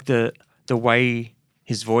guess like the way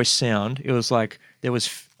his voice sound, it was like there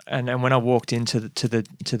was, and when I walked into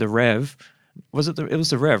the Rev, it was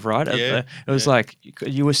the Rev, right? Yeah. It was like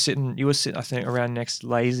you were sitting I think around next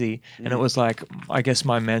Lazy, and it was like I guess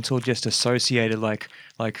my mental just associated like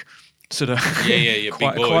sort of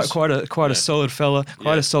quite a solid fella,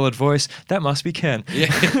 quite a solid voice. That must be Ken.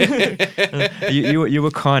 Yeah. you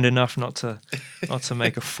were kind enough not to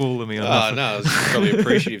make a fool of me. No, I was probably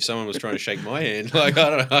appreciative if someone was trying to shake my hand. Like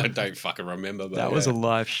I don't fucking remember. But that was a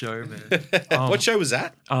live show, man. What show was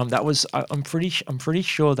that? That was I'm pretty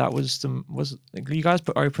sure that was you guys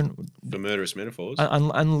open the Murderous Metaphors.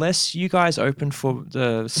 Unless you guys opened for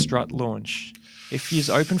the Strut launch. If he's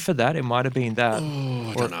open for that, it might have been that. Oh,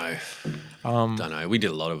 I don't know. We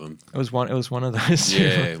did a lot of them. It was one of those.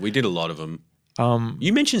 Yeah, we did a lot of them.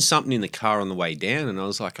 You mentioned something in the car on the way down, and I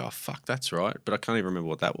was like, "Oh fuck, that's right," but I can't even remember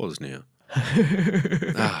what that was now.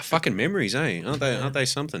 Fucking memories, eh? Aren't they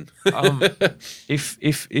something?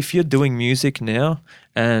 If you're doing music now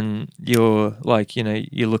and you're like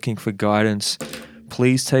you're looking for guidance,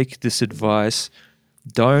 please take this advice.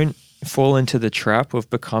 Don't fall into the trap of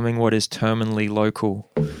becoming what is terminally local,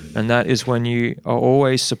 and that is when you are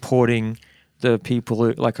always supporting the people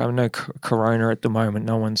who, like I know Corona at the moment,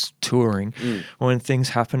 no one's touring. When things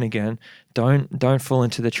happen again, don't fall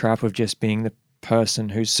into the trap of just being the person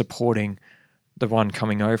who's supporting the one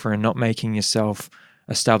coming over and not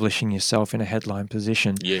establishing yourself in a headline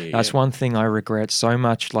position. That's one thing I regret so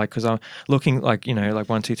much, like because I'm looking like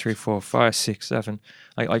 1 2 3 4 5 6 7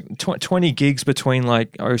 like 20 gigs between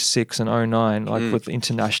like 06 and 09 like with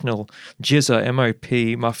international Jizza,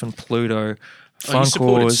 MOP, Muffin Pluto, you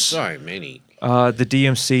supported so many. The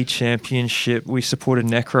DMC Championship, we supported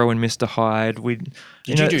Necro and Mr. Hyde.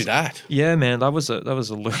 Did you do that? Yeah, man, that was a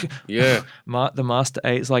look. Yeah. The Master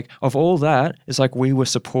 8 is like of all that, it's like we were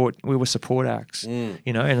support acts. And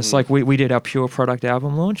it's like we did our Pure Product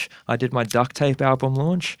album launch. I did my Duct Tape album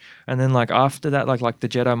launch, and then like after that, like the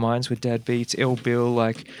Jedi Minds with Dead Beats, Ill Bill,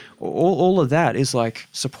 like all of that is like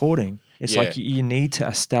supporting. It's like you need to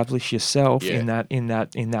establish yourself in that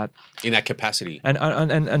capacity.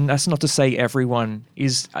 And that's not to say everyone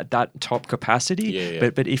is at that top capacity.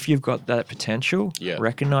 But if you've got that potential,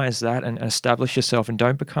 recognize that and establish yourself, and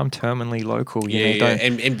don't become terminally local.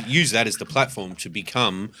 And use that as the platform to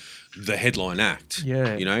become the headline act.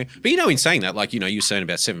 But in saying that, like you were saying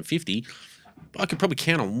about 750. I could probably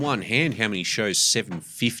count on one hand how many shows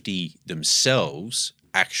 750 themselves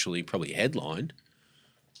actually probably headlined.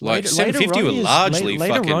 Like 750 were largely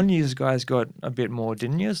later on, you guys got a bit more,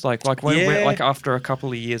 didn't you? Like when like after a couple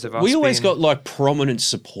of years of us, we always got like prominent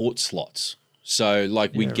support slots. So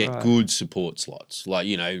like we'd get good support slots, like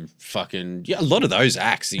a lot of those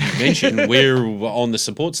acts that you mentioned we're on the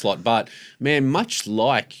support slot. But man, much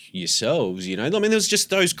like yourselves, there was just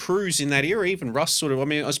those crews in that era. Even Russ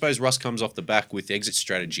I suppose Russ comes off the back with Exit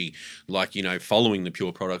Strategy, like following the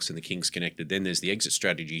Pure Products and the Kings Connected. Then there's the Exit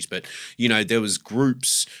Strategies, but there was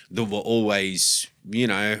groups that were always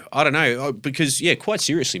I don't know, because quite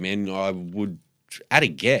seriously, man, I would at a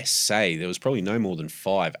guess say there was probably no more than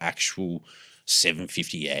 5 actual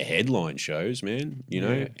 750 headline shows, man, you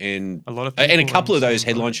know, and a lot of and a people couple of in those some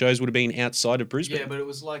headline like- shows would have been outside of Brisbane. Yeah, but it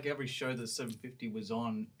was like every show that 750 was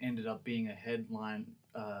on ended up being a headline.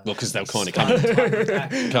 Well, because they were kind of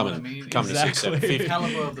coming coming to 750. The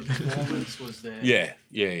caliber of the performance was there. Yeah.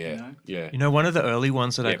 You know, one of the early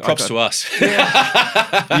ones that I props got, to us.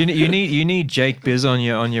 you need Jake Biz on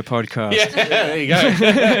your podcast. Yeah, there you go.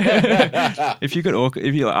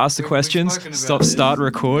 If you ask the questions, spoken about start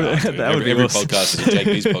record. That would be every awesome. podcast is a Jake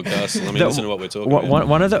B's podcast. Let me listen to what we're talking about.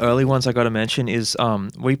 One of the early ones I got to mention is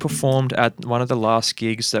we performed at one of the last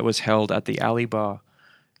gigs that was held at the Alley Bar.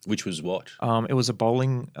 Which was what? It was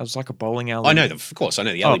like a bowling alley. I know, of course, I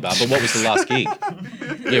know the Alley Bar, but what was the last gig?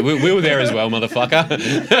 Yeah, we were there as well, motherfucker.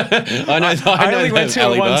 I know. I only went to it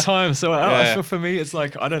Alley one Bar. time, so Yeah. for me, it's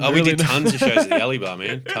like I don't. Oh, really we did know. tons of shows at the Alley Bar,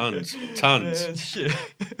 man. Tons. Yeah, shit.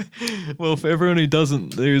 Well, for everyone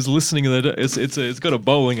who's listening, it's got a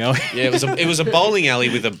bowling alley. Yeah, it was a bowling alley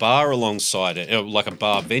with a bar alongside it, like a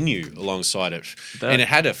bar venue alongside it, and it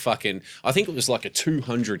had a fucking. I think it was like a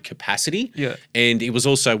 200 capacity. Yeah, and it was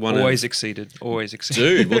also always exceeded.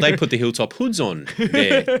 Dude, well, they put the Hilltop hoods on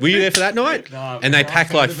there. Were you there for that night? No, and they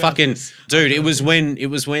packed like fucking. this. Dude, it was when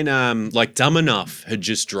like Dumb Enough had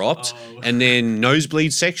just dropped, and then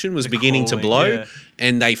Nosebleed section was beginning to blow, yeah.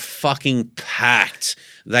 and they fucking packed.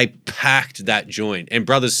 They packed that joint. And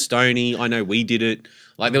Brothers Stoney, I know we did it.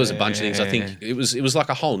 Like there was a bunch of things. I think it was like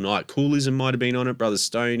a whole night. Coolism might have been on it. Brothers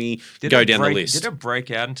Stoney. Go down the list. Did it break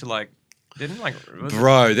out into like?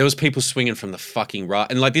 Bro, there was people swinging from the fucking right,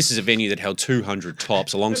 and like this is a venue that held 200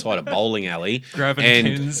 tops alongside a bowling alley. Grabbing and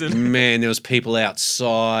pins and man, there was people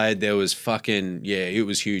outside. There was fucking it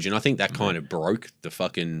was huge, and I think that kind of broke the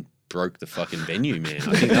fucking venue, man.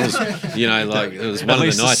 I think that was, like it was At one of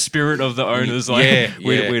least the nights. The spirit of the owners, like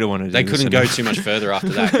we don't want to. They couldn't go too much further after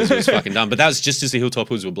that because it was fucking done. But that was just as the Hilltop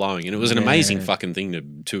Hoods were blowing, and it was an amazing fucking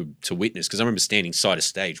thing to witness because I remember standing side of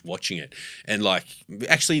stage watching it, and like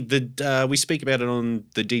actually we speak about it on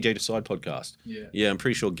the DJ Decide podcast. Yeah, I'm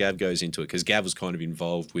pretty sure Gav goes into it because Gav was kind of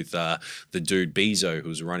involved with the dude Bezo who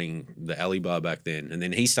was running the Alley Bar back then, and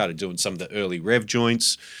then he started doing some of the early rev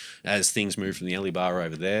joints as things moved from the Alley Bar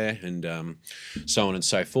over there, and so on and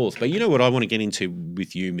so forth. But you know what I want to get into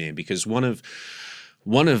with you, man, because one of the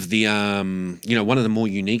one of the more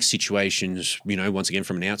unique situations, once again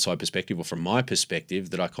from an outside perspective or from my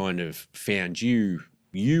perspective, that I kind of found you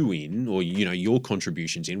in, or your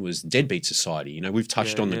contributions in, was Deadbeat Society. We've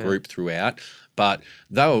touched on the group throughout, but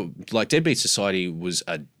Deadbeat Society was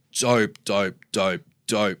a dope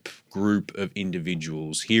group of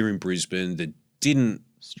individuals here in Brisbane that didn't.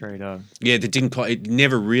 Straight up. Yeah, it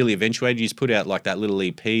never really eventuated. You just put out like that little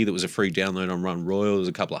EP that was a free download on Run Royal. There's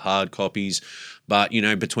a couple of hard copies. But,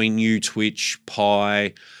 between you, Twitch,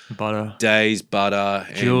 Pie, Butter, Days, Butter,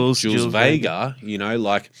 and Jules Vega,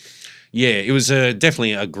 it was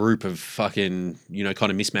definitely a group of fucking,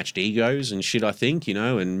 kind of mismatched egos and shit, I think,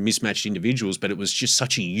 and mismatched individuals, but it was just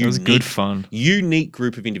such a unique, it was good fun. Unique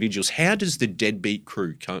group of individuals. How does the Deadbeat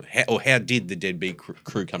crew how did the Deadbeat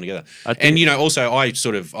crew come together? And, also I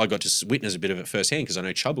got to witness a bit of it firsthand because I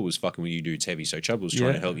know Chubba was fucking with you dudes heavy, so Chubba was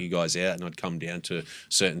trying to help you guys out, and I'd come down to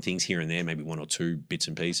certain things here and there, maybe one or two bits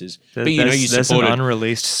and pieces. But, there's an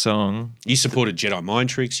unreleased song. You supported Jedi Mind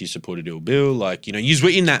Tricks, you supported Ill Bill, you were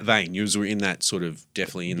in that vein. You were in that sort of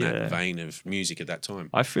definitely in that vein of music at that time.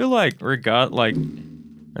 I feel like and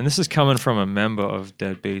this is coming from a member of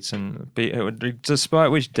Deadbeats, and despite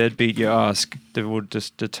which Deadbeat you ask, that would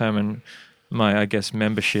just determine my, I guess,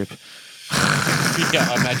 membership. Yeah,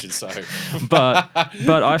 I imagine so. but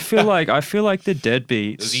I feel like the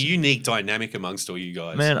Deadbeats. There's a unique dynamic amongst all you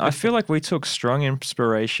guys. Man, I feel like we took strong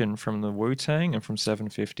inspiration from the Wu-Tang and from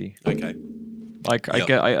 750. Okay.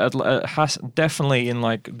 It has definitely in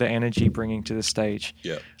like the energy bringing to the stage.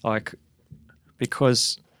 Yeah.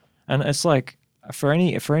 Because it's like for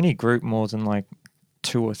any group more than like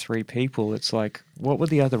 2 or 3 people, it's like, what were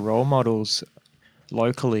the other role models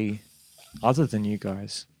locally other than you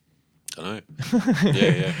guys? I don't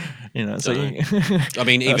know. Yeah. So I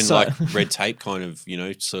mean, even like Red Tape kind of,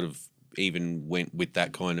 sort of even went with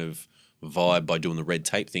that kind of vibe by doing the Red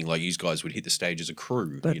Tape thing. Like, you guys would hit the stage as a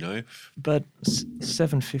crew, But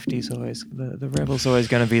 750 is always the rebel's always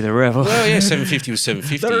going to be the rebel. Well, yeah, 750 was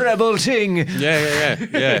 750. The rebel ting. Yeah.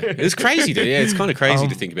 It's crazy it's kind of crazy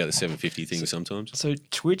to think about the 750 thing sometimes. So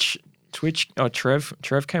Trev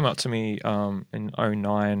came up to me in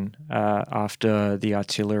 2009 after the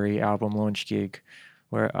Artillery album launch gig,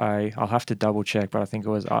 where I'll have to double check, but I think it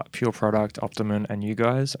was Pure Product, Optimum, and you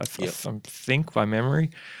guys, I think by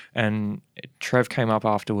memory. And Trev came up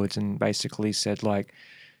afterwards and basically said, like,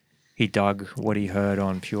 he dug what he heard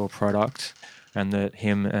on Pure Product, and that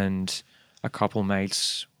him and a couple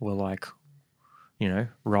mates were like,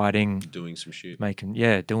 writing, doing some shit,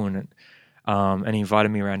 doing it. And he invited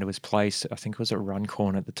me around to his place. I think it was at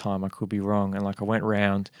Runcorn at the time. I could be wrong. And like I went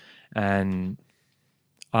round, and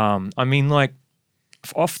I mean, like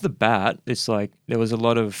off the bat, it's like there was a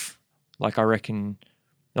lot of like, I reckon,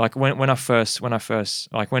 like when Trev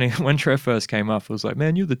first came up, it was like,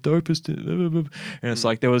 man, you're the dopest, and it's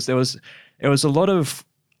like there was a lot of,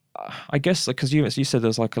 I guess, like, because you said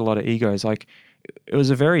there's like a lot of egos, like it was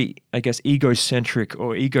a very, I guess, egocentric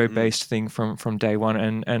or ego-based thing from day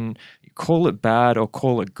one, and call it bad or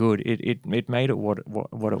call it good, it made it what it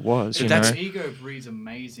was. Ego breeds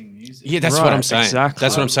amazing music. Yeah, that's what I'm saying. Exactly.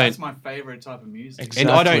 That's what I'm saying. That's my favorite type of music.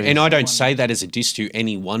 Exactly. And I don't say that as a diss to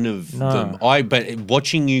any one of them. But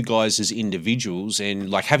watching you guys as individuals, and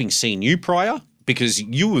like having seen you prior, because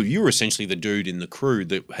you were essentially the dude in the crew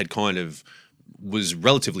that had kind of was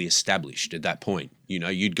relatively established at that point.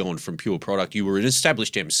 You'd gone from Pure Product. You were an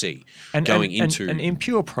established MC and in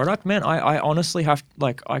Pure Product, man, I honestly have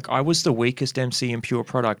I was the weakest MC in Pure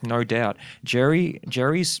Product, no doubt.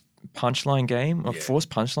 Jerry's punchline game, or forced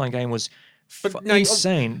punchline game, was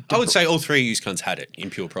insane. I would say all three of you cunts had it in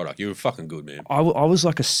Pure Product. You were fucking good, man. I was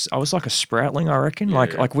like a sproutling, I reckon.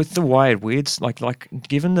 Like with the Wired Weirds, like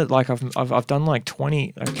given that like I've done like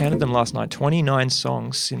 20, I counted them last night, 29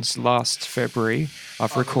 songs since last February.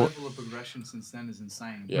 I've recorded. The level of progression since then is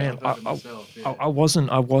insane. Man, I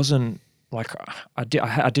wasn't like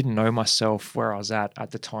I didn't know myself where I was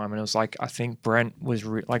at the time, and it was like I think Brent was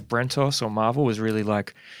like Brentos or Marvel was really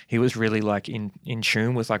like he was really like in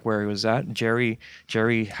tune with like where he was at. Jerry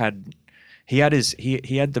had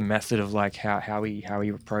the method of like how he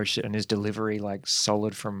approached it, and his delivery like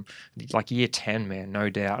solid from like year 10, man, no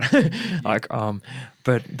doubt. Like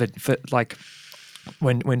but like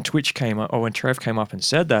when Twitch came up, or when Trev came up and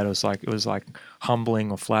said that, it was like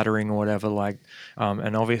humbling or flattering or whatever, like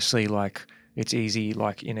and obviously like it's easy,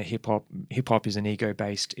 like in a hip hop is an ego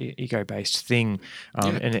based thing,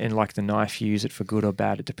 and like the knife, you use it for good or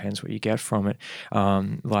bad, it depends what you get from it. I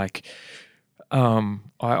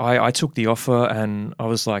took the offer, and I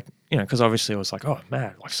was like, because obviously I was like, oh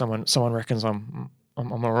man, like someone reckons I'm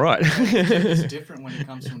all right. It's different when it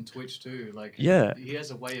comes from Twitch too. Like, yeah, he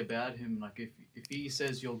has a way about him. Like, if he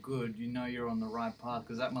says you're good, you're on the right path,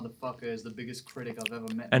 because that motherfucker is the biggest critic I've ever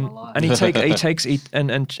met in my life. And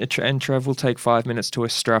and Trev will take 5 minutes to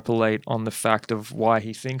extrapolate on the fact of why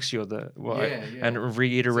he thinks you're the and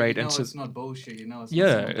reiterate, so and it's not bullshit. It's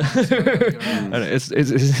and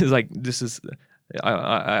it's like, this is.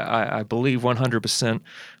 I believe 100%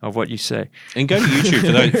 of what you say. And go to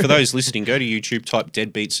YouTube for those listening. Go to YouTube, type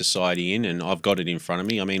Deadbeat Society in, and I've got it in front of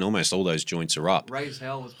me. I mean, almost all those joints are up. Raise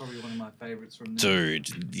Hell was probably one of my favorites from there.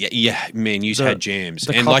 Dude, yeah, man, you had jams.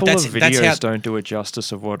 The and couple like of videos don't do it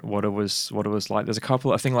justice of what it was like. There's a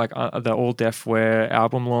couple, I think, like the All Deafware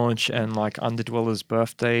album launch and like Underdweller's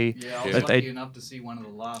birthday. Yeah, I was lucky enough to see one of the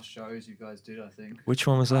last shows you guys did, I think. Which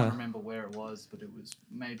one was that? I don't remember where it was, but it was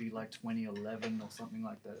maybe like 2011 or something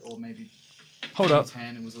like that, or maybe. Hold up.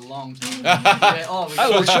 It was a long time. I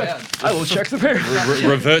will check the paper.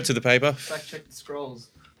 Revert to the paper. Fact check the scrolls.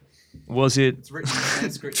 Was it? It's written in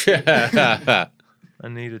Sanskrit. I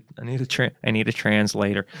need a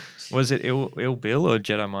translator. Was it Ill Bill or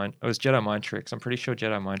Jedi Mind? It was Jedi Mind Tricks. I'm pretty sure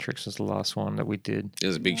Jedi Mind Tricks was the last one that we did. It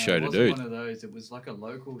was a big show to do. It wasn't one of those. It was like a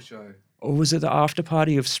local show. Or was it the after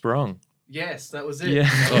party of Sprung? Yes, that was it. Yeah.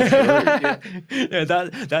 Yeah,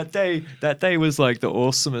 that day was like the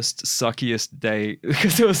awesomest, suckiest day,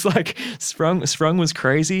 because it was like Sprung was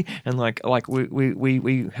crazy, and like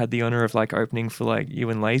we had the honor of like opening for like you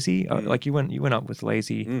and Lazy. Like you went up with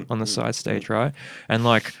Lazy on the side stage, right? And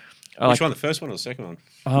like which one, the first one or the second one?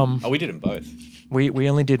 We did them both. We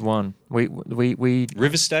only did one. We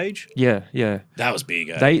River Stage? Yeah. That was big.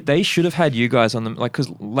 Eh? They should have had you guys on them, like,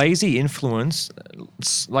 because Lazy influence,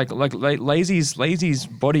 like Lazy's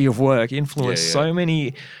body of work influenced so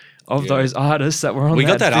many of those artists that were on. We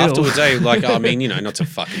got that bill. afterwards, eh? Like, I mean, not to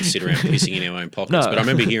fucking sit around pissing in our own pockets, but I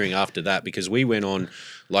remember hearing after that, because we went on.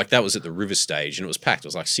 Like, that was at the River Stage, and it was packed. It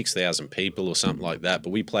was like 6,000 people or something like that.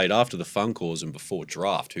 But we played after the Funkors and before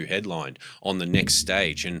Draft, who headlined on the next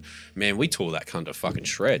stage. And, man, we tore that cunt to fucking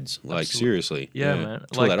shreds. Like, seriously. Yeah, man.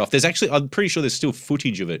 Tore that off. There's actually, I'm pretty sure there's still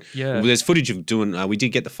footage of it. Yeah. There's footage of doing, we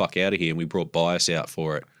did get the fuck out of here, and we brought Bias out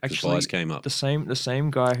for it. Actually, Bias came up. The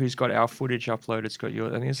same guy who's got our footage uploaded's got your,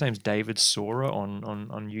 I think his name's David Sora on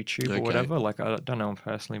YouTube or whatever. Like, I don't know him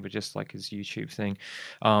personally, but just like his YouTube thing.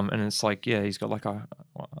 And it's like, he's got like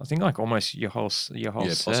I think like almost your whole set.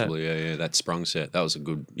 Possibly, yeah. That Sprung set. That was a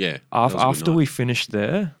good, After we finished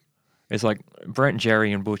there, it's like Brent,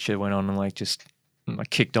 Jerry, and Butcher went on and like just like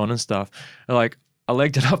kicked on and stuff. And, like I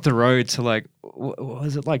legged it up the road to like what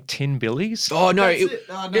was it like Tin Billy's? Oh no,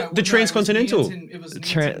 the Transcontinental. It was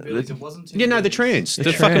Tran- Billy's. It wasn't Tin Yeah, no, the Billy's. Trans,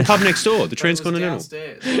 the fucking pub next door, the Transcontinental.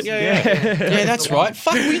 Downstairs. Yeah, that's right.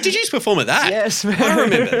 Fuck, did you just perform at that? Yes, man. I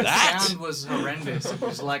remember The that. sound was horrendous. It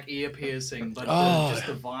was like ear piercing, but just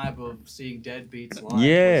the vibe of seeing Deadbeats live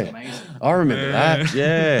Yeah. was amazing. I remember that.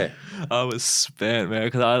 Yeah. I was spent, man,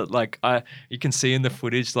 because you can see in the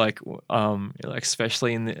footage, like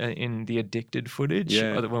especially in the Addicted footage,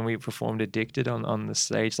 when we performed Addicted on the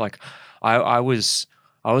stage, like I was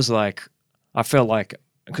like, I felt like,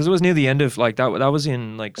 because it was near the end of like that was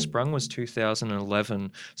in like Sprung was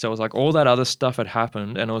 2011, so it was like all that other stuff had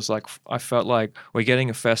happened, and it was like I felt like we're getting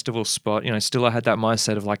a festival spot, still I had that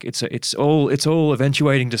mindset of like it's all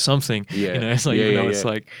eventuating to something, it's like it's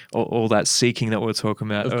like all that seeking that we were talking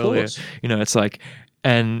about earlier, course. It's like.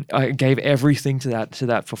 And I gave everything to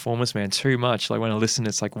that performance, man. Too much. Like when I listen,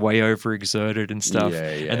 it's like way overexerted and stuff.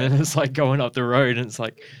 Yeah, yeah. And then it's like going up the road, and it's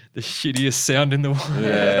like the shittiest sound in the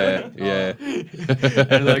world. Yeah.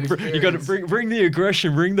 And like you got to bring the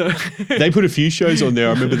aggression, bring the. They put a few shows on there.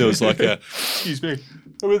 I remember there was like excuse me. I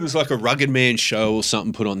remember there was like a Rugged Man show or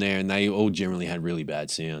something put on there, and they all generally had really bad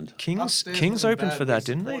sound. Kings opened for that,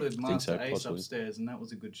 didn't they? I think so, Ace possibly. upstairs, and that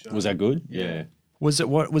was a good show. Was that good? Yeah. Was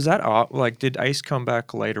that art? Like, did Ace come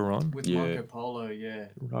back later on? With Marco Polo, yeah.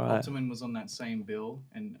 Right. Optimum was on that same bill,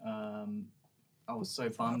 and I was so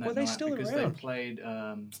bummed that Were they night still because around? they played.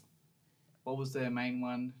 What was their main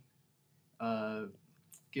one?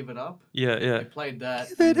 Give It Up. Yeah. They played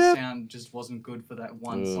that, and the sound just wasn't good for that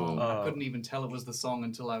one song. Oh. I couldn't even tell it was the song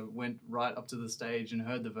until I went right up to the stage and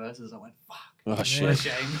heard the verses. I went, "Fuck, Oh what a shit.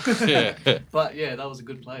 shame." Yeah. But yeah, that was a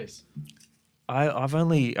good place. I've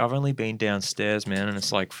only been downstairs, man, and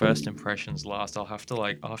it's like first impressions last. I'll have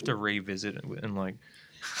to revisit it and like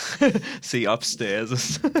see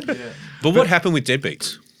upstairs. Yeah. But what happened with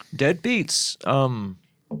Deadbeats? Deadbeats.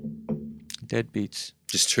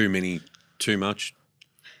 Just too much.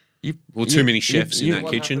 You, Too many chefs in that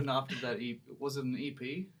What kitchen. happened after that? Was it an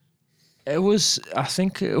EP? It was. I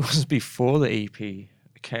think it was before the EP.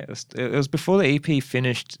 Okay, it was before the EP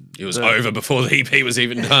finished. It was over before the EP was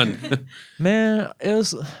even done. Man, it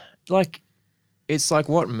was like, it's like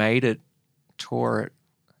what made it tore it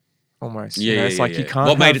almost. It's like you can't.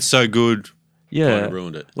 What made it so good? Yeah, Kind of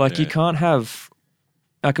ruined it. Like you can't have.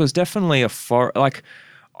 Like it was definitely like,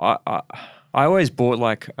 I always bought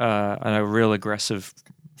like a real aggressive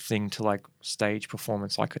thing to like stage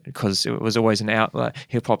performance, like because it was always an outlet.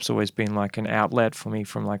 Hip hop's always been like an outlet for me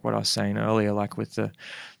from like what I was saying earlier, like with the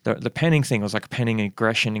penning thing. It was like penning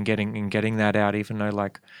aggression and getting that out, even though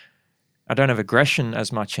like I don't have aggression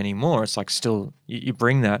as much anymore. It's like still you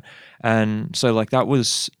bring that, and so like that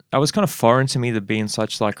was kind of foreign to me to be in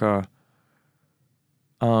such like a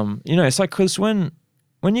it's like because when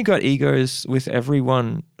you got egos with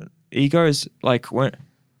everyone, egos like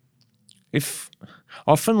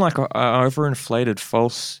often like a overinflated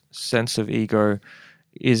false sense of ego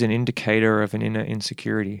is an indicator of an inner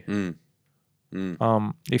insecurity.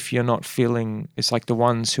 If you're not feeling, it's like the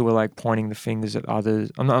ones who are like pointing the fingers at others.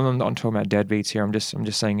 I'm not talking about deadbeats here. I'm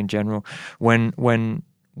just saying in general. When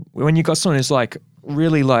you got someone who's like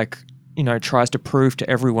really like tries to prove to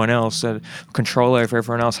everyone else that control over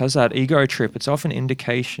everyone else, has that ego trip, it's often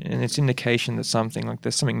indication that something like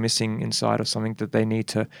there's something missing inside or something that they need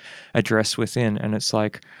to address within. And it's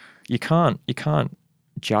like you can't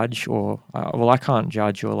judge or I can't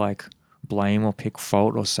judge or like blame or pick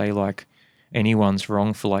fault or say like anyone's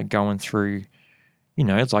wrong for like going through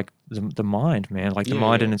it's like the mind, man, like the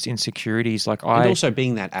mind and its insecurities. Like and also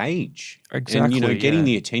being that age, exactly, and getting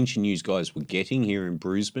the attention you guys were getting here in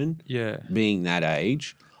Brisbane, being that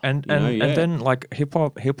age, and then like hip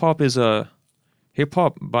hop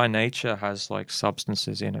by nature has like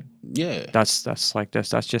substances in it. Yeah, that's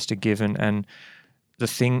just a given. And the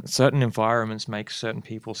thing, certain environments make certain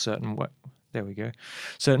people certain way. There we go.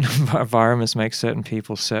 Certain environments make certain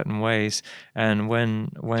people certain ways, and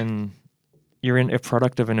when you're in a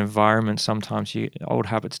product of an environment, sometimes old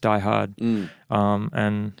habits die hard.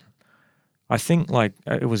 And I think like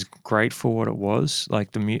it was great for what it was.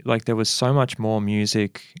 Like like there was so much more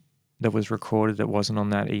music that was recorded that wasn't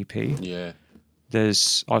on that EP. Yeah.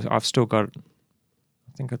 I've still got,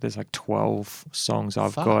 I think there's like 12 songs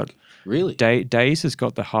I've got. Really? Days has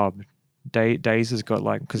got the hub. Days has got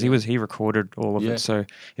like, because he recorded all of it. So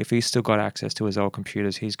if he's still got access to his old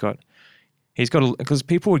computers, he's got he's got because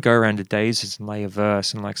people would go around to Days and lay a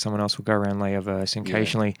verse, and like someone else would go around and lay a verse. And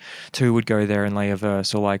occasionally, two would go there and lay a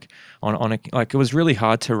verse, or like on a, like it was really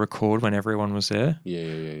hard to record when everyone was there.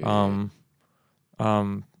 Yeah.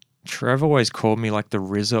 Trev always called me like the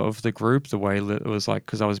RZA of the group, the way that it was like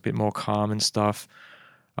because I was a bit more calm and stuff.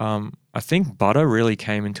 I think Butter really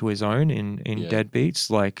came into his own in Dead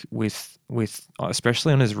Beats, like with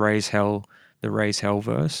especially on his Raise Hell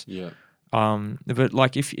verse. Yeah. But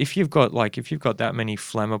like if you've got that many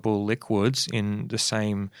flammable liquids in the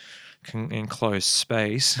same enclosed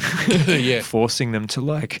space, forcing them to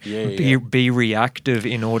like be reactive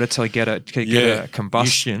in order to get a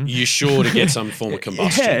combustion, you're sure to get some form of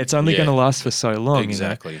combustion. Yeah, it's only going to last for so long.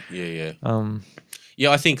 Exactly. You know? Yeah,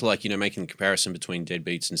 I think like, you know, making the comparison between Dead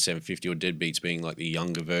Beats and 750, or Dead Beats being like the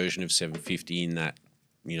younger version of 750 in that,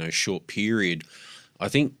 you know, short period, I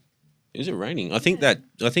think. Is it raining? I think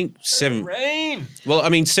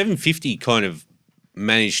 750 kind of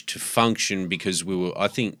managed to function because we were, I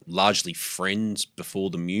think, largely friends before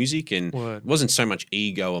the music, and it wasn't so much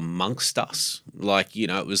ego amongst us. Like, you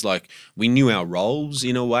know, it was like we knew our roles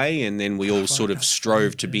in a way, and then we all sort of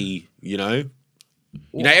strove to be, you know,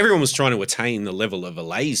 everyone was trying to attain the level of a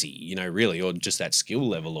Lazy, you know, really, or just that skill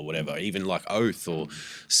level or whatever, even like Oath or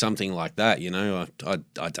something like that, you know. I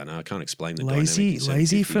don't know. I can't explain the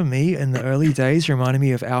Lazy for me in the early days reminded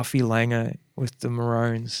me of Alfie Langer with the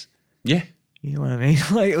Maroons. Yeah. You know what I mean?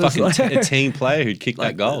 Like it was fucking like a team player who'd kick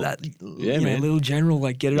like that goal. Yeah, man. Little general,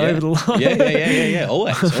 like get it over the line. Yeah.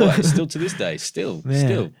 Always. Still to this day. Still.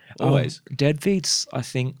 Always. Dead Beats, I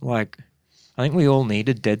think we all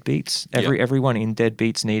needed Deadbeats. Everyone in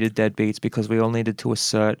Deadbeats needed Deadbeats because we all needed to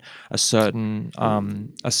assert a certain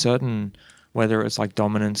whether it's like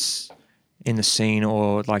dominance in the scene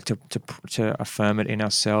or like to affirm it in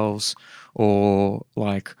ourselves, or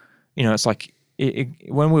like, you know, it's like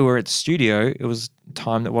when we were at the studio, it was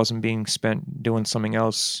time that wasn't being spent doing something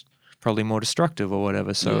else, probably more destructive or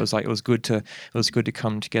whatever. So it was like it was good to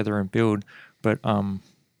come together and build, but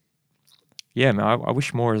yeah, man, I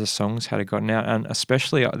wish more of the songs had gotten out, and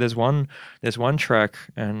especially there's one track,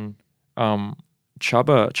 and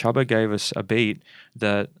Chubba gave us a beat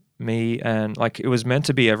that me and like it was meant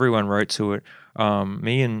to be everyone wrote to it.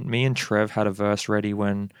 Me and Trev had a verse ready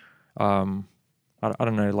when I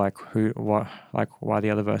don't know why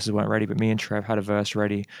the other verses weren't ready, but me and Trev had a verse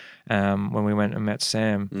ready when we went and met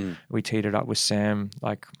Sam. We teed it up with Sam.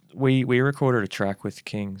 Like we recorded a track with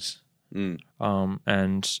Kings,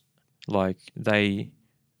 and like they're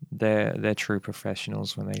true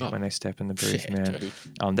professionals when they step in the booth, man.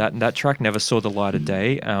 That track never saw the light of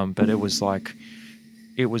day, but it was like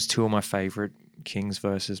it was two of my favorite Kings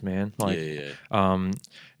verses, man. Like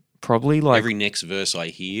probably like every next verse I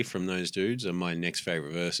hear from those dudes are my next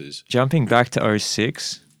favorite verses. Jumping back to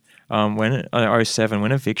 06, when 07,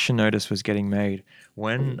 when Eviction Notice was getting made,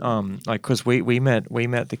 when like because we met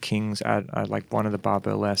the Kings at like one of the bar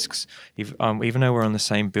burlesques, even though we're on the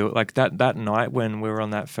same bill, like that night when we were on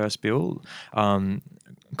that first bill,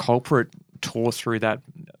 Culprit tore through that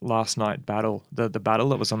last night battle, the battle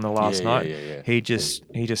that was on the last night. He just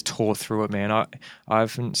tore through it, man. I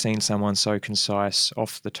haven't seen someone so concise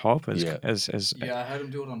off the top as I heard him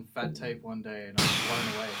do it on fat tape one day and I was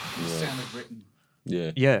blown away. It sounded written.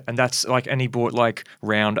 Yeah, and that's like, and he bought like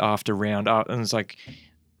round after round up, and it's like,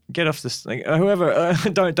 get off this thing. Whoever,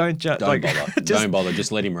 don't bother. Don't bother.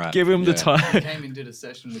 Just let him rap. Give him the time. I came and did a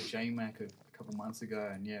session with J-Mac a couple months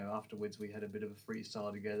ago, and afterwards we had a bit of a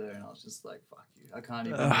freestyle together, and I was just like, fuck you. I can't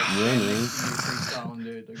even freestyling,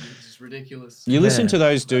 dude. Like, it's just ridiculous. You listen to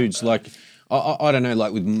those dudes, like, I don't know,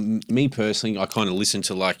 like with me personally, I kind of listen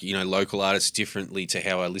to like, you know, local artists differently to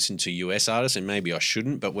how I listen to US artists, and maybe I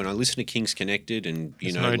shouldn't, but when I listen to Kings Connected and,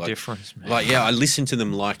 you know, no difference, man. Like, I listen to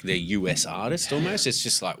them like they're US artists almost. It's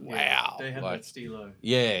just like, wow. They have like, that stilo.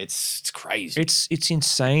 Yeah, it's crazy. It's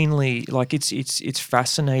insanely, like, it's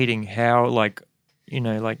fascinating how, like, you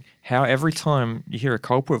know, like how every time you hear a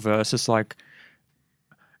Culprit verse, it's like,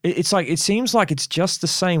 it's like, it seems like it's just the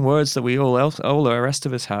same words that all the rest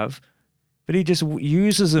of us have, but he just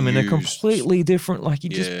uses them in a completely different, like,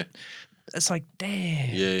 it's like, damn.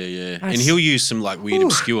 Yeah. And he'll use some like weird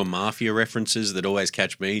obscure mafia references that always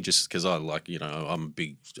catch me just because I like, you know, I'm a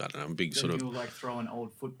big sort of. He'll like throw an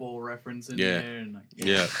old football reference in there and like,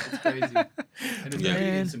 it's crazy. And it's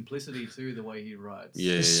in simplicity too, the way he writes.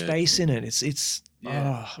 The space in it, it's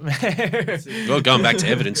Yeah. Oh man. Well, going back to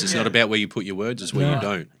evidence, it's not about where you put your words; it's where you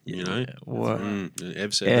don't. You know. What?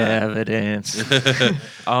 Ev said that. Evidence.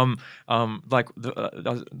 Like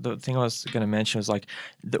the thing I was going to mention was like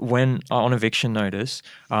when on eviction notice,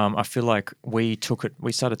 I feel like we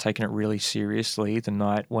started taking it really seriously the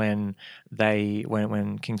night when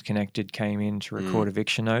Kings Connected came in to record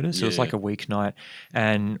eviction notice. It was like a weeknight,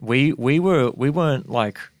 and we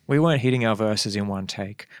weren't hitting our verses in one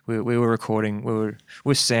take. We were recording. We were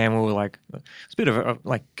with Sam. We were like, it's a bit of a,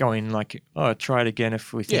 like going like, oh, try it again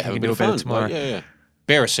if we think we can do it better tomorrow. Like,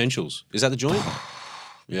 Bare Essentials. Is that the joint?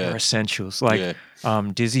 Bare Essentials. Like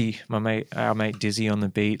Dizzy, our mate Dizzy on the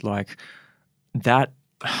beat. Like that,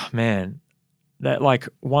 man. That like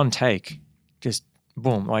one take, just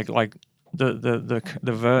boom. Like the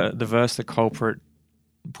verse the culprit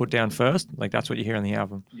put down first. Like that's what you hear on the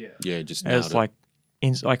album. Yeah. Just it's like.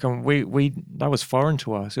 We that was foreign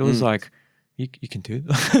to us. It was like you can do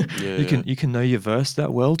that. you can know your verse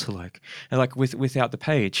that well to like, and like without the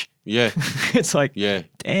page. Yeah. It's like,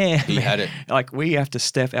 damn, he had it. Like we have to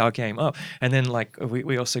step our game up. And then like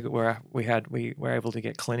we also were able to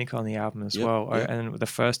get Clinic on the album as well. And the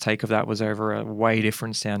first take of that was over a way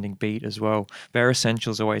different sounding beat as well. Bare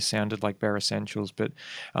Essentials always sounded like Bare Essentials, but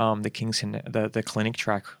the Clinic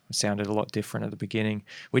track sounded a lot different at the beginning,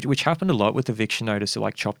 which happened a lot with Eviction Notice. It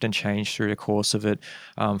like chopped and changed through the course of it.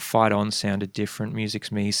 Fight On sounded different.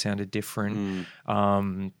 Music's Me sounded different.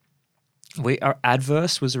 Our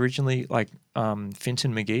Adverse was originally like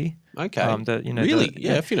Finton McGee. Okay. Really?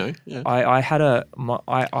 If you know. Yeah.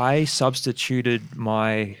 I substituted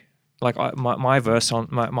my verse on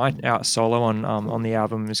my out solo on the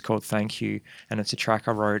album is called Thank You, and it's a track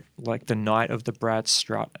I wrote like the night of the Brad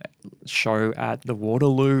Strutt show at the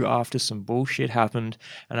Waterloo after some bullshit happened,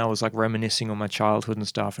 and I was like reminiscing on my childhood and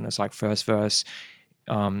stuff, and it's like first verse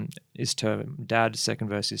is to dad, second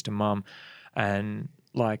verse is to mum, and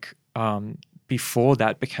like before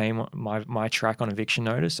that became my track on Eviction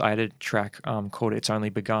Notice, I had a track called It's Only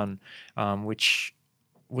Begun, which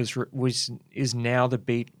is now the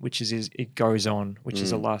beat, which is It Goes On, which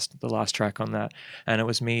is the last track on that, and it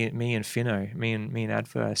was me and Finno, me and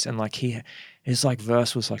Adverse, and like his like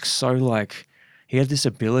verse was like so like he had this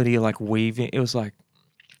ability of like weaving. It was like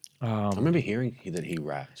I remember hearing that he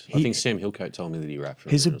rapped. I think Sam Hillcoat told me that he rapped.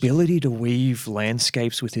 His ability to weave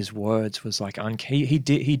landscapes with his words was like he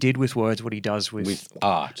did with words what he does with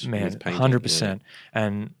art, man, 100%.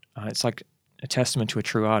 And it's like a testament to a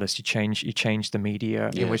true artist. You change the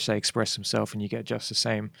media in which they express themselves, and you get just the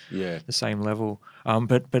same level.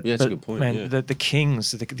 But that's a good point. Man, the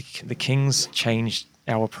Kings changed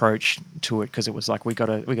our approach to it because it was like we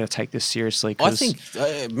gotta take this seriously. I think,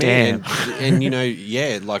 man, and you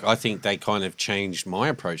know, like I think they kind of changed my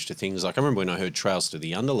approach to things. Like I remember when I heard Trails to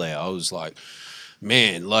the Underlayer, I was like,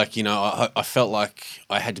 man, like, you know, I felt like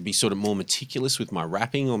I had to be sort of more meticulous with my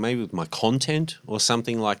rapping or maybe with my content or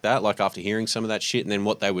something like that. Like after hearing some of that shit and then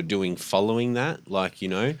what they were doing following that, like, you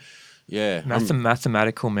know. Yeah,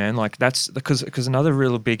 mathematical, man. Like that's because another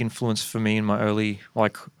real big influence for me in my early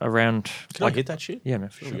like around. Can I hit that shit? Yeah, man.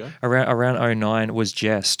 For sure. Around 09 was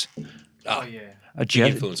Jest. Oh yeah, a big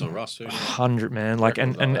influence on Russ too. 100, man. Like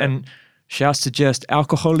and shouts to Jest,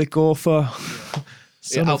 alcoholic author,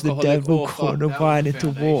 son of the devil, caught a wine into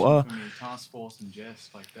water. Task Force and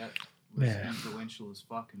Jest like that. Was influential as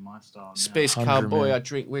fuck in my style. Space Cowboy, man. I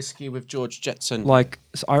drink whiskey with George Jetson. Like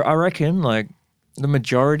I reckon like. The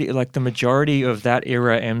majority of that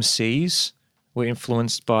era MCs were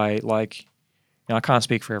influenced by like, I can't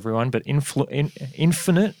speak for everyone, but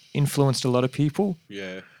Infinite influenced a lot of people.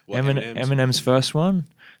 Yeah, Eminem's first one,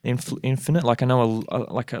 Infinite. Like I know,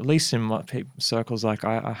 like at least in my circles, like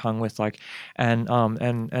I hung with like,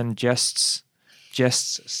 and Jest's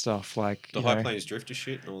stuff like the High Plains Drifter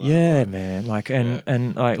shit. And all that, yeah, man. Like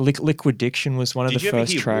and like Liquid Diction was one of the first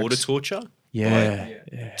tracks. Did you ever hear Water Torture? Yeah.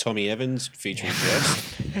 Tommy Evans featuring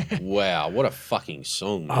Jest. Wow, what a fucking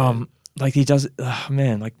song, man. Like he does,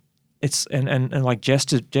 man. Like it's and like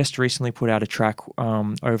Jest recently put out a track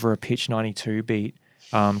over a Pitch 92 beat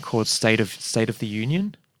called State of the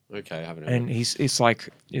Union. Okay, I haven't heard. And it's like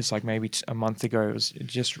maybe a month ago. It was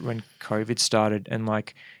just when COVID started, and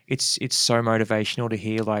like it's so motivational to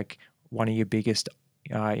hear like one of your biggest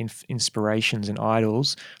inspirations and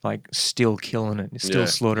idols like still killing it, still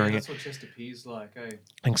slaughtering it. That's what Chester P's like, eh?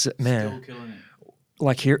 Thanks, man. Still killing it.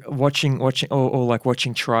 Like here, watching, or like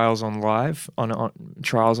watching Trials on live, on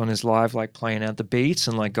Trials on his live, like playing out the beats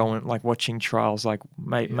and like going, like watching Trials, like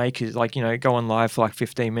make it, like, you know, go on live for like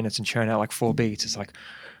 15 minutes and churn out like 4 beats. It's like,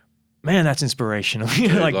 man, that's inspirational.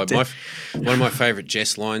 Dude, like one of my favorite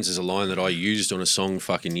Jess lines is a line that I used on a song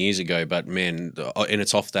fucking years ago, but man, and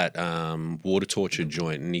it's off that Water Torture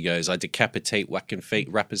joint, and he goes, I decapitate whacking feet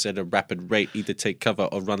rappers at a rapid rate, either take cover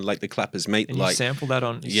or run like the clappers, mate. And like you sample that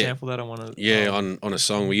on one of on a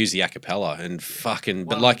song. We use the acapella and fucking,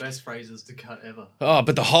 but One like of the best phrases to cut ever. oh,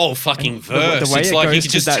 but the whole fucking verse, the way it's it like you goes could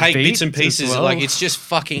to just that take beat bits and as pieces, well. like it's just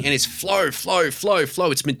fucking, and it's flow.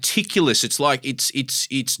 It's meticulous. It's like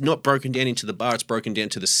it's not broken down into the bar. It's broken down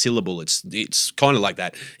to the syllable. It's kind of like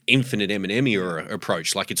that Infinite Eminem era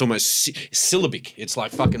approach. Like it's almost syllabic. It's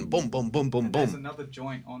like fucking boom, boom, boom, boom, And there's boom. another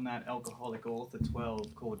joint on that Alcoholic Author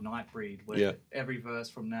 12 called Nightbreed, where every verse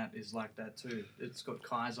from that is like that too. It's got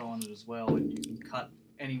Kaiser on it as well, and you can cut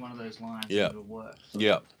any one of those lines and it'll work. So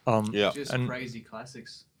just crazy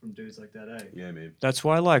classics from dudes like that, eh? Yeah, man. That's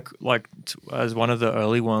why, as one of the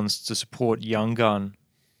early ones to support Young Gun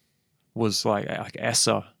was like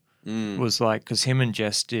Essa. Was like, because him and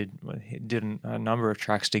Jess did a number of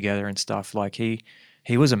tracks together and stuff. Like he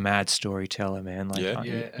was a mad storyteller, man. Like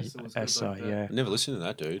Essa was Essa, good like that. yeah. I never listened to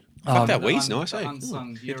that, dude. Fuck that weed's nice, The eh?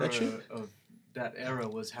 unsung Hit that shit. hero of that era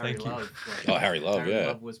was Harry Thank you. Love. Oh, Harry Love,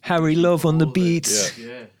 yeah. was Harry producing Love on the all those- beats.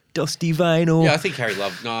 Yeah. Dusty Vinyl. Yeah, I think Harry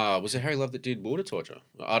Love. Nah, was it Harry Love that did Water Torture?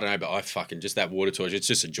 I don't know, but I fucking just that Water Torture. It's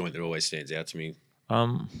just a joint that always stands out to me.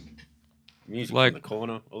 Music like- in the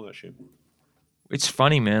corner, all that shit. It's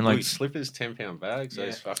funny, man. Like Like slippers, 10-pound bags. Yeah.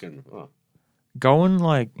 Those fucking. Oh. going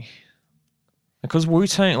like, because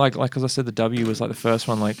Wu-Tang, like as I said, the W was like the first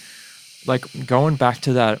one. Like going back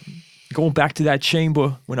to that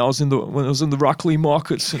chamber when I was in the Rockley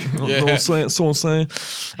markets. You know what I'm saying? That's what I'm saying.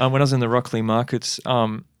 When I was in the Rockley markets,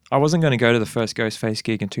 I wasn't going to go to the first Ghostface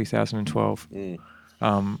gig in 2012. Yeah,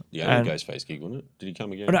 and- Ghostface gig, wasn't it? Did he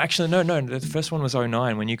come again? Oh, no, actually, no. The first one was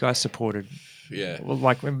 2009 when you guys supported. Yeah. Well,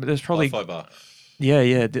 like there's probably Hi-Fi bar.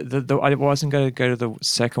 yeah. I wasn't going to go to the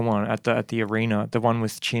second one at the arena, the one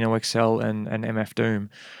with Chino XL and MF Doom.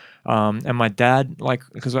 And my dad, like,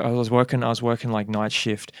 because I was working like night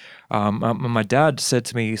shift. My dad said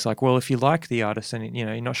to me, he's like, well, if you like the artist and you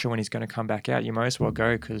know you're not sure when he's going to come back out, you might as well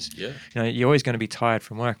go because you know you're always going to be tired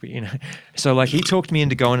from work. But you know, so like he talked me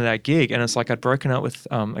into going to that gig, and it's like I'd broken up with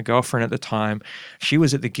a girlfriend at the time. She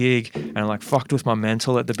was at the gig and like fucked with my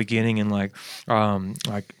mental at the beginning, and like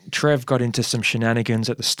Trev got into some shenanigans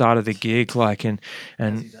at the start of the gig, like and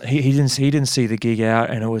he didn't see the gig out,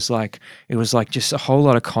 and it was like just a whole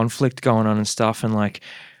lot of conflict going on and stuff, and like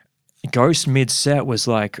Ghost mid set was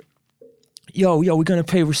like, yo, we're gonna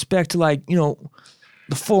pay respect to, like, you know,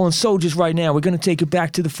 the fallen soldiers right now. We're gonna take it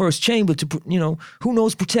back to the first chamber to, you know, who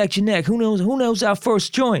knows, protect your neck. Who knows our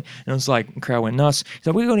first joint. And it was like, the crowd went nuts.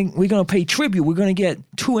 So we're gonna pay tribute. We're gonna get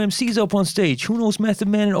 2 MCs up on stage. Who knows, Method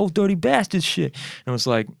Man and Old Dirty Bastard shit. And it was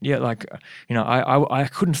like, yeah, like, you know, I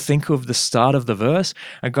couldn't think of the start of the verse.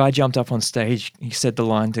 A guy jumped up on stage. He said the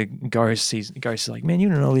line to Ghost. Ghost is like, man, you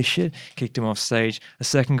don't know this shit. Kicked him off stage. A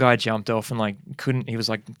second guy jumped off and like couldn't. He was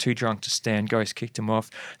like too drunk to stand. Ghost kicked him off.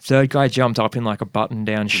 Third guy jumped up in like a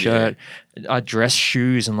button-down shirt, dress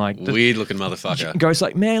shoes, and like Weird looking motherfucker. Ghost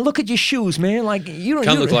like, man, look at your shoes, man. Like you don't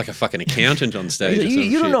Can't look like a fucking accountant on stage. or some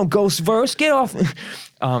you don't shit. know Ghost verse. Get off.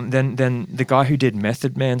 Then the guy who did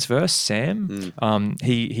Method Man's verse, Sam,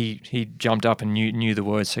 he jumped up and knew the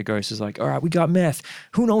words. So Ghost is like, all right, we got Meth.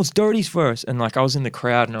 Who knows Dirty's verse? And like I was in the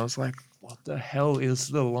crowd and I was like, what the hell is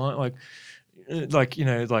the line? Like you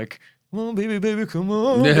know, like, oh, baby, come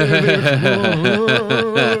on, baby, come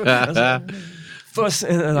on. I was like, first,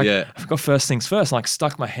 and like, I forgot first things first. Like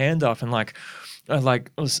stuck my hand up and like.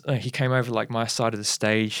 He came over like my side of the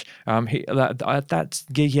stage. At that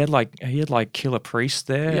gig, he had like Killer Priest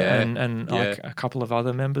there and like a couple of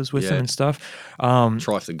other members with him and stuff.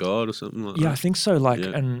 Trife the God or something like that. Yeah, I think so. Like,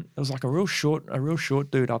 and there was like a real short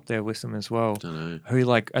dude up there with him as well. Dunno. Who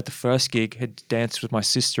like at the first gig had danced with my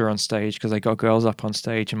sister on stage because they got girls up on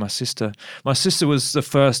stage, and my sister was the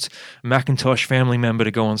first Macintosh family member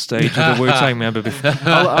to go on stage with a Wu-Tang member. Before.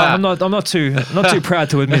 I'm not too proud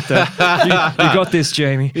to admit that. You got this,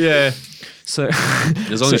 Jamie. Yeah. So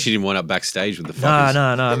as long as she didn't wind up backstage with the fuckers.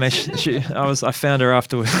 No. I mean, I found her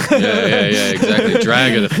afterwards. Yeah, exactly.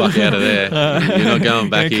 Drag her the fuck out of there. You're not going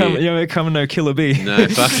back here. You're coming no Killer B. No,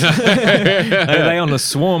 fuck no. They on the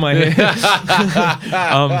swarm, I hear.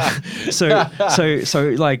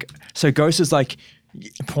 So Ghost is like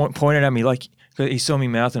pointed at me like. He saw me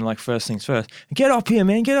mouthing like first things first. Get up here,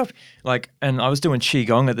 man. Get up. Like, and I was doing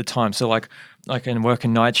qigong at the time, so like and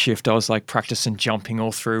working night shift, I was like practicing jumping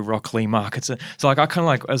all through Rockley markets. So like I kind of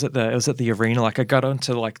like I was at the arena. Like I got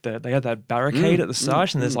onto like they had that barricade at the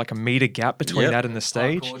start, and there's like a meter gap between that and the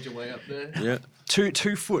stage. Parkoured your way up there. Yeah. 2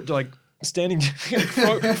 foot like standing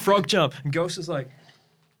frog jump, and Ghost is like,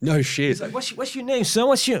 no shit. He's like, what's your name, son?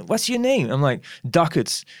 What's your name? I'm like,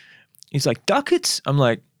 Duckets. He's like, Duckets? I'm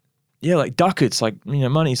like, yeah, like Duckets, like,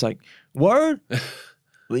 money. He's like, word?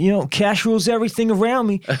 Cash rules everything around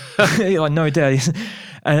me. Like, no, Dad.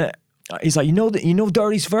 And he's like, you know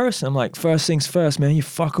Dirty's verse? I'm like, first things first, man, you're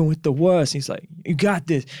fucking with the worst. He's like, you got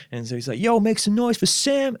this. And so he's like, yo, make some noise for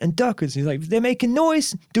Sam and Duckets. He's like, if they're making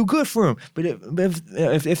noise, do good for them. But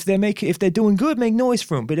if they're doing good, make noise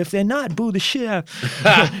for them. But if they're not, boo the shit out.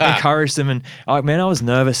 Encourage them. And I was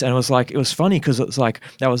nervous. And it was funny because it was like,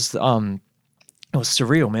 it was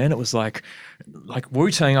surreal, man. It was like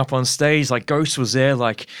Wu-Tang up on stage, like Ghost was there,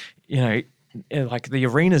 like, like the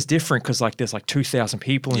arena's different because like there's like 2,000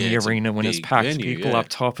 people in the arena when it's packed, venue, people up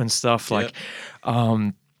top and stuff, like,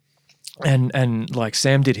 and like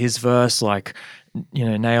Sam did his verse, like,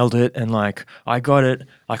 nailed it, and like I got it,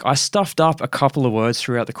 like I stuffed up a couple of words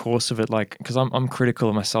throughout the course of it, like because I'm critical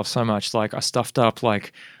of myself so much, like I stuffed up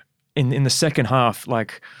like in the second half,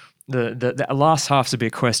 like. The last half's a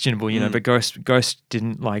bit questionable, but Ghost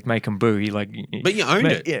didn't like make him boo. He like, but you owned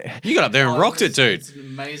it. Yeah. You got up there and rocked it, dude. It's an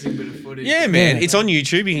amazing bit of footage. Yeah, man. It's on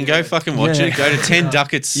YouTube. You can go fucking watch it. Go to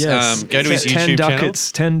 10Duckets. Yes. Go to his YouTube channel.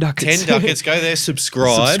 10 Duckets. 10Duckets. Go there.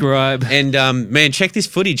 Subscribe. And man, check this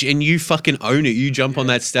footage, and you fucking own it. You jump on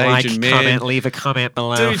that stage and comment, leave a comment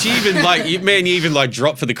below. Dude, you even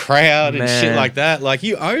drop for the crowd and shit like that. Like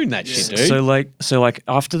you own that shit, dude. So like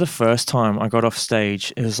after the first time I got off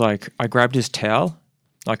stage, it was like I grabbed his towel,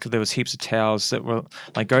 like there was heaps of towels that were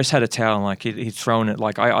like Ghost had a towel and like he'd thrown it.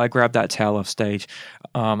 Like I grabbed that towel off stage.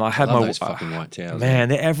 I had those fucking white towels. Man,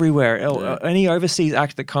 they're everywhere. Yeah. Any overseas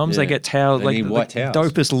act that comes, they get towels. Like white towels.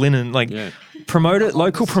 Dopest linen. Like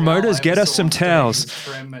local promoters, get us some towels.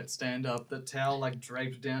 Frem at stand up, the towel like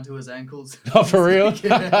draped down to his ankles. Oh, for real?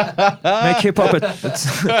 Make hip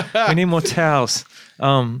hop. We need more towels.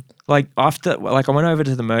 Like after, like I went over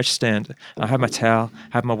to the merch stand, I had my towel,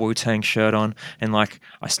 had my Wu-Tang shirt on, and like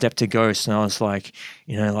I stepped to Ghost, and I was like,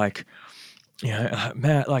 man, like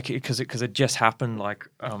because it just happened, like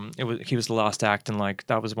he was the last act, and like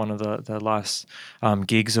that was one of the last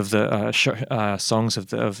gigs of the songs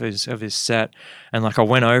of his set, and like I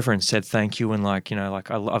went over and said thank you, and like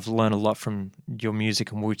like I've learned a lot from your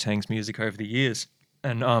music and Wu-Tang's music over the years,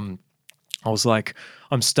 and I was like,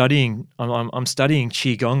 I'm studying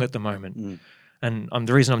Qigong at the moment. And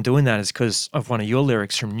the reason I'm doing that is because of one of your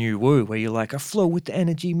lyrics from New Wu, where you're like, I flow with the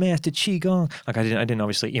energy, master Qigong. Like I didn't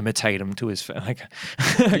obviously imitate him to his, like,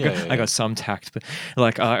 I got some tact, but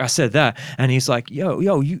like I said that, and he's like, yo,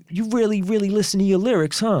 you really, really listen to your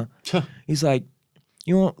lyrics, huh? He's like,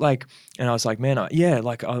 you want like, and I was like, man,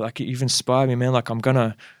 like you've inspired me, man. Like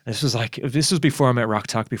this was before I met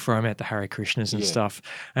Raktak, before I met the Hare Krishnas and stuff,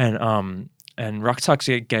 and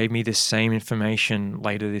Raktak gave me this same information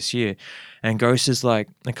later this year, and Ghost is like,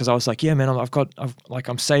 because I was like, yeah, man,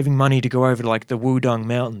 I'm saving money to go over to like the Wudang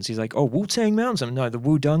Mountains. He's like, oh, Wu-Tang Mountains? No, the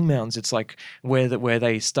Wudang Mountains. It's like where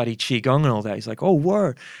they study Qigong and all that. He's like, oh,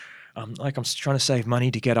 word. Like I'm trying to save money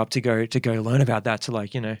to get up to go learn about that, to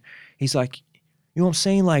like, he's like, you know what I'm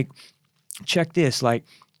saying? Like, check this. Like,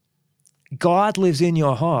 God lives in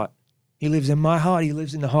your heart. He lives in my heart. He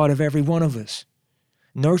lives in the heart of every one of us.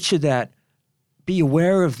 Nurture that. Be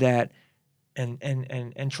aware of that, and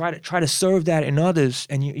try to serve that in others,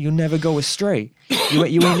 and you'll never go astray.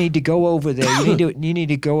 You need to go over there. You need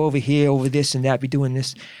to go over here, over this and that. Be doing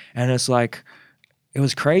this, and it's like. It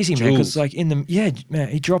was crazy, man, because like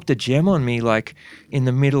he dropped a gem on me like in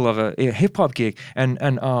the middle of a hip hop gig, and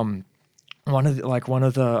one of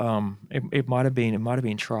the it might have been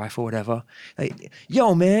Trife or whatever. Like,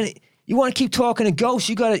 yo, man, you want to keep talking to Ghost?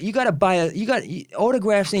 You gotta buy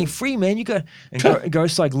autographs ain't free, man. And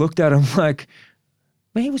Ghost like looked at him like,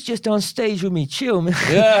 man, he was just on stage with me, chill, man.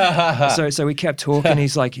 Yeah. so we kept talking.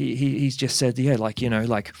 He's like he's just said like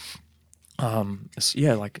like.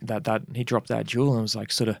 Like that he dropped that jewel and was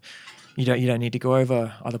like, sort of, you don't need to go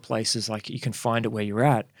over other places, like you can find it where you're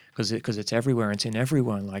at, because it's everywhere, it's in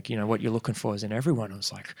everyone, like what you're looking for is in everyone. I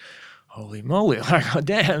was like, holy moly, like, oh,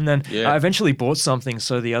 damn. And then I eventually bought something,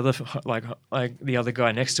 so the other like the other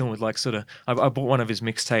guy next to him would like sort of, I bought one of his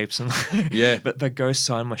mixtapes, and but the Ghost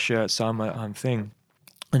signed my shirt, signed my thing,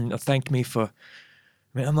 and thanked me for,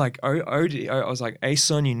 man, I'm like, I was like,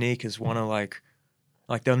 A-Son Unique is one of like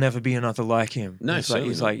there'll never be another like him. No,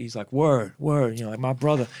 he's like word, like my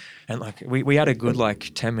brother, and like we had a good like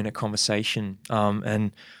 10-minute conversation,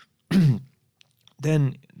 and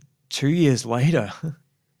then 2 years later,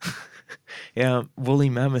 Woolly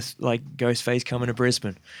Mammoth like Ghostface coming to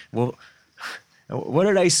Brisbane. Well, what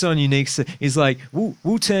are they, son? Unique. He's like,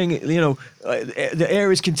 Wu-Tang, the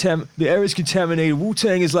air is contaminated.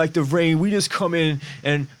 Wu-Tang is like the rain. We just come in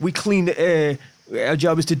and we clean the air. Our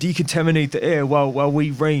job is to decontaminate the air while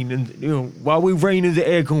we rain, and while we rain in the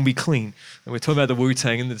air, gonna be clean. And we're talking about the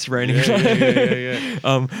Wu-Tang, and it's raining.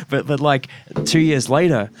 Yeah. But like 2 years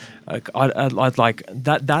later, I'd like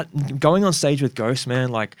that going on stage with Ghost, man,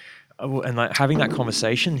 like. And like having that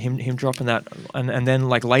conversation, him dropping that, and then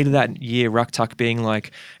like later that year, Raktak being like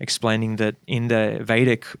explaining that in the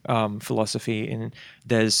Vedic philosophy,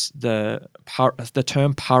 there's the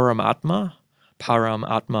term Paramatma.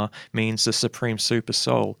 Paramatma means the supreme super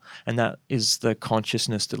soul, and that is the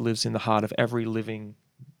consciousness that lives in the heart of every living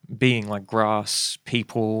being, like grass,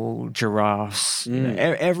 people, giraffes,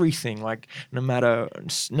 everything. Like no matter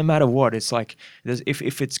what, it's like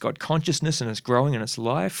if it's got consciousness and it's growing and it's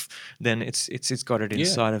life, then it's got it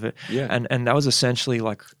inside of it. Yeah. And that was essentially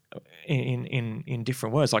like in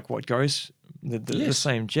different words, like what goes. The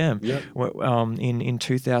same gem. Yep. In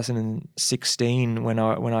 2016, when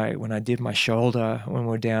I did my shoulder, when we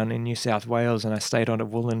were down in New South Wales, and I stayed on a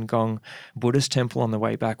Wollongong Buddhist temple on the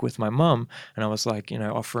way back with my mum, and I was like,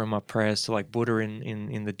 offering my prayers to like Buddha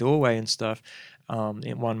in the doorway and stuff.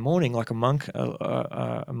 In one morning, like a monk,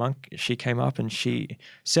 she came up and she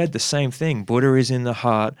said the same thing. Buddha is in the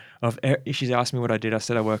heart of. She's asked me what I did. I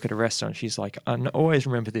said I work at a restaurant. She's like, I always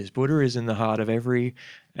remember this. Buddha is in the heart of every,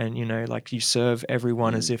 and like you serve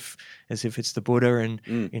everyone as if it's the Buddha, and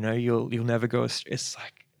you'll never go. It's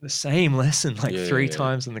like the same lesson like three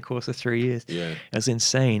times in the course of 3 years. Yeah, it was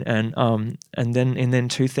insane. And then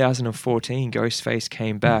 2014, Ghostface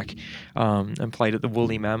came back and played at the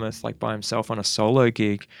Woolly Mammoth like by himself on a solo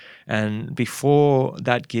gig. And before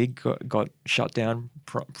that gig got shut down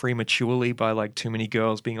prematurely by like too many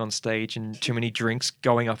girls being on stage and too many drinks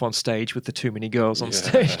going up on stage with the too many girls on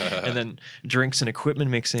stage, and then drinks and equipment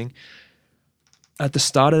mixing. At the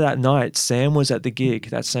start of that night, Sam was at the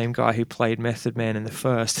gig, that same guy who played Method Man in the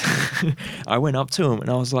first. I went up to him and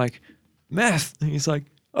I was like, Meth. And he's like,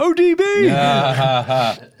 ODB.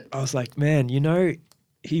 I was like, man,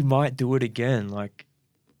 he might do it again. Like,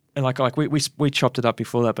 and like we chopped it up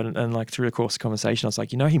before that, but and like through the course of the conversation, I was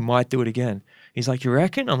like, he might do it again. He's like, you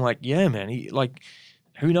reckon? I'm like, yeah, man. He like,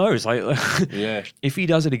 who knows? Like, if he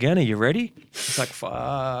does it again, are you ready? He's like,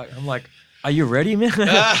 fuck. I'm like, are you ready, man?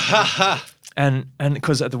 And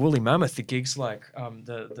because at the Woolly Mammoth, the gig's like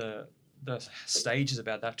the stage is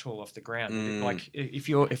about that tall off the ground. Like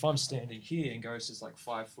if I'm standing here and Ghost is like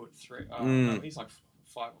 5'3", no, he's like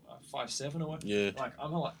 5'7" or what? Yeah. Like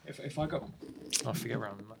I'm like if I got, I forget where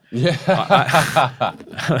I'm. Yeah.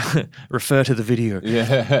 I refer to the video.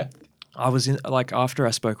 Yeah. I was in like after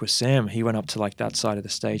I spoke with Sam, he went up to like that side of the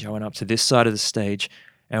stage. I went up to this side of the stage,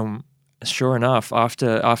 and sure enough,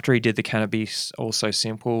 after he did the Cannabis Also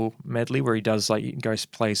Simple medley where he does like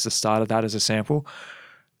Ghost plays the start of that as a sample.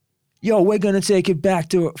 Yo, we're gonna take it back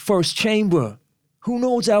to first chamber. Who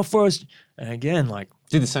knows our first? And again, like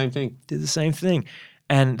did the same thing.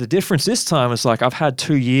 And the difference this time is like I've had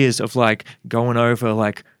 2 years of like going over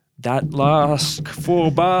like that last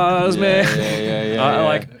 4 bars, man.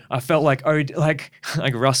 Yeah. I felt like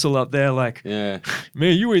Russell up there, like, man,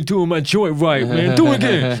 you ain't doing my joint right, man. Do it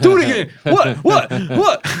again.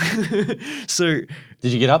 What? So,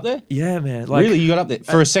 did you get up there? Yeah, man. Like, really, you got up there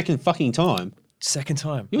for a second fucking time? Second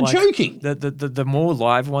time. You're joking. The more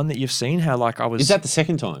live one that you've seen, how like I was. Is that the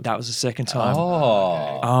second time? That was the second time.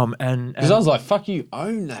 Oh. And because I was like, fuck you,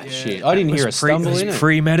 own that shit. I didn't hear a stumble in it.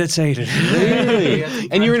 Premeditated.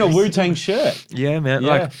 Really? And you're in a Wu-Tang shirt. Yeah, man.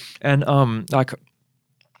 Yeah. Like,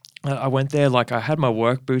 I went there, like I had my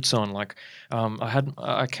work boots on, like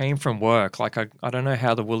I came from work, like I don't know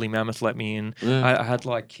how the Woolly Mammoth let me in. Yeah. I had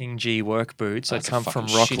like King G work boots. I'd come from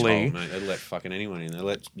Rockley. They let fucking anyone in. They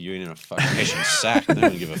let you in a fucking Hessian sack. They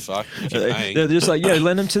don't give a fuck if you're paying. They're just like,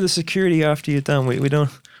 lend them to the security after you're done.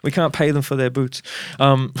 We can't pay them for their boots.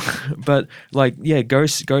 But like,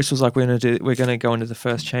 Ghost was like, we're gonna go into the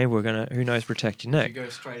first chamber. We're gonna, who knows, protect your neck. Did you go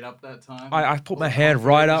straight up that time? I put my hand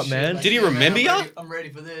right up, man. Did he remember you? I'm ready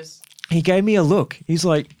for this. He gave me a look. He's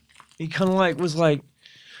like, he kind of like was like,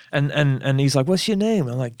 and he's like, what's your name?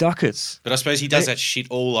 I'm like, Duckets. But I suppose he does that shit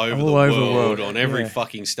all over the world on every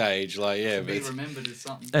fucking stage. Like, but he remembered as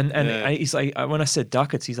something. And he's like, when I said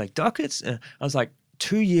Duckets, he's like, Duckets? And I was like,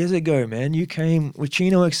 2 years ago, man, you came with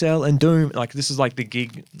Chino XL and Doom. Like, this is like the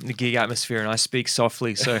gig atmosphere, and I speak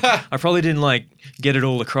softly, so I probably didn't like get it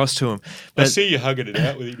all across to him. But I see you hugging it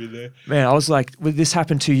out with him in there. Man, I was like, well, this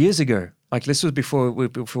happened 2 years ago. Like, this was before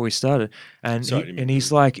we started, and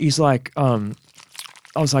he's like,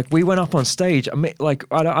 we went up on stage. I mean, like,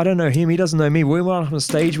 I don't know him. He doesn't know me. We went up on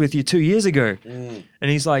stage with you 2 years ago. And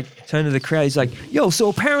he's like, turned to the crowd. He's like, yo, so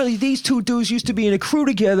apparently these two dudes used to be in a crew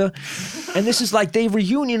together. And this is like their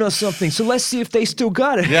reunion or something. So let's see if they still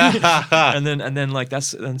got it. and then like,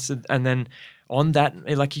 and then on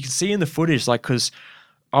that, like you can see in the footage, like, cause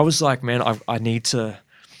I was like, man, I need to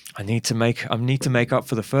make up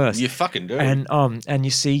for the first. You fucking do. And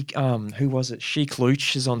you see, who was it? Chic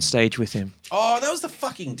Luch is on stage with him. Oh, that was the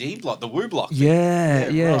fucking D block, the Woo block. Yeah,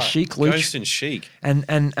 right. Chic Luch. Ghost and Chic.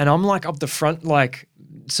 And I'm like up the front, like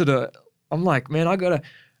sort of. I'm like, man, I got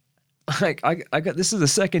this is the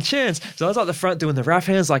second chance. So I was at the front doing the rap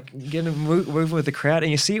hands, like getting moving with the crowd.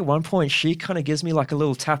 And you see at one point, she kind of gives me like a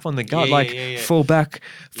little tap on the gut, fall back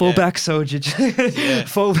soldier,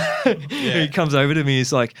 fall back. He comes over to me.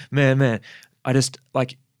 He's like, man, I just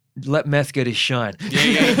like let Meth get his shine.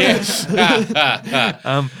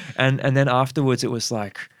 And then afterwards, it was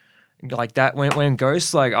like that when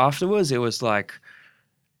Ghost like afterwards, it was like,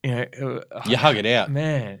 you hug it out,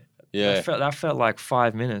 man. Yeah, that felt like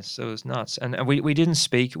 5 minutes. It was nuts, and we didn't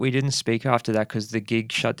speak. We didn't speak after that because the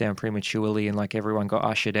gig shut down prematurely, and like everyone got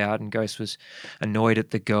ushered out, and Ghost was annoyed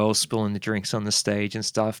at the girls spilling the drinks on the stage and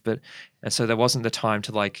stuff. And so there wasn't the time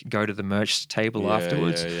to like go to the merch table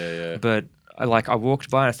afterwards. Yeah. But I walked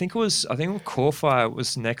by, and I think Corfire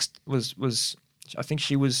was next. I think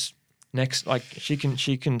she was next. Like she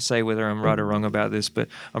can say whether I'm right or wrong about this, but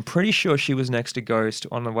I'm pretty sure she was next to Ghost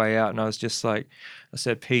on the way out, and I was just like. I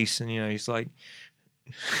said peace, and he's like,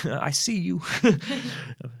 I see you.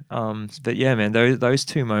 But yeah, man, those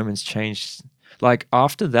two moments changed. Like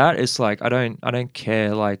after that, it's like I don't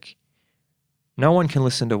care. Like no one can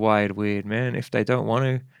listen to Wired Weird, man. If they don't want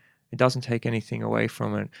to, it doesn't take anything away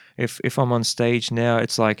from it. If I'm on stage now,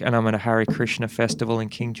 it's like, and I'm at a Hare Krishna festival in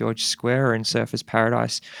King George Square or in Surfers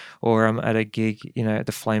Paradise, or I'm at a gig, at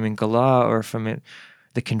the Flaming Galah, or if I'm at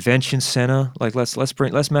the convention center, like let's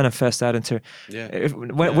manifest that into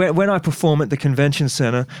when I perform at the convention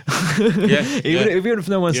center, even if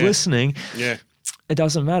no one's listening, it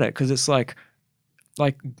doesn't matter because it's like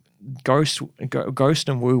Ghost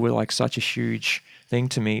and Woo were like such a huge thing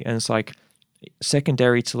to me, and it's like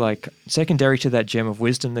secondary to that gem of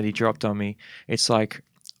wisdom that he dropped on me. It's like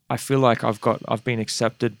I feel like I've been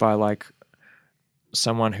accepted by like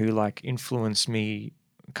someone who like influenced me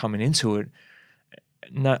coming into it.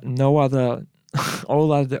 No other,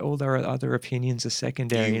 all their other opinions are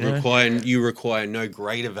secondary. You require no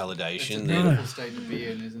greater validation than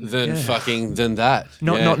that.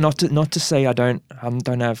 Not to say I don't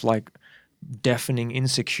have like deafening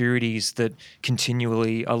insecurities that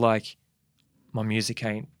continually are like my music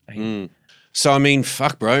ain't. So I mean,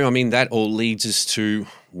 fuck, bro. I mean, that all leads us to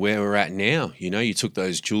where we're at now. You took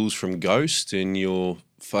those jewels from Ghost and you're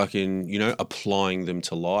fucking, applying them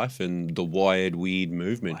to life and the Wired Weird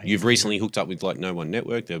movement. You've recently hooked up with like No One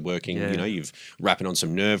Network. They're working, you've rapping on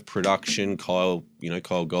some Nerve production. Kyle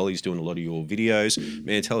Golly's doing a lot of your videos.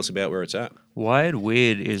 Man, tell us about where it's at. Wired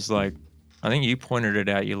Weird is like, I think you pointed it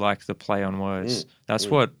out. You like the play on words. That's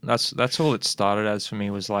all it started as for me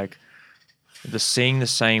was like seeing the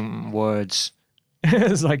same words.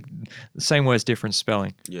 It's like the same words, different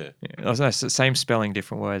spelling. Yeah. Same spelling,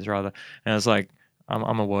 different words rather. And I was like,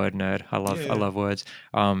 I'm a word nerd. I love words.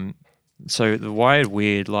 So the Wired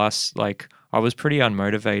Weird I was pretty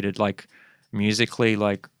unmotivated, like musically,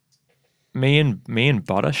 like me and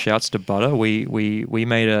Butter, shouts to Butter, we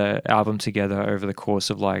made a album together over the course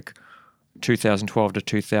of like 2012 to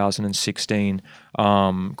 2016,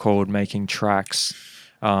 called Making Tracks.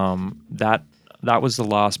 That was the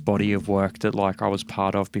last body of work that like I was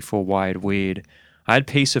part of before Wired Weird. I had a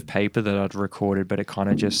piece of paper that I'd recorded, but it kind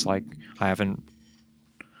of just like I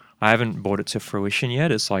haven't brought it to fruition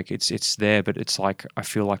yet. It's like it's there, but it's like I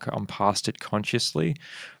feel like I'm past it consciously.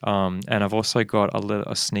 And I've also got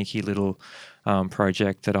a sneaky little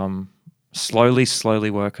project that I'm slowly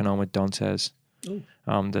working on with Dantes.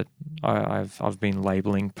 That I've been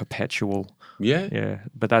labeling Perpetual. Yeah.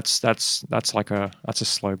 But that's like a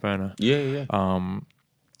slow burner. Yeah.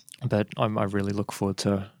 But I really look forward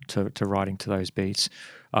to writing to those beats.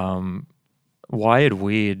 Wired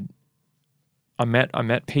Weird. I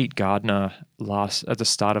met Pete Gardner at the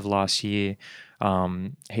start of last year.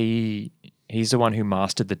 He's the one who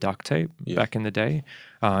mastered the duct tape back in the day.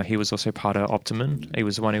 He was also part of Optimum. He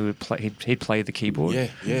was the one who would play. He'd play the keyboard.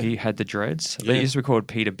 Yeah. He had the dreads. They used to record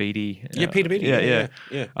Peter Beattie. Peter Beattie.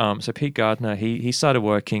 Yeah. So Pete Gardner, he started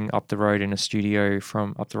working up the road in a studio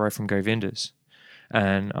up the road from Govinda's.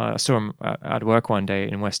 And I saw him at work one day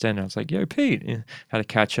in West End. And I was like, "Yo, Pete," had a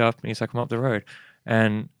catch up. And he's like, "I'm up the road,"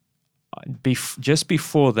 and just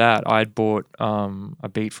before that, I'd bought a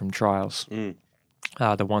beat from Trials,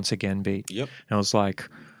 the Once Again beat. Yep. And I was like,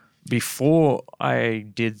 before I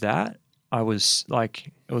did that, I was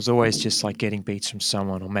like, it was always just like getting beats from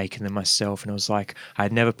someone or making them myself. And it was like, I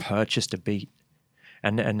had never purchased a beat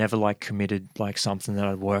and never like committed like something that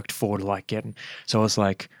I'd worked for to like getting. So I was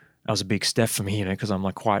like, that was a big step for me, you know, because I'm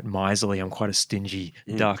like quite miserly. I'm quite a stingy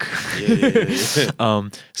duck.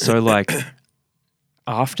 So like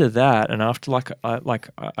after that, and after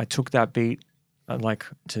I took that beat like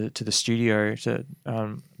to the studio to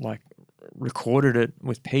like recorded it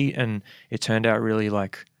with Pete, and it turned out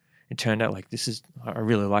like this is, I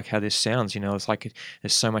really like how this sounds, you know. It's like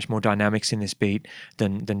there's so much more dynamics in this beat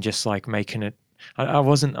than just like making it. I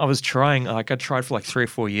was trying, like I tried for like 3 or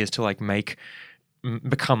 4 years to like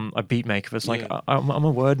become a beat maker. It's like I'm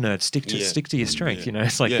a word nerd. Stick to your strength. You know,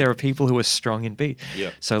 it's like there are people who are strong in beat.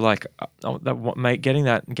 Yeah. So like getting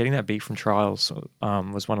that beat from Trials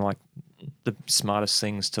was one of like the smartest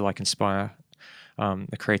things to like inspire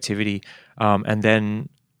the creativity. And then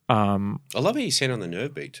I love how you sound on the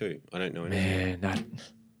Nerve beat too. I don't know anything. Man,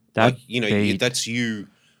 that like, you know, beat, that's you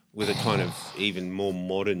with a kind of even more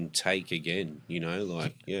modern take again. You know,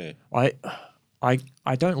 like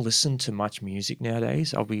I don't listen to much music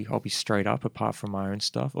nowadays. I'll be straight up, apart from my own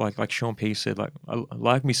stuff. Like Sean P said, like I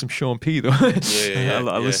like me some Sean P though.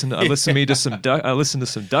 I listen to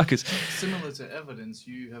some Duckets. Similar to Evidence,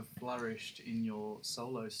 you have flourished in your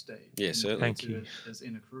solo state. Yeah, certainly. Thank you. As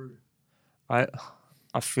in a crew.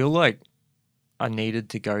 I feel like I needed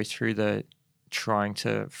to go through the trying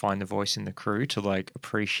to find the voice in the crew to like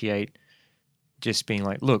appreciate just being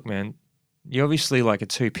like, look, man, you obviously like are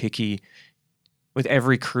too picky. With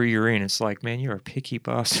every crew you're in, it's like, man, you're a picky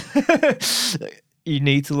bastard. you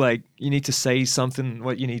need to say something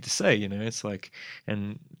what you need to say, you know. It's like,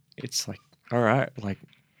 and it's like, all right, like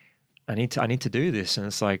I need to do this. And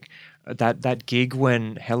it's like that gig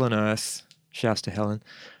when Helen Earth, shouts to Helen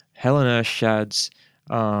Earth, Shads,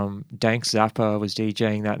 Dank Zappa was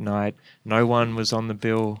DJing that night. No One was on the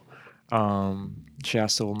bill.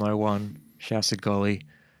 Shouts to No One, shouts to Golly,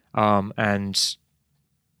 and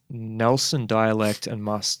Nelson Dialect and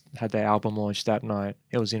Must had their album launch that night.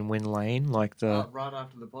 It was in Wynn Lane, like the right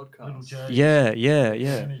after the podcast. Yeah.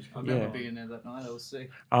 I remember being there that night. I was sick.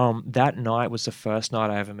 That night was the first night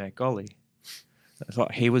I ever met Golly.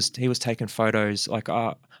 He was taking photos. Like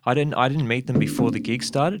I didn't meet them before the gig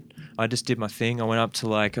started. I just did my thing. I went up to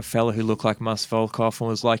like a fella who looked like Must Volkov and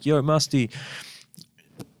was like, "Yo, Musty,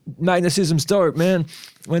 Magnetism's dope, man.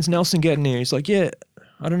 When's Nelson getting here?" He's like, "Yeah,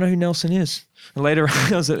 I don't know who Nelson is." And later,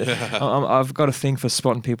 I've got a thing for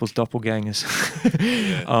spotting people's doppelgangers.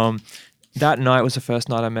 That night was the first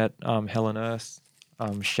night I met Helen Earth.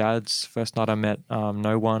 Shads, first night I met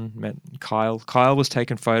No One, met Kyle. Kyle was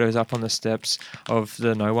taking photos up on the steps of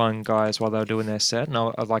the No One guys while they were doing their set, and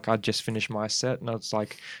I'd just finished my set, and I was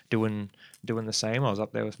like doing the same. I was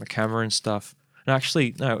up there with my camera and stuff. And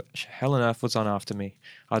actually, no, Helen Earth was on after me.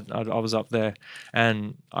 I was up there,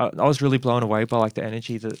 and I was really blown away by like the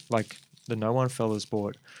energy that like the No One fellas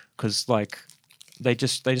bought, because like they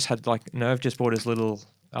just had like Nerve just bought his little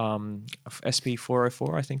SP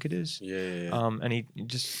 404, I think it is. Yeah. And he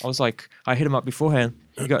just, I was like, I hit him up beforehand.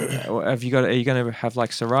 Are you going to have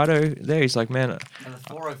like Serato there? He's like, man, the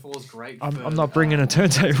 404 is great. I'm not bringing a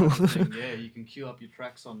turntable. Yeah, you can queue up your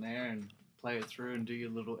tracks on there and play it through and do your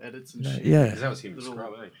little edits and shit. Yeah. That was him with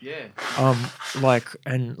Scrub, eh? Yeah. Like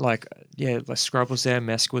Scrub was there,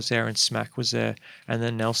 Mesk was there, and Smack was there, and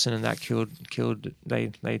then Nelson and that killed.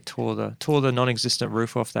 They tore the non-existent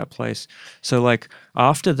roof off that place. So like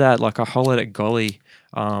after that, like I hollered at Golly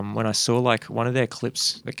when I saw like one of their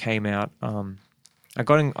clips that came out. We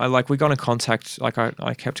got in contact. Like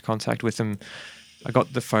I kept contact with him. I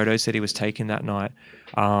got the photos that he was taking that night,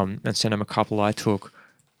 and sent him a couple I took.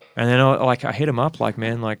 And then I hit him up like,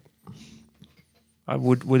 man, like,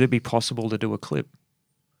 would it be possible to do a clip?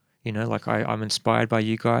 You know, like I'm inspired by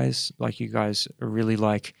you guys. Like you guys are really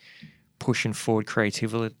like pushing forward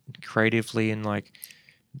creatively, and like,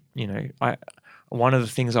 you know, one of the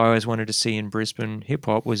things I always wanted to see in Brisbane hip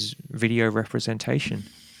hop was video representation.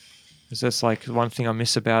 Because that's like one thing I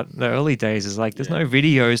miss about the early days is like there's no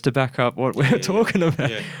videos to back up what we're talking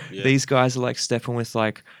about. Yeah. These guys are like stepping with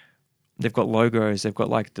like. They've got logos. They've got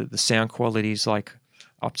like the sound quality's like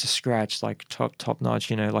up to scratch, like top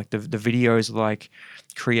notch. You know, like the videos are like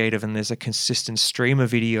creative, and there's a consistent stream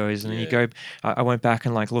of videos. And then you go. I went back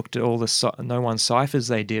and like looked at all the No One ciphers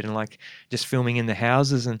they did, and like just filming in the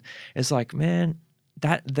houses, and it's like, man,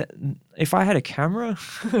 that if I had a camera,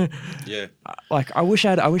 like I wish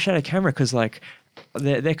I had a camera, because like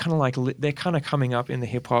they're kind of like they're kind of coming up in the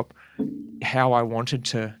hip hop how I wanted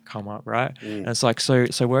to come up, right? And it's like so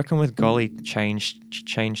working with Golly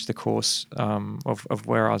changed the course of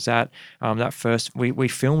where I was at. That first we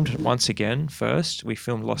filmed once again first. We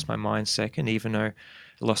filmed Lost My Mind second, even though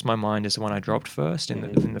Lost My Mind is the one I dropped first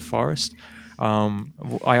in the forest.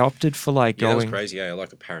 I opted for like going. That was crazy. Yeah, I like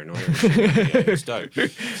the paranoia. It's dope.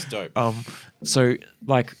 It's dope. So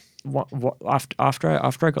like. After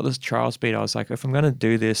I got this Charles beat, I was like, if I'm gonna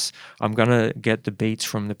do this, I'm gonna get the beats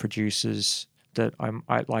from the producers that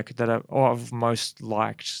I like that I've most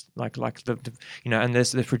liked, like the and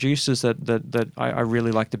there's the producers that I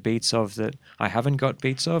really like the beats of that I haven't got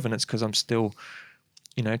beats of, and it's because I'm still,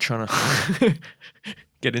 trying to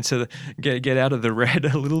get into get out of the red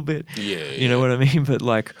a little bit. Yeah, you know what I mean. But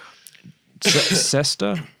like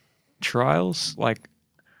Sesta, Trials, like.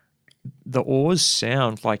 The Oars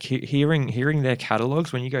sound like hearing their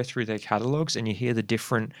catalogs, when you go through their catalogs and you hear the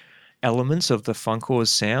different elements of the Funk Oars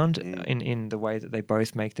sound in the way that they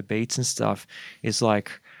both make the beats and stuff is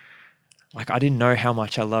like I didn't know how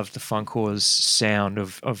much I loved the Funk Oars sound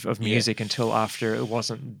of music until after it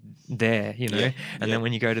wasn't there, and then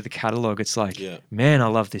when you go to the catalog, it's like, man, I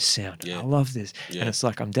love this sound. I love this. And it's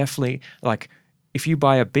like, I'm definitely like, if you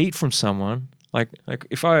buy a beat from someone, like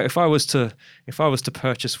if I was to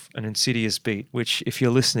purchase an Insidious beat, which if you're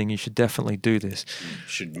listening, you should definitely do this.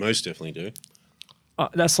 Should most definitely do.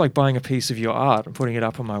 That's like buying a piece of your art and putting it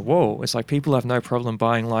up on my wall. It's like people have no problem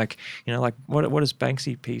buying like like what does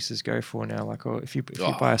Banksy pieces go for now? Like, or if you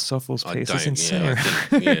buy a Softballs piece, it's insane. Yeah, I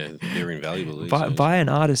think, they're invaluable. Buy an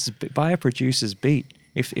artist, buy a producer's beat.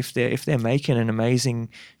 If they're making an amazing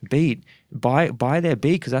beat, buy their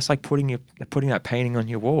beat, because that's like putting that painting on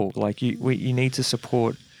your wall. Like you need to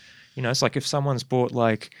support. It's like if someone's bought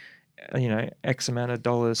like X amount of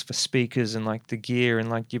dollars for speakers and like the gear, and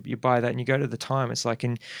like you buy that and you go to the time. It's like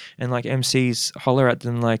and like MCs holler at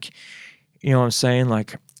them like, what I'm saying,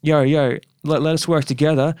 like yo. Let us work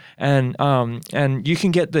together, and you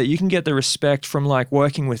can get the respect from like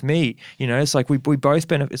working with me. It's like we both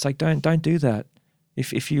benefit. It's like don't do that.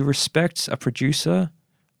 If you respect a producer,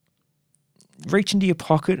 reach into your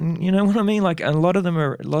pocket, and you know what I mean. Like, and a lot of them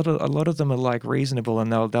are like reasonable,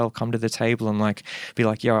 and they'll come to the table and like be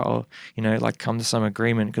like, yeah, I'll like come to some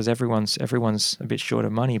agreement, because everyone's a bit short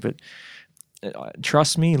of money. But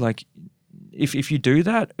trust me, like if you do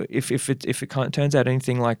that, if it kind of turns out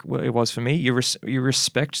anything like what it was for me, you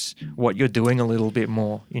respect what you're doing a little bit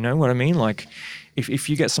more. You know what I mean? Like. If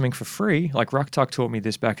you get something for free, like Rucktuck taught me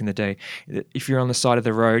this back in the day, if you're on the side of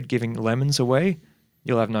the road giving lemons away,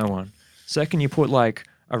 you'll have no one. Second, you put like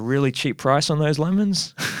a really cheap price on those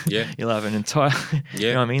lemons, you'll have an entire,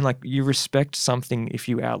 you know what I mean? Like you respect something if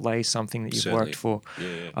you outlay something that you've worked for.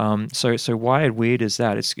 So Wired Weird is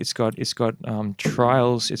that. It's got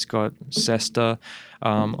Trials, it's got Sesta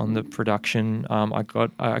on the production. I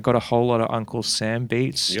got a whole lot of Uncle Sam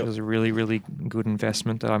beats. It was a really, really good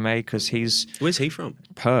investment that I made, because Where's he from?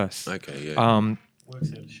 Perth. Okay, yeah.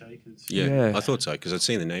 Works out of Shakers. Yeah, I thought so, because I'd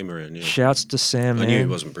seen the name around. Yeah. Shouts to Sam, man. I knew he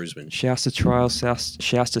wasn't Brisbane. Shouts to Trials.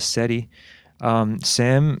 Shouts to Seti.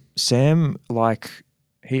 Sam, like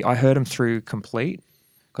I heard him through Complete,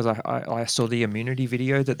 because I saw the Immunity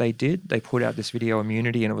video that they did. They put out this video,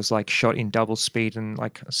 Immunity, and it was like shot in double speed and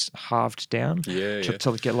like halved down.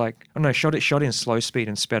 To get like, shot in slow speed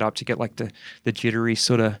and sped up to get like the jittery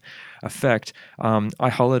sort of effect. I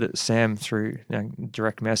hollered at Sam through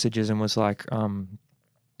direct messages and was like,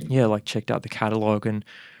 like checked out the catalog, and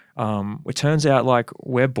it turns out like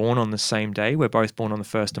we're born on the same day. We're both born on the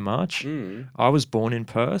 1st of March. I was born in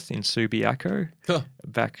Perth in Subiaco,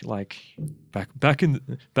 back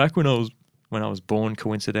when I was born,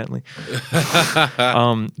 coincidentally.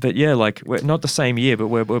 But yeah, like we're not the same year, but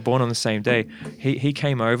we're born on the same day. He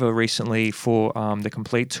came over recently for the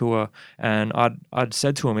Complete tour, and I'd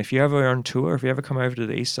said to him, if you ever on tour, if you ever come over to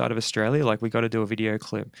the east side of Australia, like we got to do a video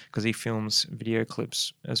clip, because he films video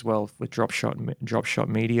clips as well with Drop Shot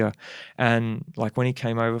Media. And like when he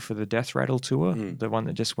came over for the Death Rattle tour, the one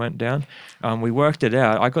that just went down, we worked it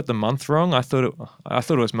out. I got the month wrong. I thought it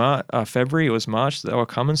was February. It was March that they were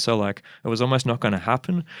coming, so like it was almost not going to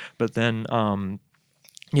happen. But then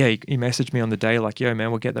he messaged me on the day like, yo man,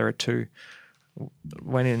 we'll get there at 2.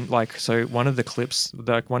 Went in, like, so one of the clips,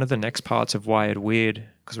 like one of the next parts of Wired Weird,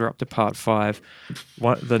 because we're up to part 5,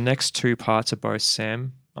 the next 2 parts are both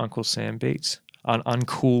Uncle Sam beats.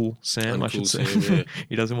 Uncool Sam, I should say. Sam,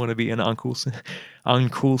 he doesn't want to be an Uncle Sam.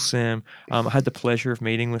 Uncool Sam. I had the pleasure of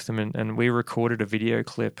meeting with him, and we recorded a video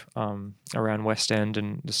clip around West End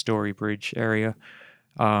and the Story Bridge area.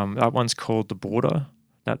 That one's called The Border.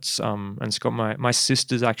 That's and it's got my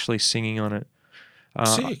sister's actually singing on it.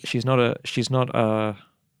 She's not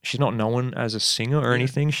known as a singer or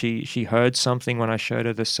anything. She heard something when I showed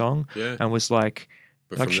her the song and was like.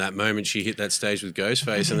 But like from that moment, she hit that stage with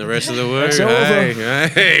Ghostface and the rest of the world. It's over.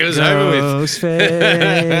 Hey, it was over with.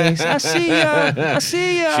 Ghostface, I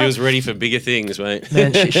see ya. She was ready for bigger things, mate.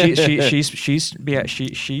 Man,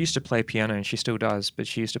 she used to play piano and she still does, but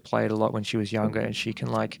she used to play it a lot when she was younger, and she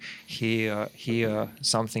can like hear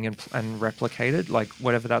something and replicate it, like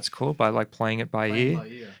whatever that's called, by like playing it by ear.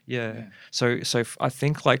 Yeah. So I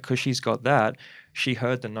think like because she's got that. She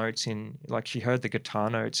heard the notes she heard the guitar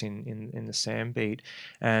notes in the Sam beat,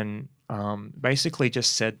 and basically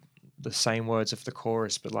just said the same words of the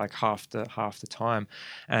chorus, but like half the time,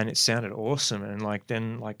 and it sounded awesome. And like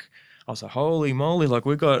then like I was like, holy moly, like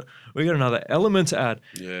we got another element to add.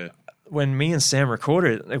 Yeah. When me and Sam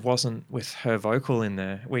recorded it wasn't with her vocal in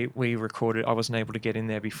there. We recorded. I wasn't able to get in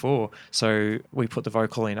there before, so we put the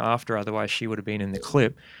vocal in after. Otherwise, she would have been in the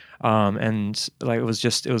clip. And like it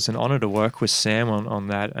was an honor to work with Sam on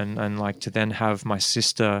that, and like to then have my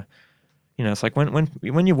sister. You know, it's like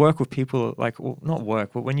when you work with people, like not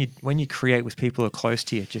work, but when you create with people who are close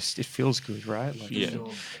to you, it feels good, right? Like,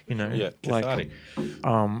 you know, cathartic.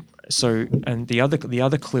 So, and the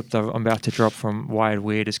other clip that I'm about to drop from Wired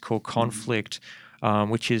Weird is called Conflict,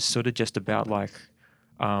 which is sort of just about like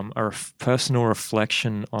a personal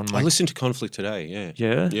reflection on. I listened to Conflict today. Yeah.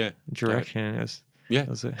 Yeah. Yeah. Do you reckon? Yeah.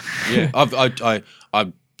 Yeah. I've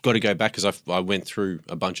got to go back because I went through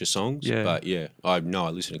a bunch of songs. Yeah. But yeah, I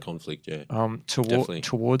listened to Conflict. Yeah.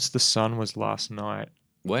 Towards the Sun was last night.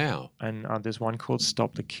 Wow. And there's one called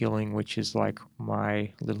Stop the Killing, which is like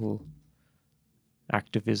my little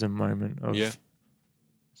activism moment of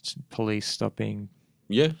police stop being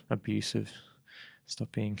abusive, stop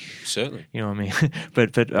being certainly, you know what I mean.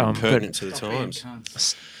 but pertinent to the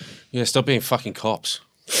times. Yeah, stop being fucking cops.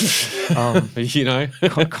 You know,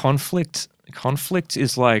 conflict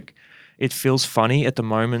is like, it feels funny at the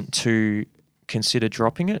moment to consider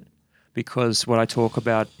dropping it, because what I talk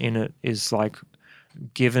about in it is like,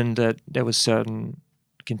 given that there was certain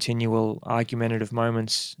continual argumentative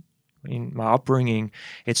moments in my upbringing,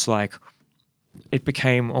 it's like it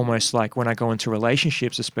became almost like when I go into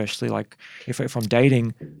relationships, especially like if I'm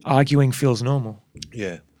dating, arguing feels normal.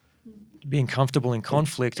 Yeah. Being comfortable in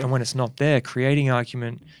conflict, and when it's not there, creating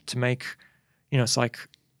argument to make, you know, it's like,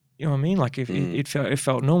 you know what I mean? Like it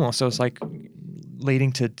felt normal. So it's like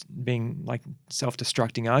leading to being like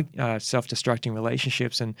self-destructing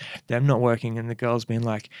relationships, and them not working, and the girls being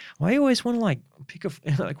like, why you always want to like pick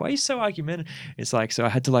like, why are you so argumentative? It's like, so I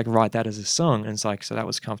had to like write that as a song, and it's like, so that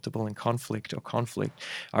was comfortable in conflict. We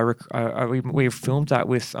filmed that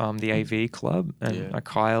with the AV Club, and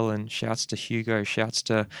Kyle, and shouts to Hugo, shouts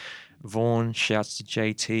to Vaughn, shouts to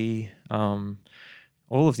JT,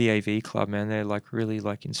 all of the AV Club, man. They're like really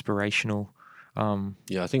like inspirational. I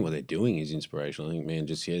think what they're doing is inspirational. I think, man,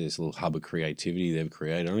 just this little hub of creativity they've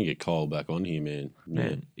created. I want to get Kyle back on here, man.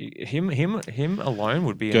 Man, him alone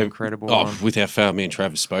would be an incredible one. With our fella, me and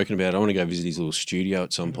Travis spoken about it. I want to go visit his little studio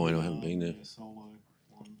at some point. I haven't been there.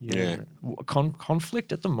 Yeah.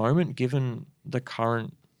 Conflict at the moment, given the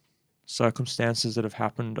current circumstances that have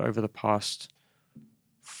happened over the past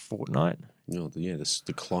fortnight.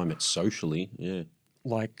 The climate socially,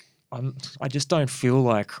 like I just don't feel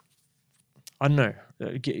like, I don't know,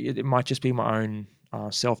 it might just be my own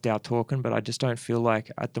self-doubt talking, but I just don't feel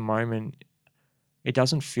like at the moment it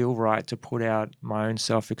doesn't feel right to put out my own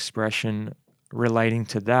self-expression relating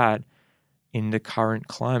to that in the current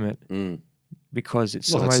climate, because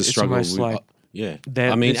it's almost like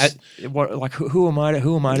I mean, who am I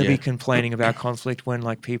to be complaining about conflict when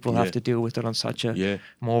like people have to deal with it on such a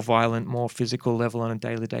more violent, more physical level on a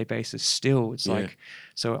day-to-day basis? Still, it's like,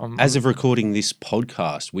 so as of recording this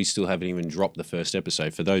podcast, we still haven't even dropped the first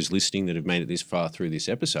episode. For those listening that have made it this far through this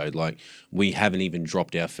episode, like, we haven't even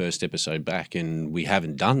dropped our first episode back, and we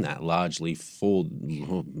haven't done that largely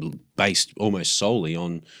based almost solely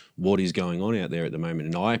on what is going on out there at the moment.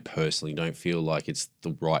 And I personally don't feel like it's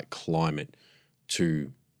the right climate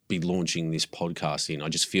to be launching this podcast in. I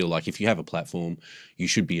just feel like if you have a platform, you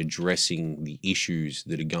should be addressing the issues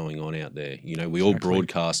that are going on out there. You know, we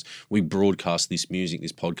broadcast this music,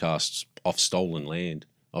 this podcast off stolen land,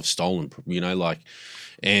 and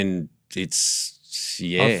it's,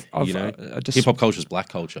 hip hop culture is black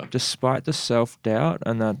culture. Despite the self-doubt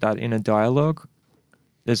and that inner dialogue,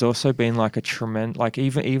 there's also been like a tremendous, like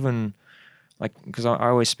even like, because I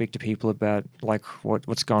always speak to people about like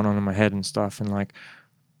what's going on in my head and stuff, and like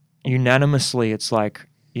unanimously it's like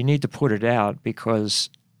you need to put it out,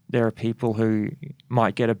 because there are people who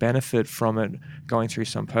might get a benefit from it, going through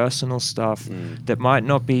some personal stuff that might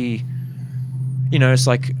not be you know, it's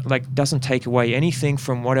like doesn't take away anything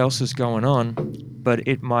from what else is going on, but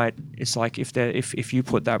it might. It's like if you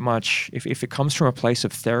put that much, if it comes from a place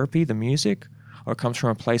of therapy, the music, or it comes from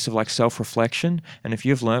a place of like self-reflection, and if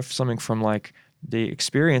you've learned something from like the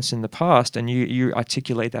experience in the past, and you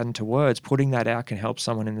articulate that into words, putting that out can help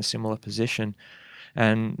someone in a similar position.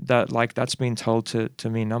 And that's been told to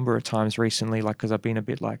me a number of times recently, like, because I've been a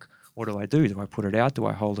bit like, what do I do? Do I put it out? Do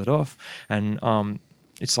I hold it off? And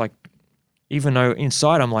it's like, even though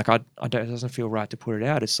inside I'm like, it doesn't feel right to put it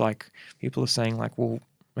out. It's like people are saying like, well,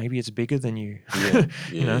 maybe it's bigger than you. Yeah,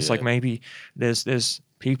 you know, it's like maybe there's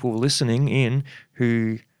people listening in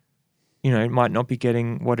who, you know, might not be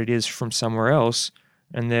getting what it is from somewhere else,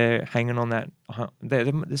 and they're hanging on that.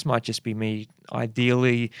 This might just be me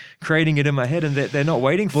ideally creating it in my head, and they're not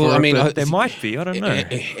waiting for it. But there might be. I don't know.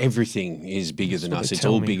 Everything is bigger than us. It's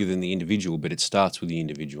all bigger than the individual, but it starts with the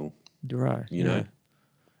individual. Right. You know?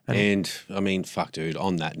 And I mean, fuck, dude,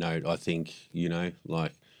 on that note, I think, you know,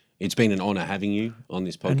 like, it's been an honor having you on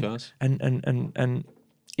this podcast. And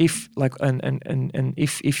if like and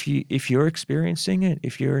if you're experiencing it,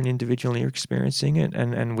 if you're an individual and you're experiencing it,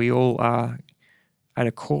 and we all are at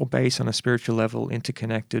a core base on a spiritual level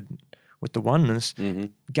interconnected with the oneness,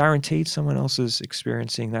 guaranteed someone else is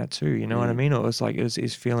experiencing that too. You know what I mean? Or it's like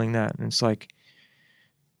is feeling that, and it's like,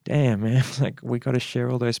 damn, man, like we got to share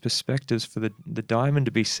all those perspectives for the diamond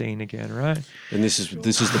to be seen again, right? And this is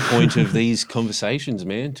the point of these conversations,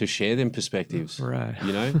 man, to share them perspectives. Right.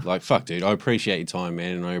 You know, like, fuck, dude, I appreciate your time,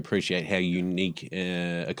 man, and I appreciate how unique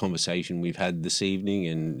a conversation we've had this evening,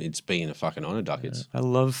 and it's been a fucking honor, Duckets. I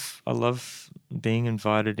love being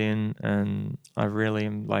invited in, and I really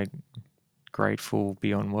am like grateful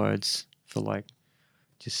beyond words for like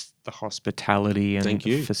just the hospitality and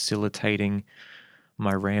facilitating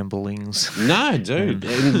my ramblings. No, dude.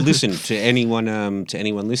 And listen, to anyone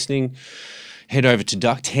listening, head over to 10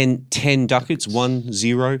 Duckets, 10 Duckets,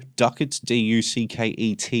 Duckets.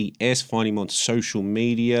 Find him on social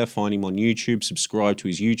media, find him on YouTube, subscribe to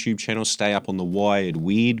his YouTube channel, stay up on the Wired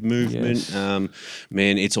Weird movement. Yes.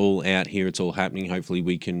 Man, it's all out here, it's all happening. Hopefully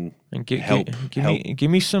we can help. Give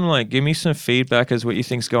me some feedback as what you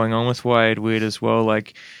think's going on with Wired Weird as well.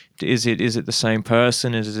 Like, is it the same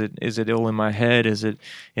person? Is it all in my head? Is it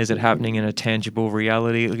happening in a tangible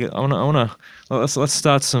reality? Let's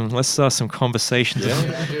start some conversations. Yeah.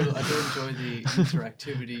 I do enjoy the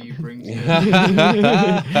interactivity you bring to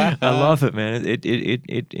it. I love it, man.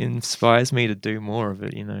 It inspires me to do more of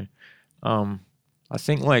it. You know, I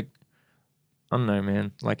think like, I don't know,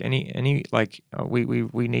 man. Like any like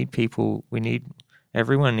we need people.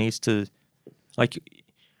 Everyone needs to like.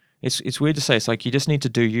 It's weird to say. It's like you just need to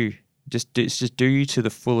do you. Just do you to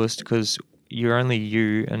the fullest, because you're only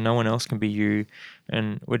you and no one else can be you.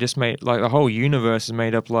 And we're just made, like, the whole universe is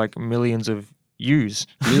made up like millions of yous.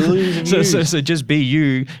 Millions of yous. So just be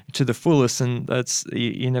you to the fullest, and that's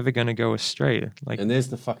you're never going to go astray. Like, and there's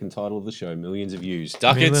the fucking title of the show, Millions of Yous.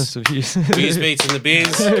 Duckets, millions of yous. Beers, Beats, and the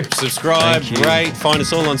Biz. Subscribe, rate, find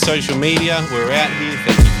us all on social media. We're out here.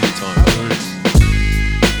 Thank you.